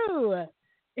it's true.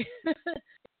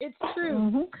 It's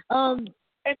true. And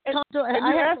you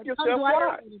ask yourself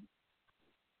why.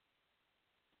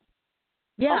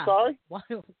 Yeah. I'm sorry?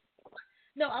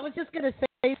 No, I was just going to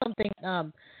say something.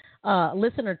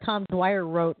 Listener Tom Dwyer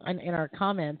wrote in our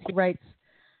comments. He writes,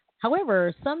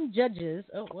 however, some judges.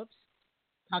 Oh, whoops.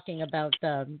 Talking about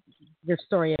your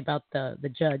story about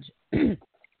the judge.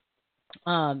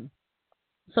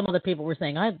 Some other people were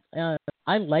saying, I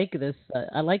like this.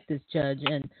 I like this judge,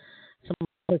 and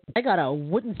I got a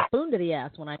wooden spoon to the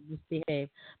ass when I misbehave.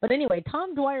 But anyway,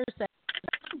 Tom Dwyer said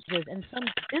judges in some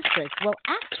districts will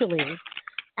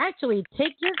actually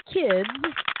take your kids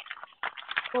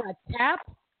for a tap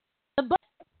the butt.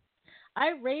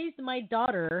 I raised my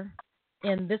daughter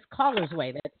in this caller's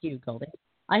way. That's you, Goldie.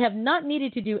 I have not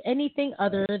needed to do anything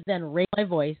other than raise my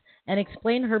voice and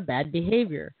explain her bad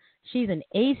behavior. She's an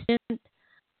A student,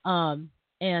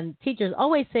 and teachers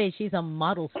always say she's a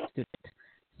model student.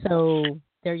 So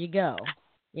there you go.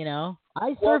 You know,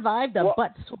 I survived a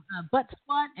butt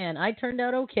squat, and I turned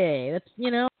out okay. That's,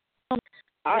 you know.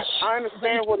 I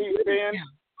understand what he's saying.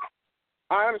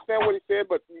 I understand what he said,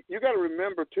 but you got to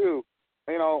remember too.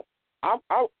 You know, I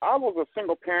was a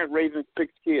single parent raising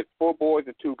 6 kids, 4 boys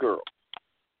and 2 girls.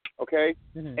 Okay,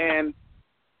 and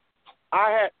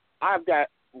I've got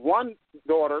one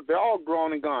daughter. They're all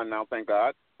grown and gone now, thank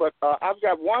God. But I've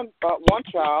got one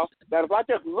child that if I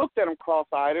just looked at them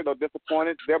cross-eyed or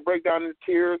disappointed, they'll break down into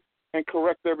tears and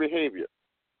correct their behavior.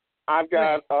 I've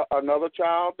got another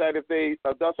child that if they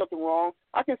does something wrong,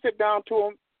 I can sit down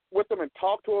with them and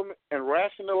talk to them and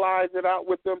rationalize it out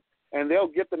with them, and they'll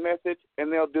get the message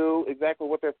and they'll do exactly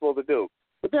what they're supposed to do.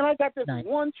 But then I got this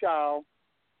one child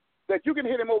that you can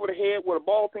hit him over the head with a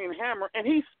ball-peen hammer, and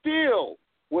he still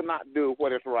would not do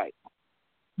what is right.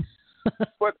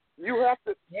 But you have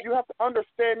to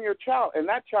understand your child, and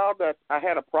that child that I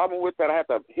had a problem with, that I had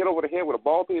to hit over the head with a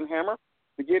ball-peen hammer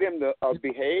to get him to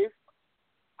behave.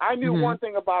 I knew one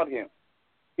thing about him.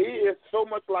 He is so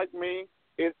much like me.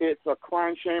 It's a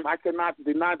crying shame. I could not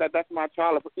deny that that's my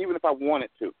child, even if I wanted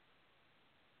to.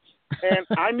 And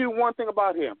I knew one thing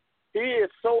about him. He is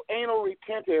so anal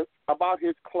retentive about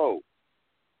his clothes.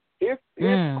 His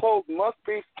clothes must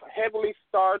be heavily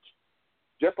starched,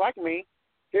 just like me.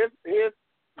 His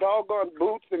doggone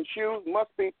boots and shoes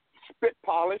must be spit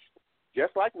polished,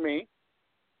 just like me.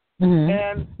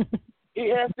 And he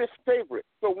has this favorite.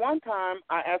 So one time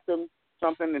I asked him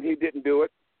something and he didn't do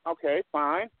it. Okay,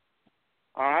 fine.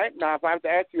 All right. Now if I have to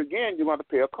ask you again, you're going to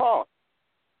pay a cost.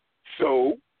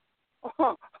 So,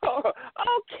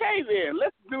 okay then,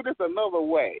 let's do this another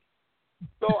way.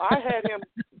 So I had him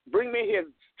bring me his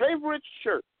favorite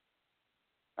shirt.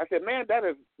 I said, man, that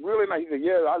is really nice. He said,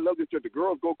 yeah, I love this shirt. The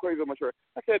girls go crazy on my shirt.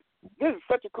 I said, this is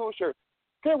such a cool shirt.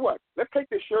 Tell you what, let's take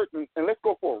this shirt and let's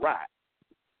go for a ride.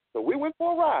 So we went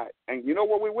for a ride. And you know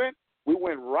where we went? We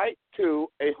went right to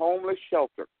a homeless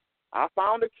shelter. I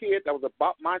found a kid that was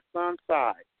about my son's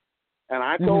size. And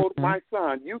I told my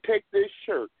son, you take this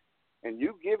shirt and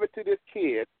you give it to this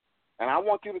kid, and I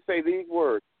want you to say these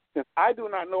words. Since I do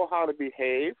not know how to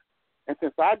behave, and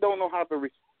since I don't know how to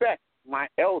respect my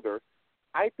elders,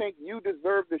 I think you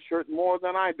deserve this shirt more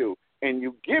than I do. And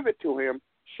you give it to him,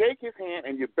 shake his hand,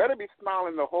 and you better be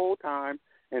smiling the whole time,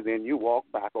 and then you walk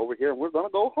back over here, and we're going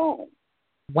to go home.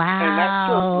 Wow. And that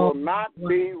shirt will not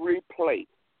be replaced.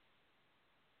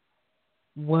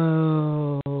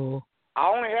 Whoa. I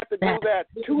only had to do that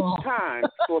 2 times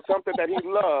for something that he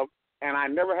loved, and I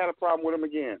never had a problem with him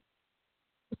again.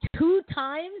 2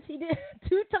 times? He did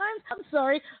 2 times? I'm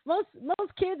sorry. Most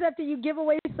kids, after you give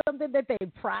away something that they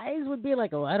prize, would be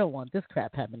like, oh, I don't want this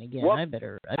crap happening again. Well, I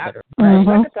better. The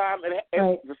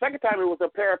second time it was a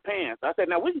pair of pants. I said,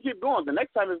 now we can keep going. The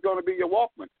next time it's going to be your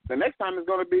Walkman. The next time it's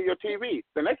going to be your TV.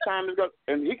 The next time it's going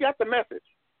to, and he got the message.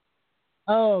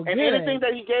 Oh, and good. anything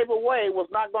that he gave away was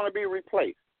not going to be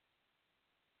replaced.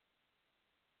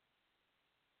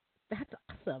 That's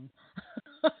awesome.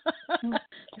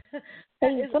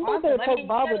 Hey, somebody awesome. better poke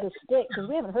Bob with a stick because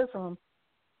we haven't heard from him.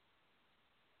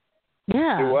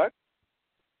 Yeah. Do what?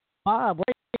 Bob,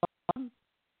 where are you,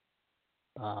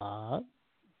 Bob?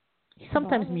 He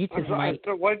sometimes mutes his mic.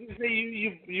 What did you say?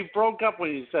 You broke up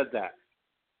when you said that.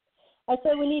 I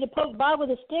said we need to poke Bob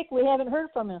with a stick. We haven't heard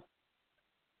from him.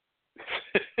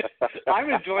 I'm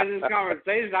enjoying this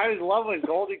conversation. I just love when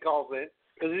Goldie calls in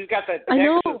because he's got that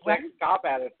Texas sex cop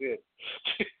attitude.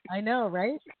 I know,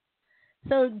 right?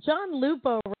 So John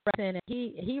Lupo writes in, and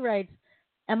he writes,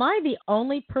 am I the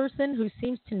only person who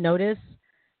seems to notice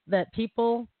that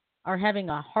people are having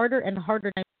a harder and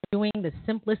harder time doing the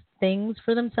simplest things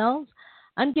for themselves?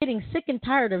 I'm getting sick and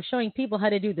tired of showing people how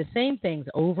to do the same things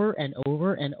over and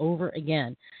over and over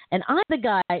again. And I'm the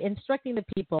guy instructing the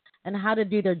people on how to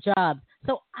do their job.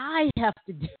 So I have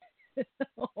to do it.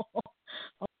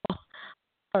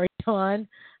 Sorry, John.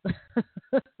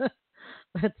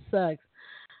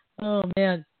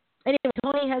 man. Anyway,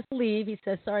 Tony has to leave. He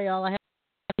says, sorry, all I have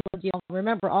to you.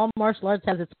 Remember, all martial arts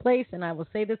has its place, and I will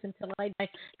say this until I die.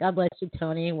 God bless you,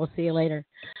 Tony, and we'll see you later.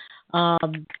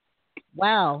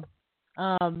 Wow.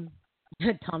 Tom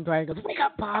Dwyer goes, wake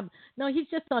up, Bob. No, he's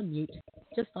just on mute.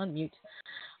 Just on mute.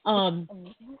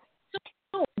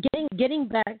 So getting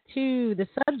back to the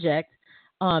subject,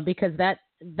 because that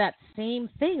same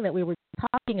thing that we were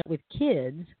talking about with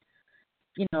kids,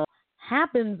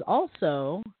 happens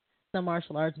also in the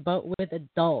martial arts, but with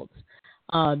adults.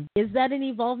 Is that an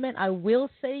evolvement? I will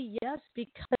say yes,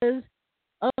 because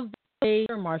of the way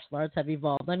martial arts have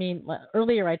evolved. I mean,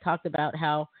 earlier I talked about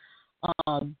how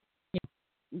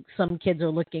some kids are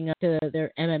looking up to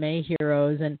their MMA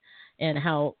heroes, and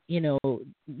how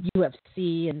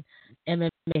UFC and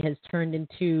MMA has turned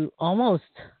into almost.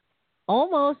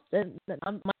 And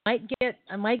I might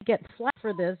get flack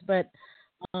for this, but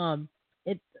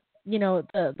it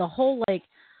the whole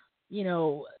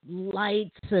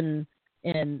lights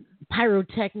and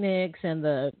pyrotechnics and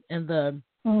the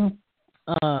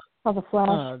all the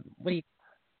flash.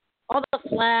 All the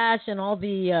flash and all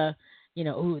the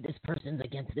this person's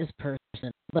against this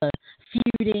person, the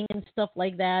feuding and stuff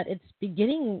like that. It's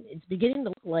beginning to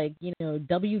look like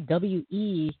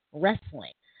WWE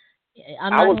wrestling.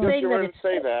 I was getting ready to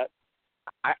say that.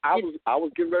 I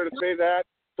was getting ready to say that.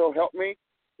 So help me.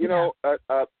 When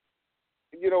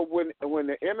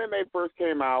the MMA first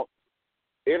came out,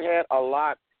 it had a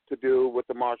lot to do with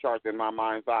the martial arts in my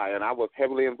mind's eye, and I was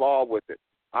heavily involved with it.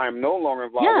 I am no longer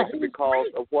involved with it because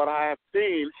of what I have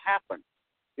seen happen.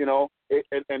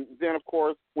 And then, of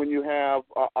course, when you have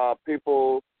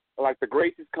people like the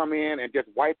Gracies come in and just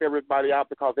wipe everybody out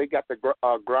because they got the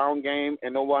ground game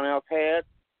and no one else had,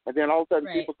 and then all of a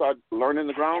sudden people start learning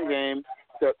the ground game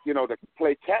to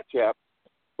play catch-up.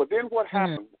 But then what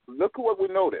happened? Look at what we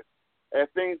noticed as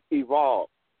things evolve.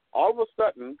 All of a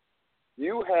sudden,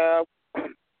 you have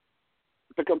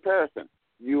the comparison.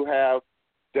 You have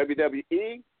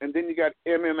WWE, and then you got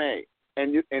MMA.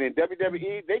 And in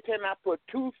WWE, they cannot put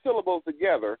two syllables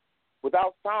together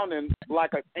without sounding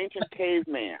like an ancient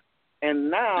caveman.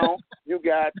 And now you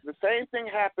got the same thing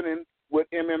happening with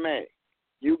MMA.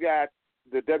 You got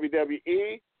the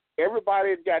WWE.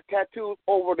 Everybody's got tattoos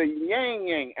over the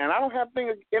yang. And I don't have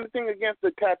anything against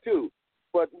the tattoo.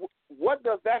 But what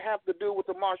does that have to do with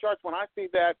the martial arts when I see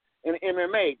that in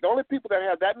MMA? The only people that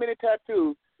have that many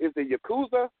tattoos is the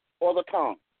Yakuza or the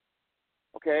Tong.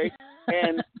 Okay?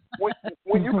 And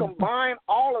when you combine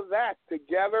all of that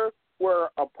together, where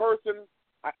a person,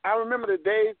 I remember the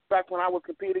days back when I was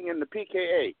competing in the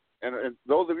PKA, and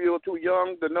those of you who are too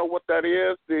young to know what that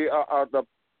is, the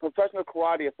Professional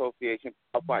Karate Association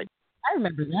of Fight. I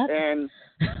remember that.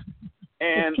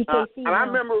 And I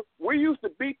remember we used to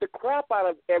beat the crap out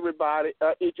of everybody,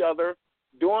 each other,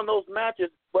 during those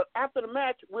matches. But after the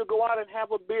match, we'd go out and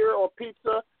have a beer or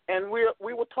pizza, and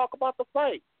we would talk about the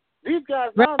fight. These guys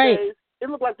nowadays, it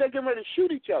looks like they're getting ready to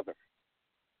shoot each other.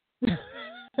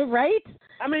 Right?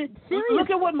 I mean, look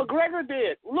at what McGregor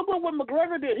did. Look at what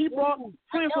McGregor did. He brought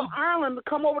friends from Ireland to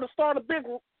come over to start a big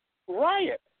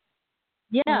riot.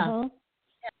 Yeah. Mm-hmm.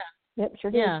 Yeah. Yep,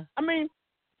 sure did. Yeah. I mean,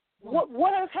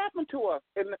 what has happened to us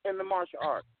in the martial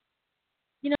arts?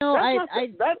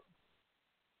 That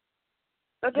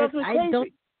doesn't crazy. I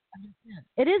don't understand.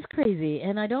 It is crazy,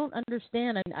 and I don't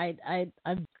understand.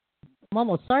 I'm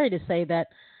almost sorry to say that,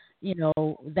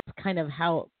 that's kind of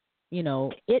how,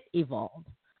 it evolved,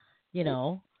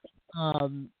 Well,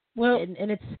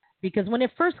 and it's because when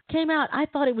it first came out, I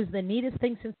thought it was the neatest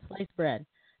thing since sliced bread.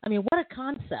 I mean, what a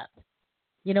concept.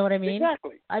 You know what I mean?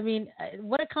 Exactly. I mean,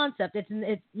 what a concept.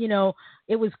 It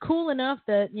was cool enough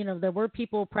that, there were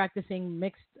people practicing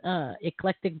mixed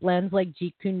eclectic blends like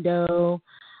Jeet Kune Do,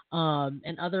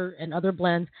 and other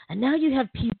blends. And now you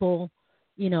have people,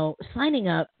 signing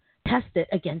up, test it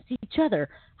against each other.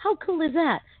 How cool is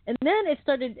that? And then it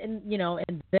started, and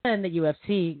then the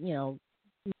UFC,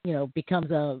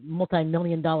 becomes a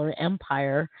multi-million-dollar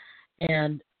empire,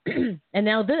 and and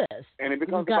now this. And it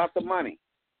becomes about the money.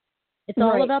 It's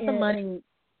all about the money.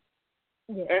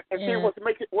 Yeah. And see, what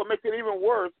makes it even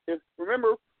worse is,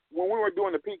 remember when we were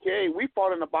doing the PKA, we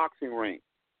fought in a boxing ring.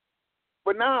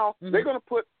 But now they're going to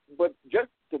put, just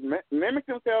to mimic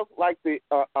themselves like the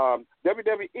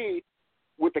WWE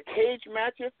with the cage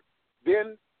matches,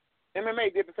 then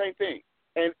MMA did the same thing.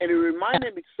 And it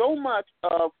reminded me so much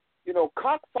of,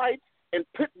 cockfights and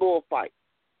pit bull fights.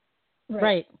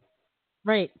 Right.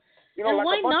 And like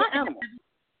why a bunch not? of animals.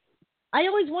 I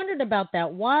always wondered about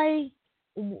that. Why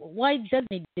does it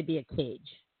need to be a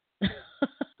cage?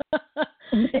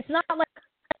 It's not like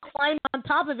climb on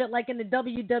top of it like in the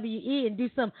WWE and do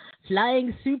some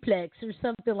flying suplex or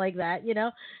something like that.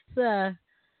 So I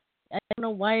don't know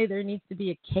why there needs to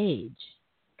be a cage,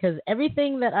 because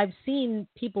everything that I've seen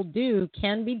people do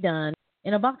can be done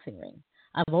in a boxing ring.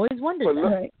 I've always wondered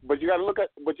that. But you got to look at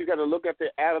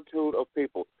the attitude of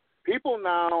people. People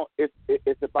now,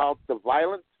 it's about the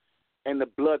violence and the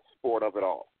blood sport of it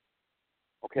all.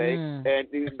 Okay, and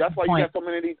that's why you got so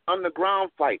many of these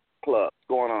underground fight clubs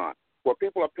going on, where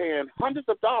people are paying hundreds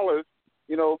of dollars,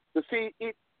 to see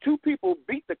two people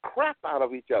beat the crap out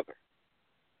of each other.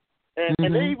 And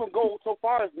they even go so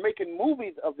far as making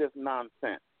movies of this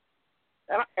nonsense.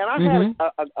 And I had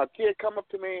a kid come up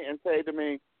to me and say to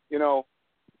me,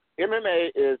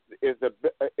 MMA is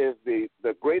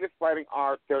the greatest fighting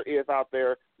art there is out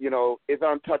there. It's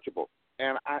untouchable.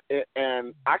 And I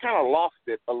kind of lost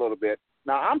it a little bit.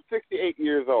 Now I'm 68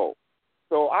 years old,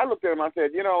 so I looked at him. I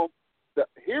said,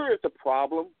 here is the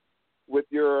problem with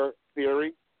your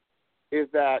theory, is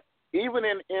that even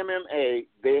in MMA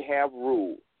they have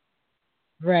rules.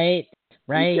 Right.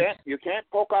 You can't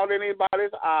poke out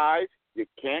anybody's eyes. You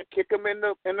can't kick them in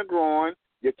the groin.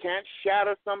 You can't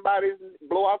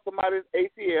blow out somebody's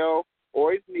ACL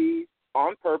or his knees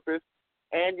on purpose,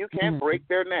 and you can't break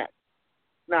their neck.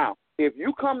 Now, if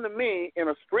you come to me in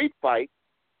a street fight,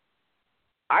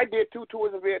 I did 2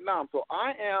 tours of Vietnam, so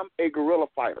I am a guerrilla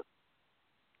fighter.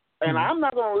 And I'm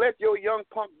not going to let your young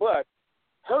punk butt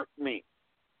hurt me.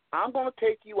 I'm going to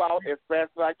take you out as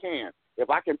fast as I can. If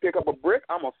I can pick up a brick,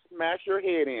 I'm going to smash your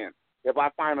head in. If I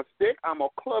find a stick, I'm going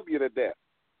to club you to death.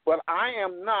 But I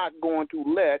am not going to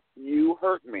let you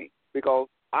hurt me, because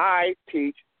I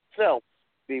teach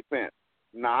self-defense,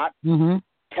 not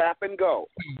tap and go.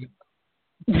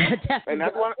 And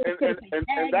that's one. And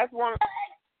that's one.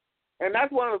 And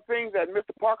that's one of the things that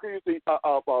Mr. Parker used to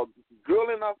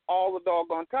drilling us all the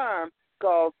doggone time,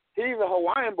 because he's a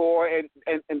Hawaiian boy,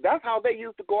 and that's how they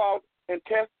used to go out and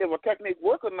test if a technique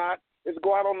works or not, is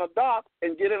go out on the dock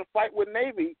and get in a fight with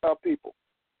Navy people.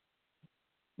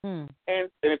 And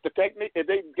if they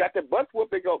got their butts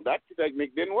whooped, they go, that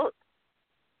technique didn't work.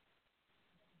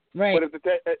 Right.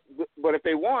 But if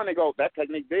they won, they go, that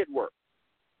technique did work.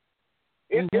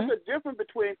 It's a difference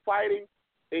between fighting.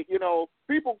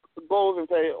 People goes and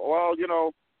say, well,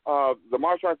 the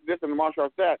martial arts this and the martial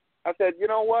arts that. I said, you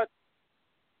know what?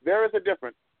 There is a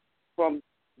difference from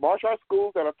martial arts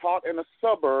schools that are taught in the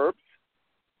suburbs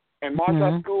and martial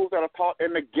arts schools that are taught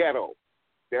in the ghetto.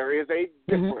 There is a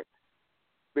difference,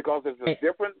 because it's a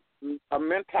different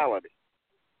mentality.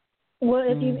 Well,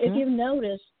 if you've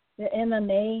noticed, the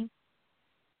MMA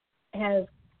has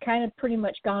kind of pretty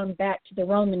much gone back to the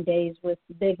Roman days with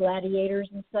the big gladiators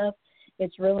and stuff.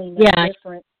 It's really not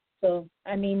different. So,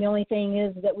 I mean, the only thing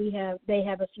is that they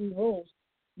have a few rules.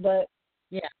 But,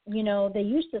 they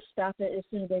used to stop it as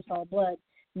soon as they saw blood.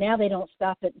 Now they don't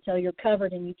stop it until you're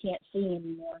covered and you can't see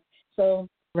anymore. So,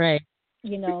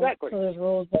 exactly. So there's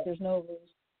rules, but there's no rules.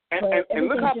 And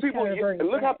look how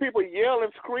people yell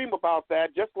and scream about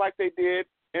that, just like they did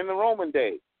in the Roman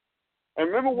days. And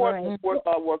remember what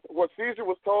Caesar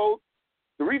was told?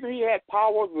 The reason he had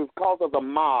power was because of the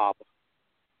mob.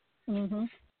 That's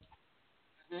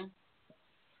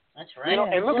right.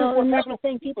 And look at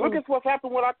what's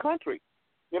happened with our country.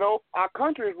 Our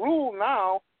country is ruled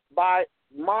now by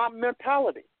mob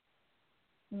mentality.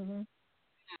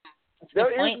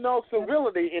 There is no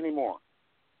civility anymore.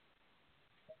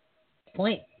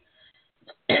 Point.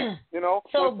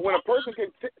 So when a person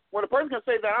can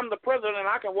say that I'm the president and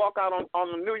I can walk out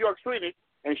on the New York street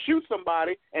and shoot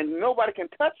somebody and nobody can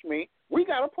touch me, we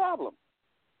got a problem.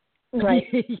 Right.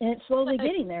 And it's slowly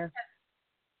getting there.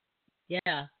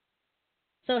 Yeah.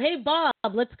 So hey Bob,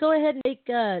 let's go ahead and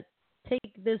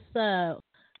take this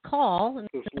call.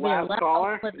 This last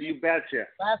caller? You betcha.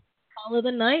 Last call of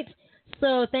the night.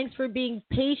 So thanks for being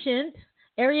patient.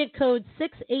 Area code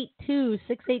 682.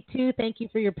 Thank you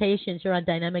for your patience. You're on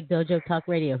Dynamic Dojo Talk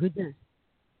Radio. Who's this?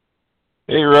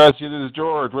 Hey, Rusty. This is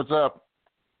George. What's up?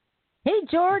 Hey,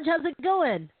 George. How's it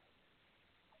going?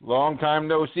 Long time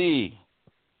no see.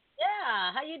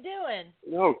 Yeah. How you doing?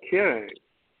 No kidding.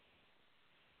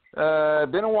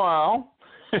 Been a while.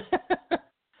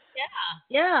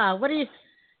 Yeah. What are you?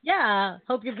 Yeah.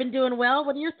 Hope you've been doing well.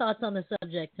 What are your thoughts on the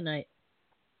subject tonight?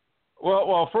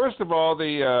 Well. First of all,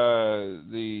 the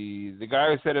guy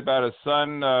who said about his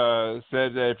son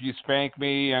said that if you spank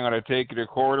me, I'm going to take you to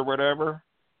court or whatever.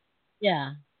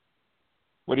 Yeah.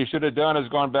 What he should have done is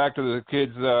gone back to the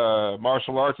kid's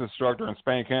martial arts instructor and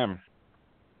spank him.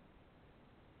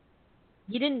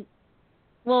 You didn't.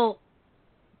 Well,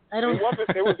 I don't.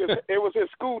 It was his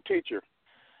school teacher.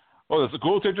 Oh, the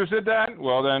school teacher said that?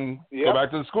 Well, then go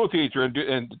back to the school teacher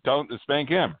and tell him to spank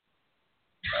him.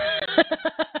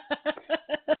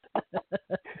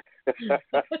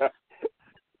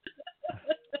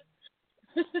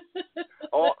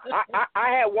 Oh, I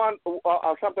had one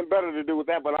something better to do with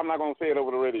that, but I'm not going to say it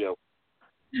over the radio.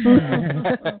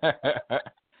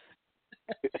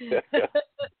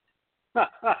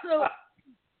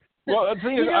 Well, the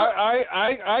thing is,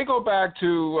 I go back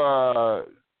to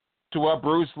what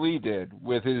Bruce Lee did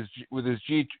with his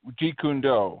Jeet Kune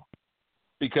Do,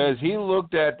 because he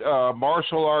looked at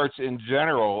martial arts in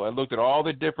general and looked at all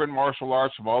the different martial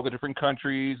arts from all the different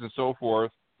countries and so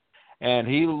forth, and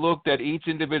he looked at each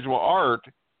individual art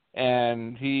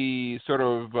and he sort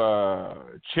of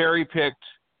cherry picked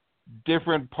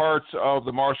different parts of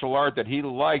the martial art that he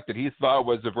liked, that he thought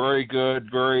was a very good,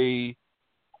 very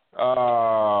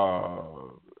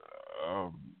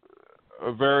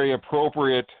a very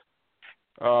appropriate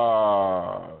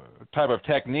type of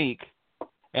technique,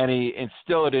 and he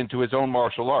instilled it into his own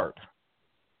martial art.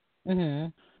 Mm-hmm.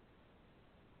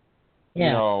 Yeah.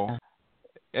 You know,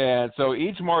 and so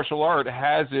each martial art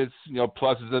has its, you know,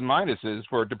 pluses and minuses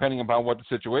for depending upon what the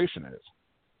situation is.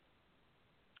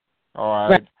 All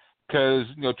right. Because,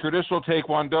 you know, traditional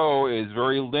Taekwondo is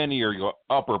very linear. You go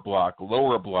upper block,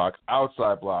 lower block,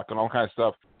 outside block, and all kinds of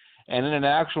stuff. And in an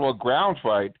actual ground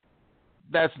fight,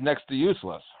 that's next to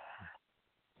useless.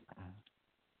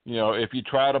 You know, if you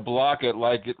try to block it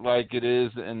like it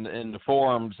is in the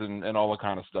forms and all that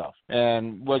kind of stuff.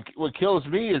 And what kills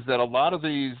me is that a lot of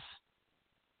these,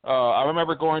 I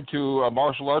remember going to a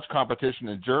martial arts competition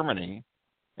in Germany,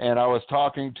 and I was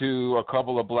talking to a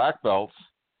couple of black belts,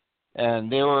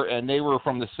 and they were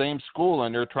from the same school,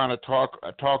 and they're trying to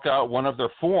talk out one of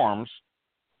their forms,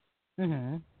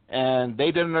 mm-hmm. and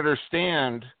they didn't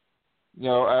understand, you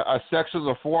know, a section of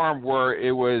the form where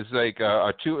it was like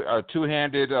a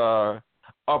two-handed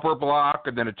upper block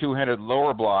and then a two-handed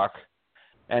lower block,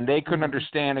 and they couldn't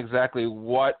understand exactly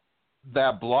what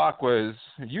that block was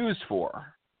used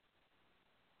for.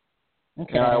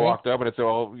 Okay. And I walked up and I said,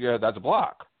 "Well, yeah, that's a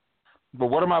block, but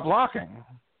what am I blocking?"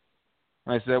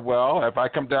 I said, well, if I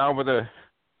come down with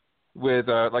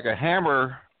like a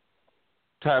hammer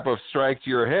type of strike to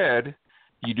your head,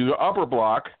 you do the upper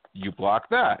block, you block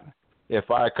that. If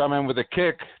I come in with a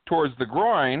kick towards the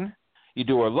groin, you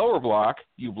do a lower block,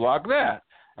 you block that.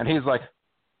 And he's like,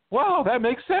 wow, that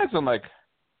makes sense. I'm like,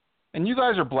 and you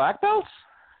guys are black belts?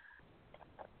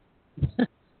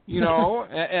 You know,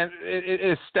 and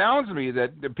it astounds me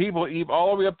that the people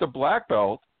all the way up to black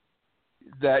belt,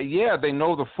 that, yeah, they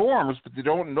know the forms, but they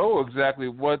don't know exactly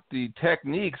what the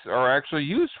techniques are actually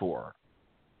used for.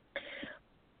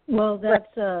 Well,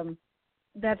 that's a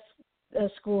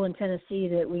school in Tennessee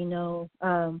that we know.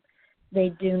 They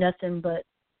do nothing but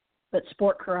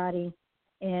sport karate,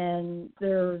 and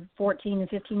they're 14 and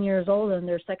 15 years old, and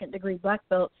they're second-degree black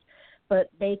belts,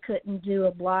 but they couldn't do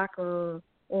a block or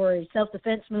a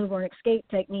self-defense move or an escape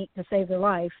technique to save their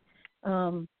life.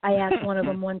 I asked one of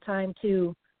them one time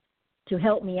to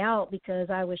help me out because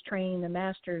I was training the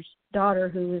master's daughter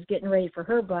who was getting ready for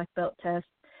her black belt test,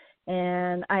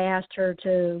 and I asked her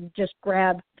to just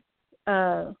grab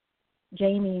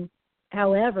Jamie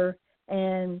however,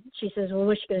 and she says, well,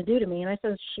 what's she going to do to me? And I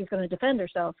said, she's going to defend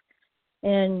herself.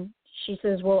 And she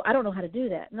says, well, I don't know how to do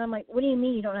that. And I'm like, what do you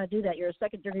mean you don't know how to do that? You're a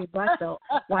second-degree black belt.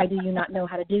 Why do you not know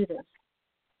how to do this?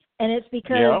 And it's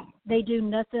because they do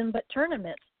nothing but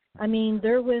tournaments. I mean,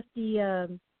 they're with the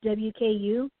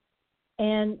WKU,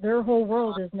 and their whole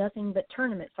world is nothing but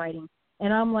tournament fighting.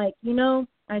 And I'm like, you know,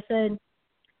 I said,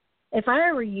 if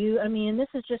I were you, I mean, and this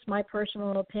is just my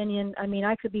personal opinion, I mean,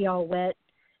 I could be all wet,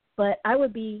 but I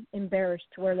would be embarrassed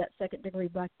to wear that second-degree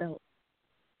black belt.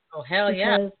 Oh, hell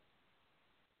yeah.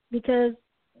 Because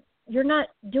you're not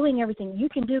doing everything. You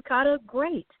can do kata,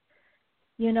 great.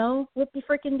 You know, what do you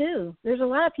freaking do? There's a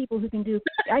lot of people who can do,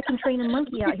 I can train a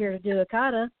monkey out here to do a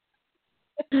kata.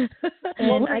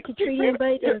 And I could treat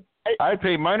anybody to... I'd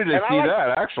pay money to see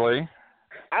that, actually.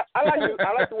 I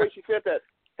like the way she said that.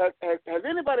 Has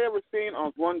anybody ever seen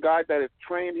one guy that has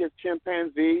trained his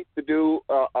chimpanzee to do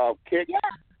kick,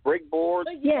 break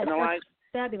boards, yes, and the like?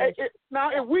 Fabulous.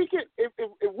 Now, if we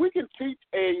can teach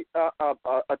a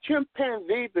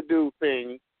chimpanzee to do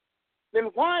things,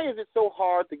 then why is it so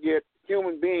hard to get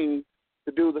human beings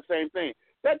to do the same thing?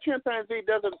 That chimpanzee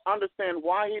doesn't understand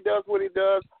why he does what he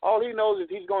does. All he knows is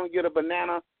he's going to get a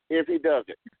banana if he does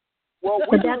it. Well,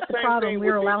 but that's the problem.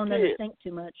 We're allowing them to think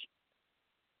too much.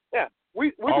 Yeah.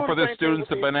 We offer the students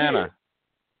a banana.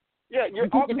 Kids. Yeah,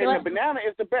 and the banana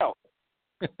is the belt.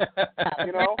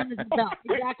 You know,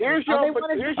 exactly. here's your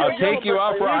I'll take you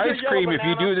out for ice cream if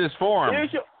you do this form.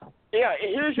 Yeah,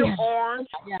 here's your orange.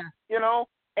 Yeah. You know,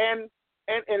 and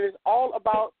it's all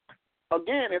about,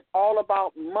 again, it's all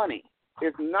about money.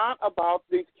 It's not about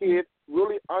these kids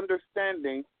really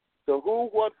understanding the who,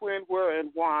 what, when, where, and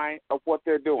why of what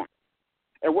they're doing.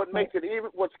 And what makes it even,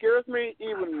 what scares me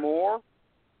even more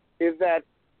is that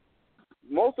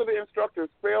most of the instructors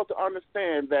fail to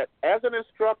understand that as an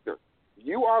instructor,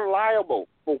 you are liable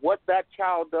for what that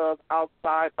child does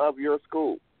outside of your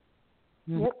school.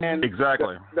 And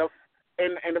exactly.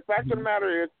 And the fact of the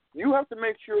matter is, you have to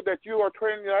make sure that you are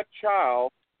training that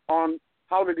child on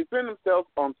how to defend themselves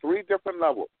on 3 different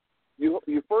levels.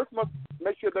 You first must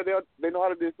make sure that they know how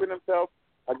to defend themselves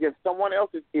against someone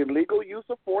else's illegal use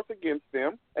of force against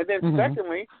them. And then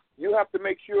secondly, you have to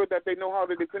make sure that they know how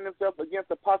to defend themselves against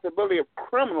the possibility of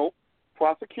criminal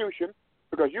prosecution,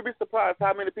 because you'd be surprised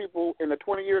how many people in the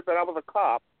 20 years that I was a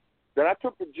cop that I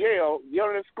took to jail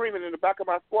yelling and screaming in the back of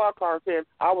my squad car saying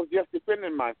I was just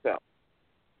defending myself.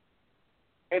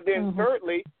 And then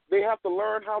thirdly, they have to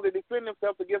learn how to defend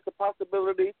themselves against the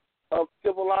possibility of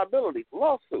civil liability,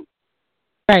 lawsuits.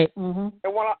 Right. And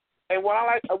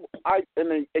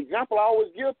the example I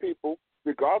always give people,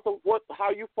 regardless of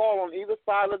how you fall on either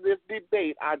side of this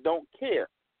debate, I don't care.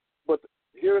 But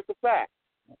here's the fact.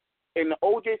 In the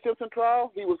O.J. Simpson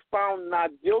trial, he was found not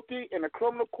guilty in a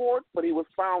criminal court, but he was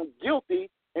found guilty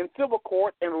in civil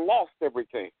court and lost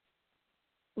everything.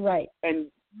 Right. And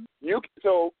you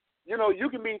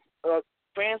can be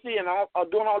fancy and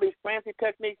doing all these fancy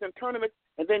techniques in tournaments,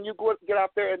 and then you get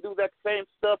out there and do that same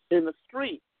stuff in the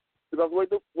street. Because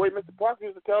the way Mr. Parker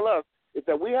used to tell us is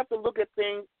that we have to look at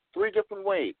things 3 different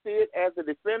ways. See it as a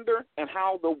defender and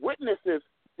how the witnesses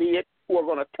see it who are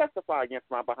going to testify against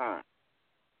my behind.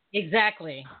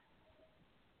 Exactly.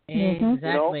 You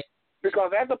know?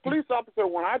 Because as a police officer,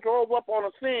 when I drove up on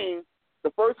a scene,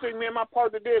 the first thing me and my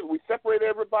partner did, we separated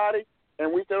everybody,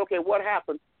 and we said, okay, what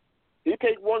happened? You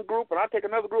take one group, and I take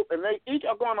another group, and they each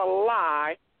are going to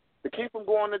lie to keep them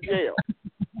going to jail.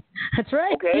 That's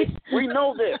right. Okay? We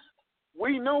know this.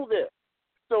 We know this.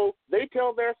 So they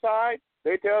tell their side.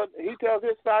 He tells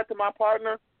his side to my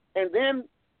partner, and then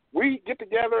we get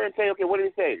together and say, okay, what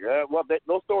did he say?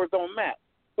 Those stories don't match.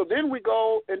 So then we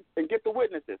go and get the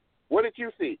witnesses. What did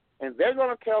you see? And they're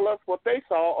going to tell us what they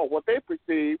saw or what they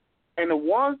perceived. And the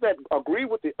ones that agree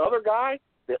with the other guy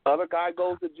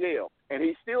goes to jail. And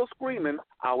he's still screaming,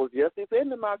 I was just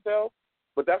defending myself.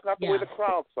 But that's not the way the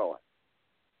crowd saw it.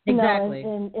 Exactly.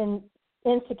 No,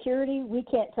 in security, we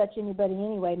can't touch anybody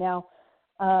anyway. Now,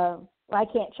 I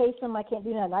can't chase them. I can't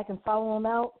do nothing. I can follow them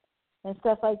out and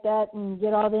stuff like that and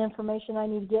get all the information I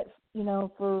need to get,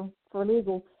 for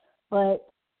legal. But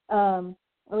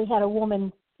we had a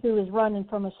woman who was running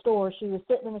from a store. She was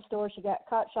sitting in the store. She got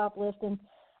caught shoplifting.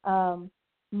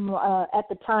 At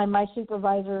the time, my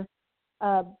supervisor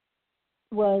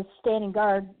was standing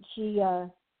guard. She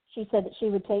said that she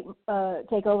would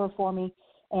take over for me,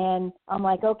 and I'm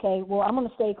like, okay, well, I'm going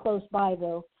to stay close by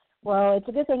though. Well, it's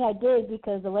a good thing I did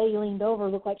because the lady leaned over,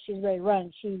 looked like she was ready to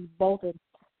run. She bolted,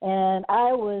 and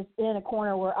I was in a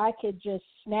corner where I could just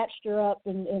snatched her up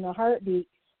in a heartbeat.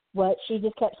 But she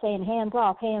just kept saying, hands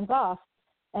off,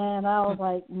 and I was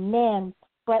like, man.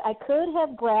 But I could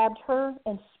have grabbed her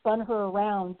and spun her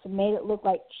around to make it look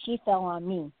like she fell on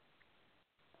me,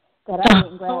 that I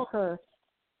didn't grab her.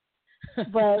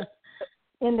 But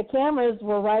and the cameras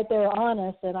were right there on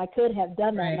us, and I could have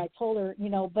done that. Right. And I told her,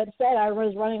 but instead I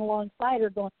was running alongside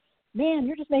her going, man,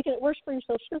 you're just making it worse for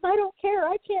yourself. She goes, I don't care.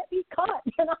 I can't be caught.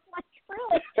 And I'm like,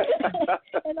 really?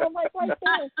 And I'm like, right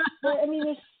there. But, I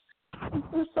mean,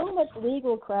 there's so much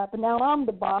legal crap, and now I'm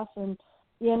the boss, and,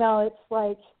 it's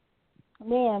like,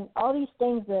 man, all these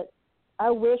things that I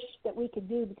wish that we could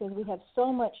do because we have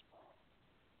so much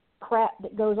crap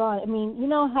that goes on. I mean, you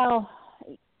know how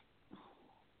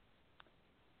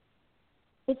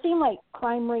it seemed like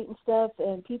crime rate and stuff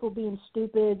and people being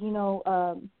stupid,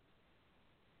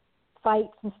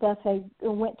 fights and stuff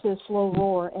went to a slow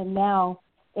roar, and now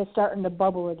it's starting to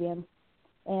bubble again,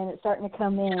 and it's starting to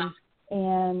come in,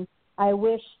 and I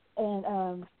wish,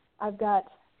 and I've got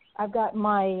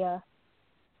my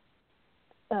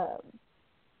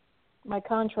my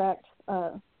contract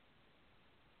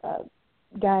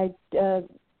guy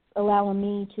allowing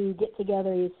me to get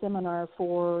together a seminar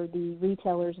for the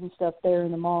retailers and stuff there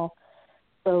in the mall.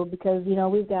 So because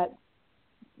we've got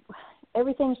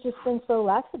everything's just been so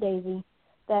lackadaisy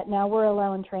that now we're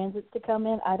allowing transits to come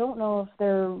in. I don't know if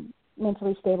they're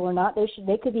mentally stable or not.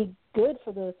 They could be good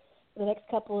for the next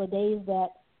couple of days that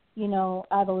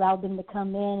I've allowed them to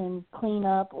come in and clean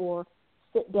up or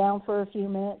sit down for a few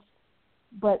minutes.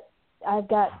 But I've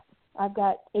got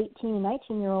 18 and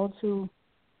 19-year-olds who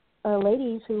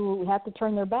ladies who have to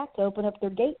turn their back to open up their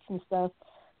gates and stuff.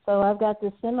 So I've got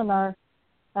this seminar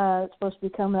it's supposed to be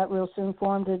coming up real soon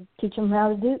for them to teach them how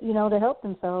to do, to help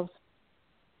themselves.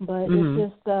 But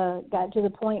it's just got to the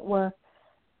point where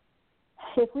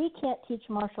if we can't teach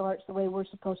martial arts the way we're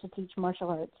supposed to teach martial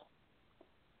arts,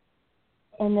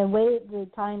 and the way the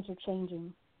times are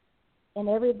changing, and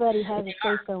everybody has a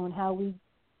say-so in how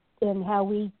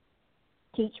we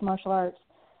teach martial arts,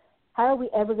 how are we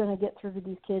ever going to get through to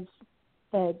these kids'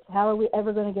 heads? How are we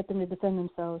ever going to get them to defend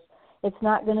themselves? It's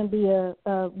not going to be a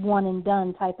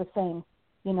one-and-done type of thing.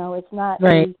 It's not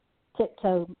a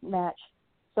tiptoe match.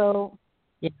 So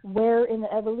where in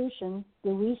the evolution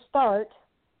do we start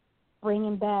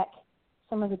bringing back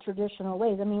some of the traditional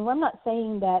ways? I mean, I'm not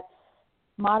saying that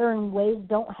modern ways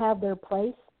don't have their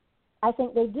place. I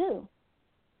think they do.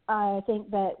 I think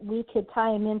that we could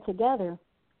tie them in together.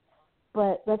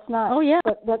 But let's not.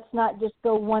 But let's not just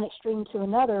go one extreme to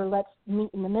another. Let's meet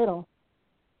in the middle.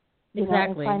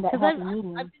 Exactly. And find that happy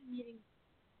medium. I've been meeting.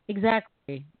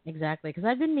 Exactly. Because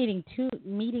I've been meeting too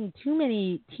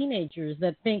many teenagers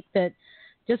that think that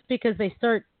just because they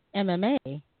start MMA,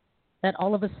 that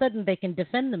all of a sudden they can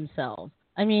defend themselves.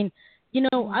 I mean,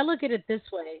 I look at it this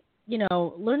way.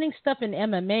 Learning stuff in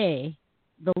MMA,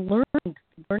 the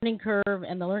learning curve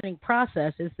and the learning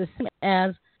process is the same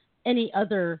as any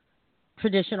other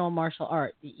traditional martial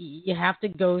art. You have to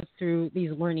go through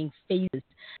these learning phases.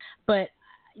 But,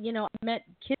 I met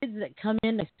kids that come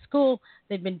into school,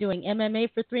 they've been doing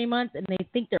MMA for 3 months, and they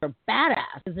think they're a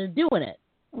badass because they're doing it.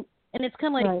 And it's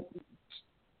kind of like,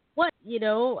 what,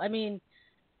 I mean,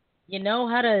 you know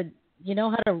how to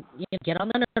get on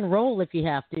that and roll if you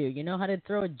have to. You know how to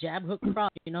throw a jab, hook,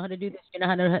 cross. You know how to do this. You know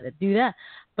how to do that.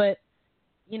 But,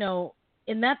 in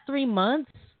that 3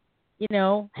 months,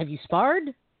 have you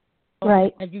sparred?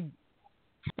 Right. Have you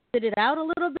tested it out a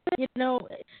little bit?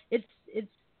 It's.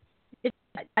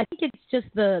 I think it's just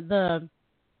the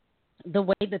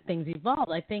way that things evolve.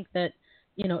 I think that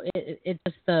it's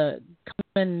just the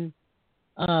common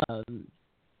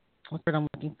what's the word I'm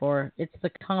looking for? It's the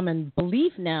common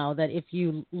belief now that if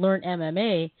you learn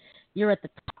MMA, you're at the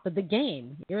top of the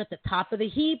game. You're at the top of the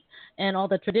heap, and all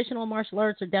the traditional martial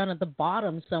arts are down at the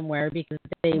bottom somewhere because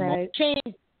they won't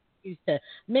change. Used to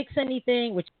mix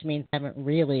anything, which means I haven't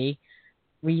really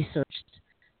researched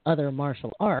other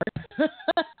martial arts.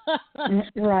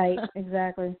 Right,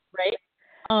 exactly. Right.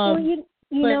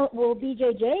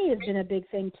 BJJ has been a big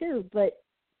thing too, but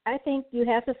I think you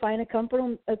have to find a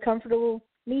comfortable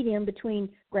medium between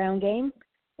ground game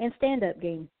and stand-up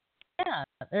game. Yeah,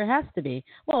 there has to be.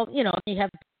 Well, you have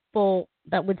people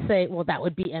that would say, well, that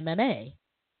would be MMA.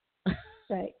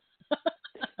 Right.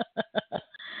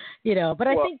 But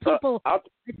I think people's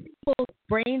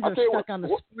brains are stuck on the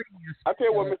sporting aspect. I'll tell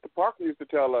you what Mr. Parker used to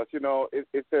tell us.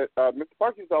 It's that Mr.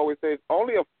 Parker used to always say, it's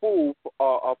only a fool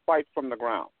fights from the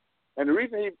ground. And the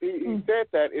reason he said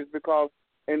that is because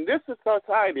in this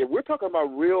society, if we're talking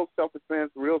about real self-defense,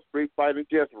 real street fighting,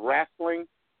 just wrestling,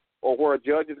 or where a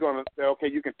judge is going to say, okay,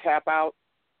 you can tap out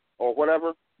or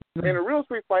whatever. In a real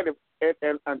street fight,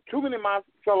 and too many of my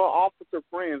fellow officer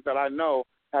friends that I know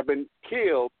have been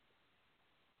killed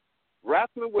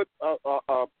wrestling with a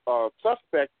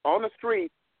suspect on the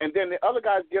street, and then the other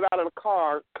guys get out of the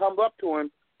car, come up to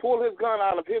him, pull his gun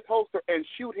out of his holster, and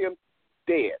shoot him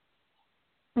dead.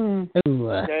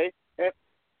 Okay?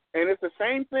 And it's the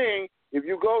same thing if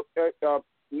you go,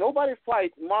 nobody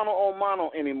fights mano a mano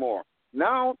anymore.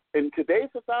 Now, in today's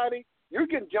society, you're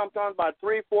getting jumped on by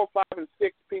 3, 4, 5, and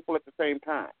 6 people at the same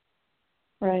time.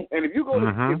 Right. And if you go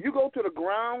to the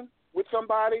ground with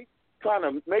somebody trying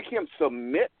to make him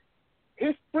submit,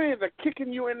 his friends are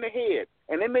kicking you in the head,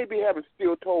 and they may be having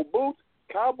steel-toe boots,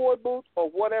 cowboy boots, or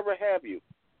whatever have you.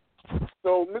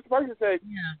 So Mr. Parker said,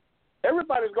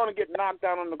 everybody's going to get knocked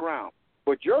down on the ground,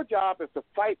 but your job is to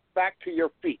fight back to your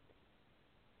feet.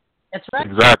 That's right.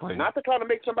 Exactly. Not to try to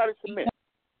make somebody submit.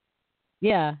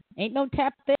 Yeah, ain't no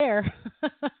tap there.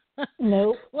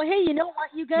 Nope. Well, hey, you know what,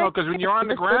 you guys? No, because when you're on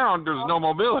the ground, there's no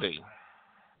mobility.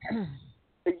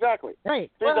 Exactly.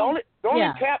 Right. See, the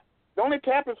only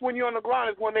tap is when you're on the ground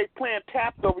is when they playing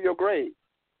taps over your grave.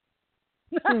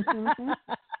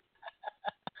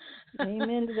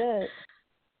 Amen to that.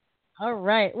 All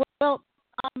right. Well,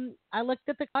 I looked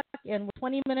at the clock and we're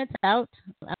 20 minutes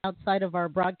outside of our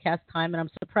broadcast time, and I'm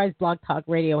surprised Blog Talk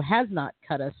Radio has not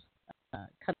cut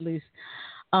loose.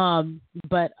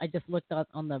 But I just looked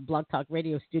on the Blog Talk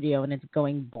Radio studio and it's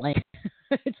going blank.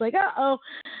 It's like, uh-oh.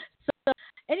 So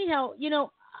anyhow,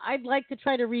 I'd like to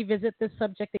try to revisit this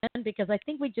subject again because I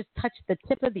think we just touched the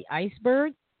tip of the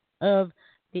iceberg of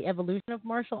the evolution of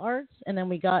martial arts, and then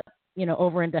we got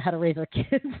over into how to raise our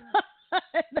kids.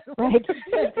 Right. Subject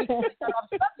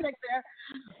there.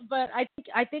 But I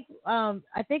think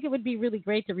it would be really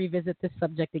great to revisit this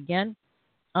subject again.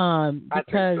 Because I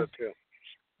think so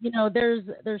too.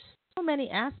 There's so many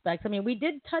aspects. I mean, we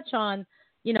did touch on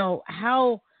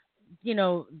how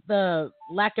the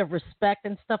lack of respect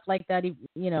and stuff like that,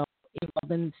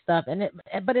 evolved and stuff,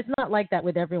 but it's not like that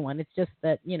with everyone. It's just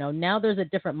that now there's a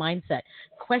different mindset.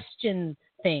 Question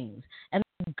things, and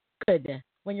good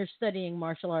when you're studying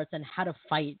martial arts and how to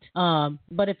fight.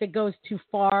 But if it goes too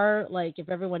far, like if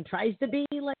everyone tries to be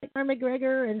like Conor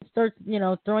McGregor and starts,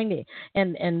 throwing the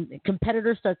and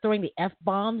competitors start throwing the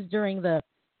F-bombs during the,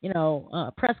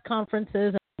 press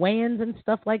conferences and weigh-ins and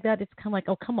stuff like that, it's kind of like,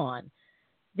 oh, come on.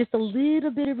 Just a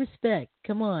little bit of respect.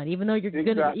 Come on. Even though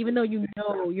even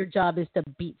though your job is to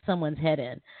beat someone's head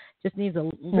in, just needs a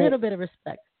little bit of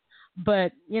respect.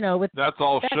 But, that's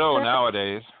all show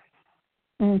nowadays.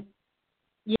 Mm.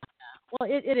 Yeah, well,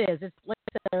 it is. It's like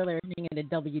I said earlier, being in the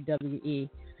WWE.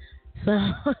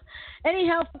 So,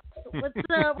 anyhow, we're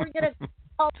gonna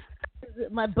call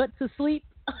my butt to sleep.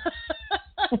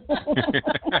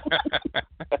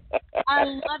 I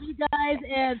love you guys,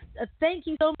 and thank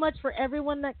you so much for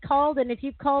everyone that called. And if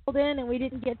you called in and we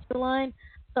didn't get to the line,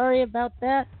 sorry about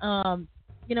that.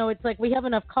 It's like we have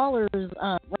enough callers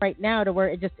right now to where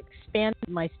it just expanded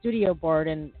my studio board,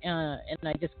 and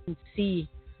I just can see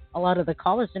a lot of the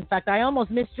callers. In fact, I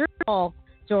almost missed your call,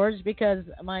 George, because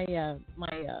my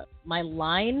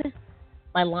lines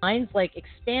like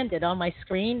expanded on my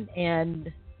screen,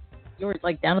 and you were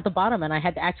like down at the bottom, and I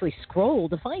had to actually scroll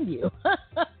to find you.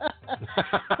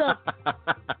 So,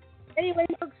 anyway,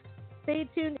 folks, stay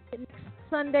tuned next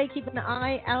Sunday. Keep an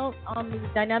eye out on the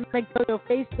Dynamic Dojo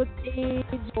Facebook page,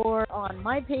 or on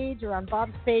my page, or on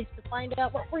Bob's page to find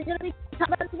out what we're going to be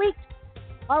talking about this week.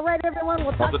 All right, everyone.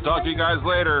 We'll talk to you guys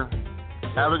later.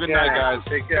 Have a good night, guys.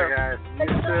 Take care, guys. You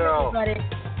too. Everybody.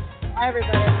 Bye,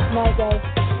 everybody. Good night, guys.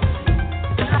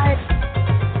 Good night.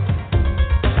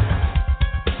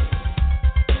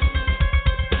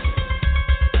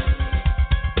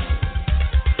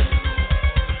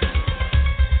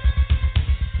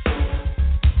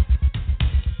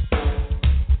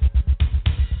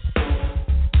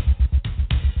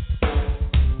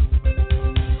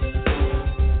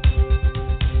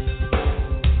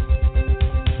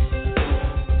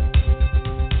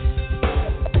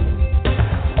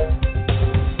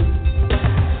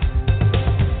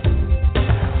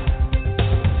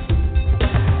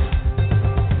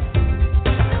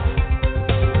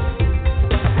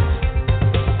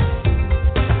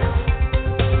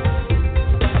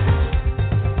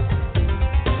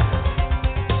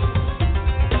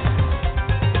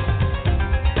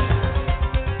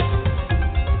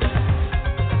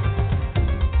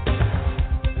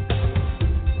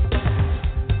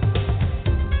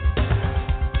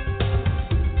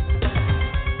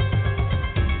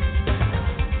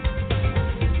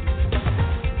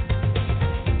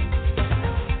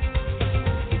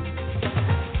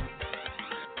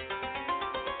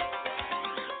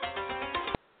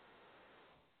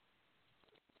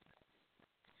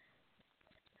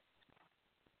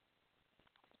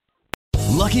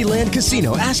 Lucky Land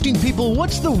Casino, asking people,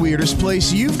 what's the weirdest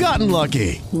place you've gotten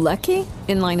lucky? Lucky?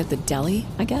 In line at the deli,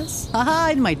 I guess? Aha,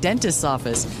 in my dentist's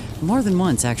office. More than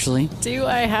once, actually. Do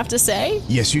I have to say?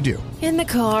 Yes, you do. In the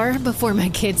car before my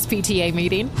kids' PTA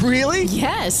meeting. Really?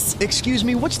 Yes. Excuse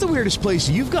me, what's the weirdest place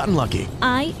you've gotten lucky?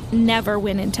 I never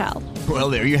win and tell. Well,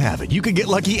 there you have it. You can get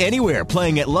lucky anywhere,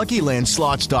 playing at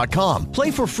LuckyLandSlots.com.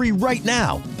 Play for free right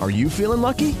now. Are you feeling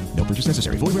lucky? No purchase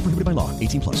necessary. Void where prohibited by law.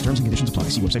 18+. Terms and conditions apply.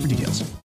 See website for details.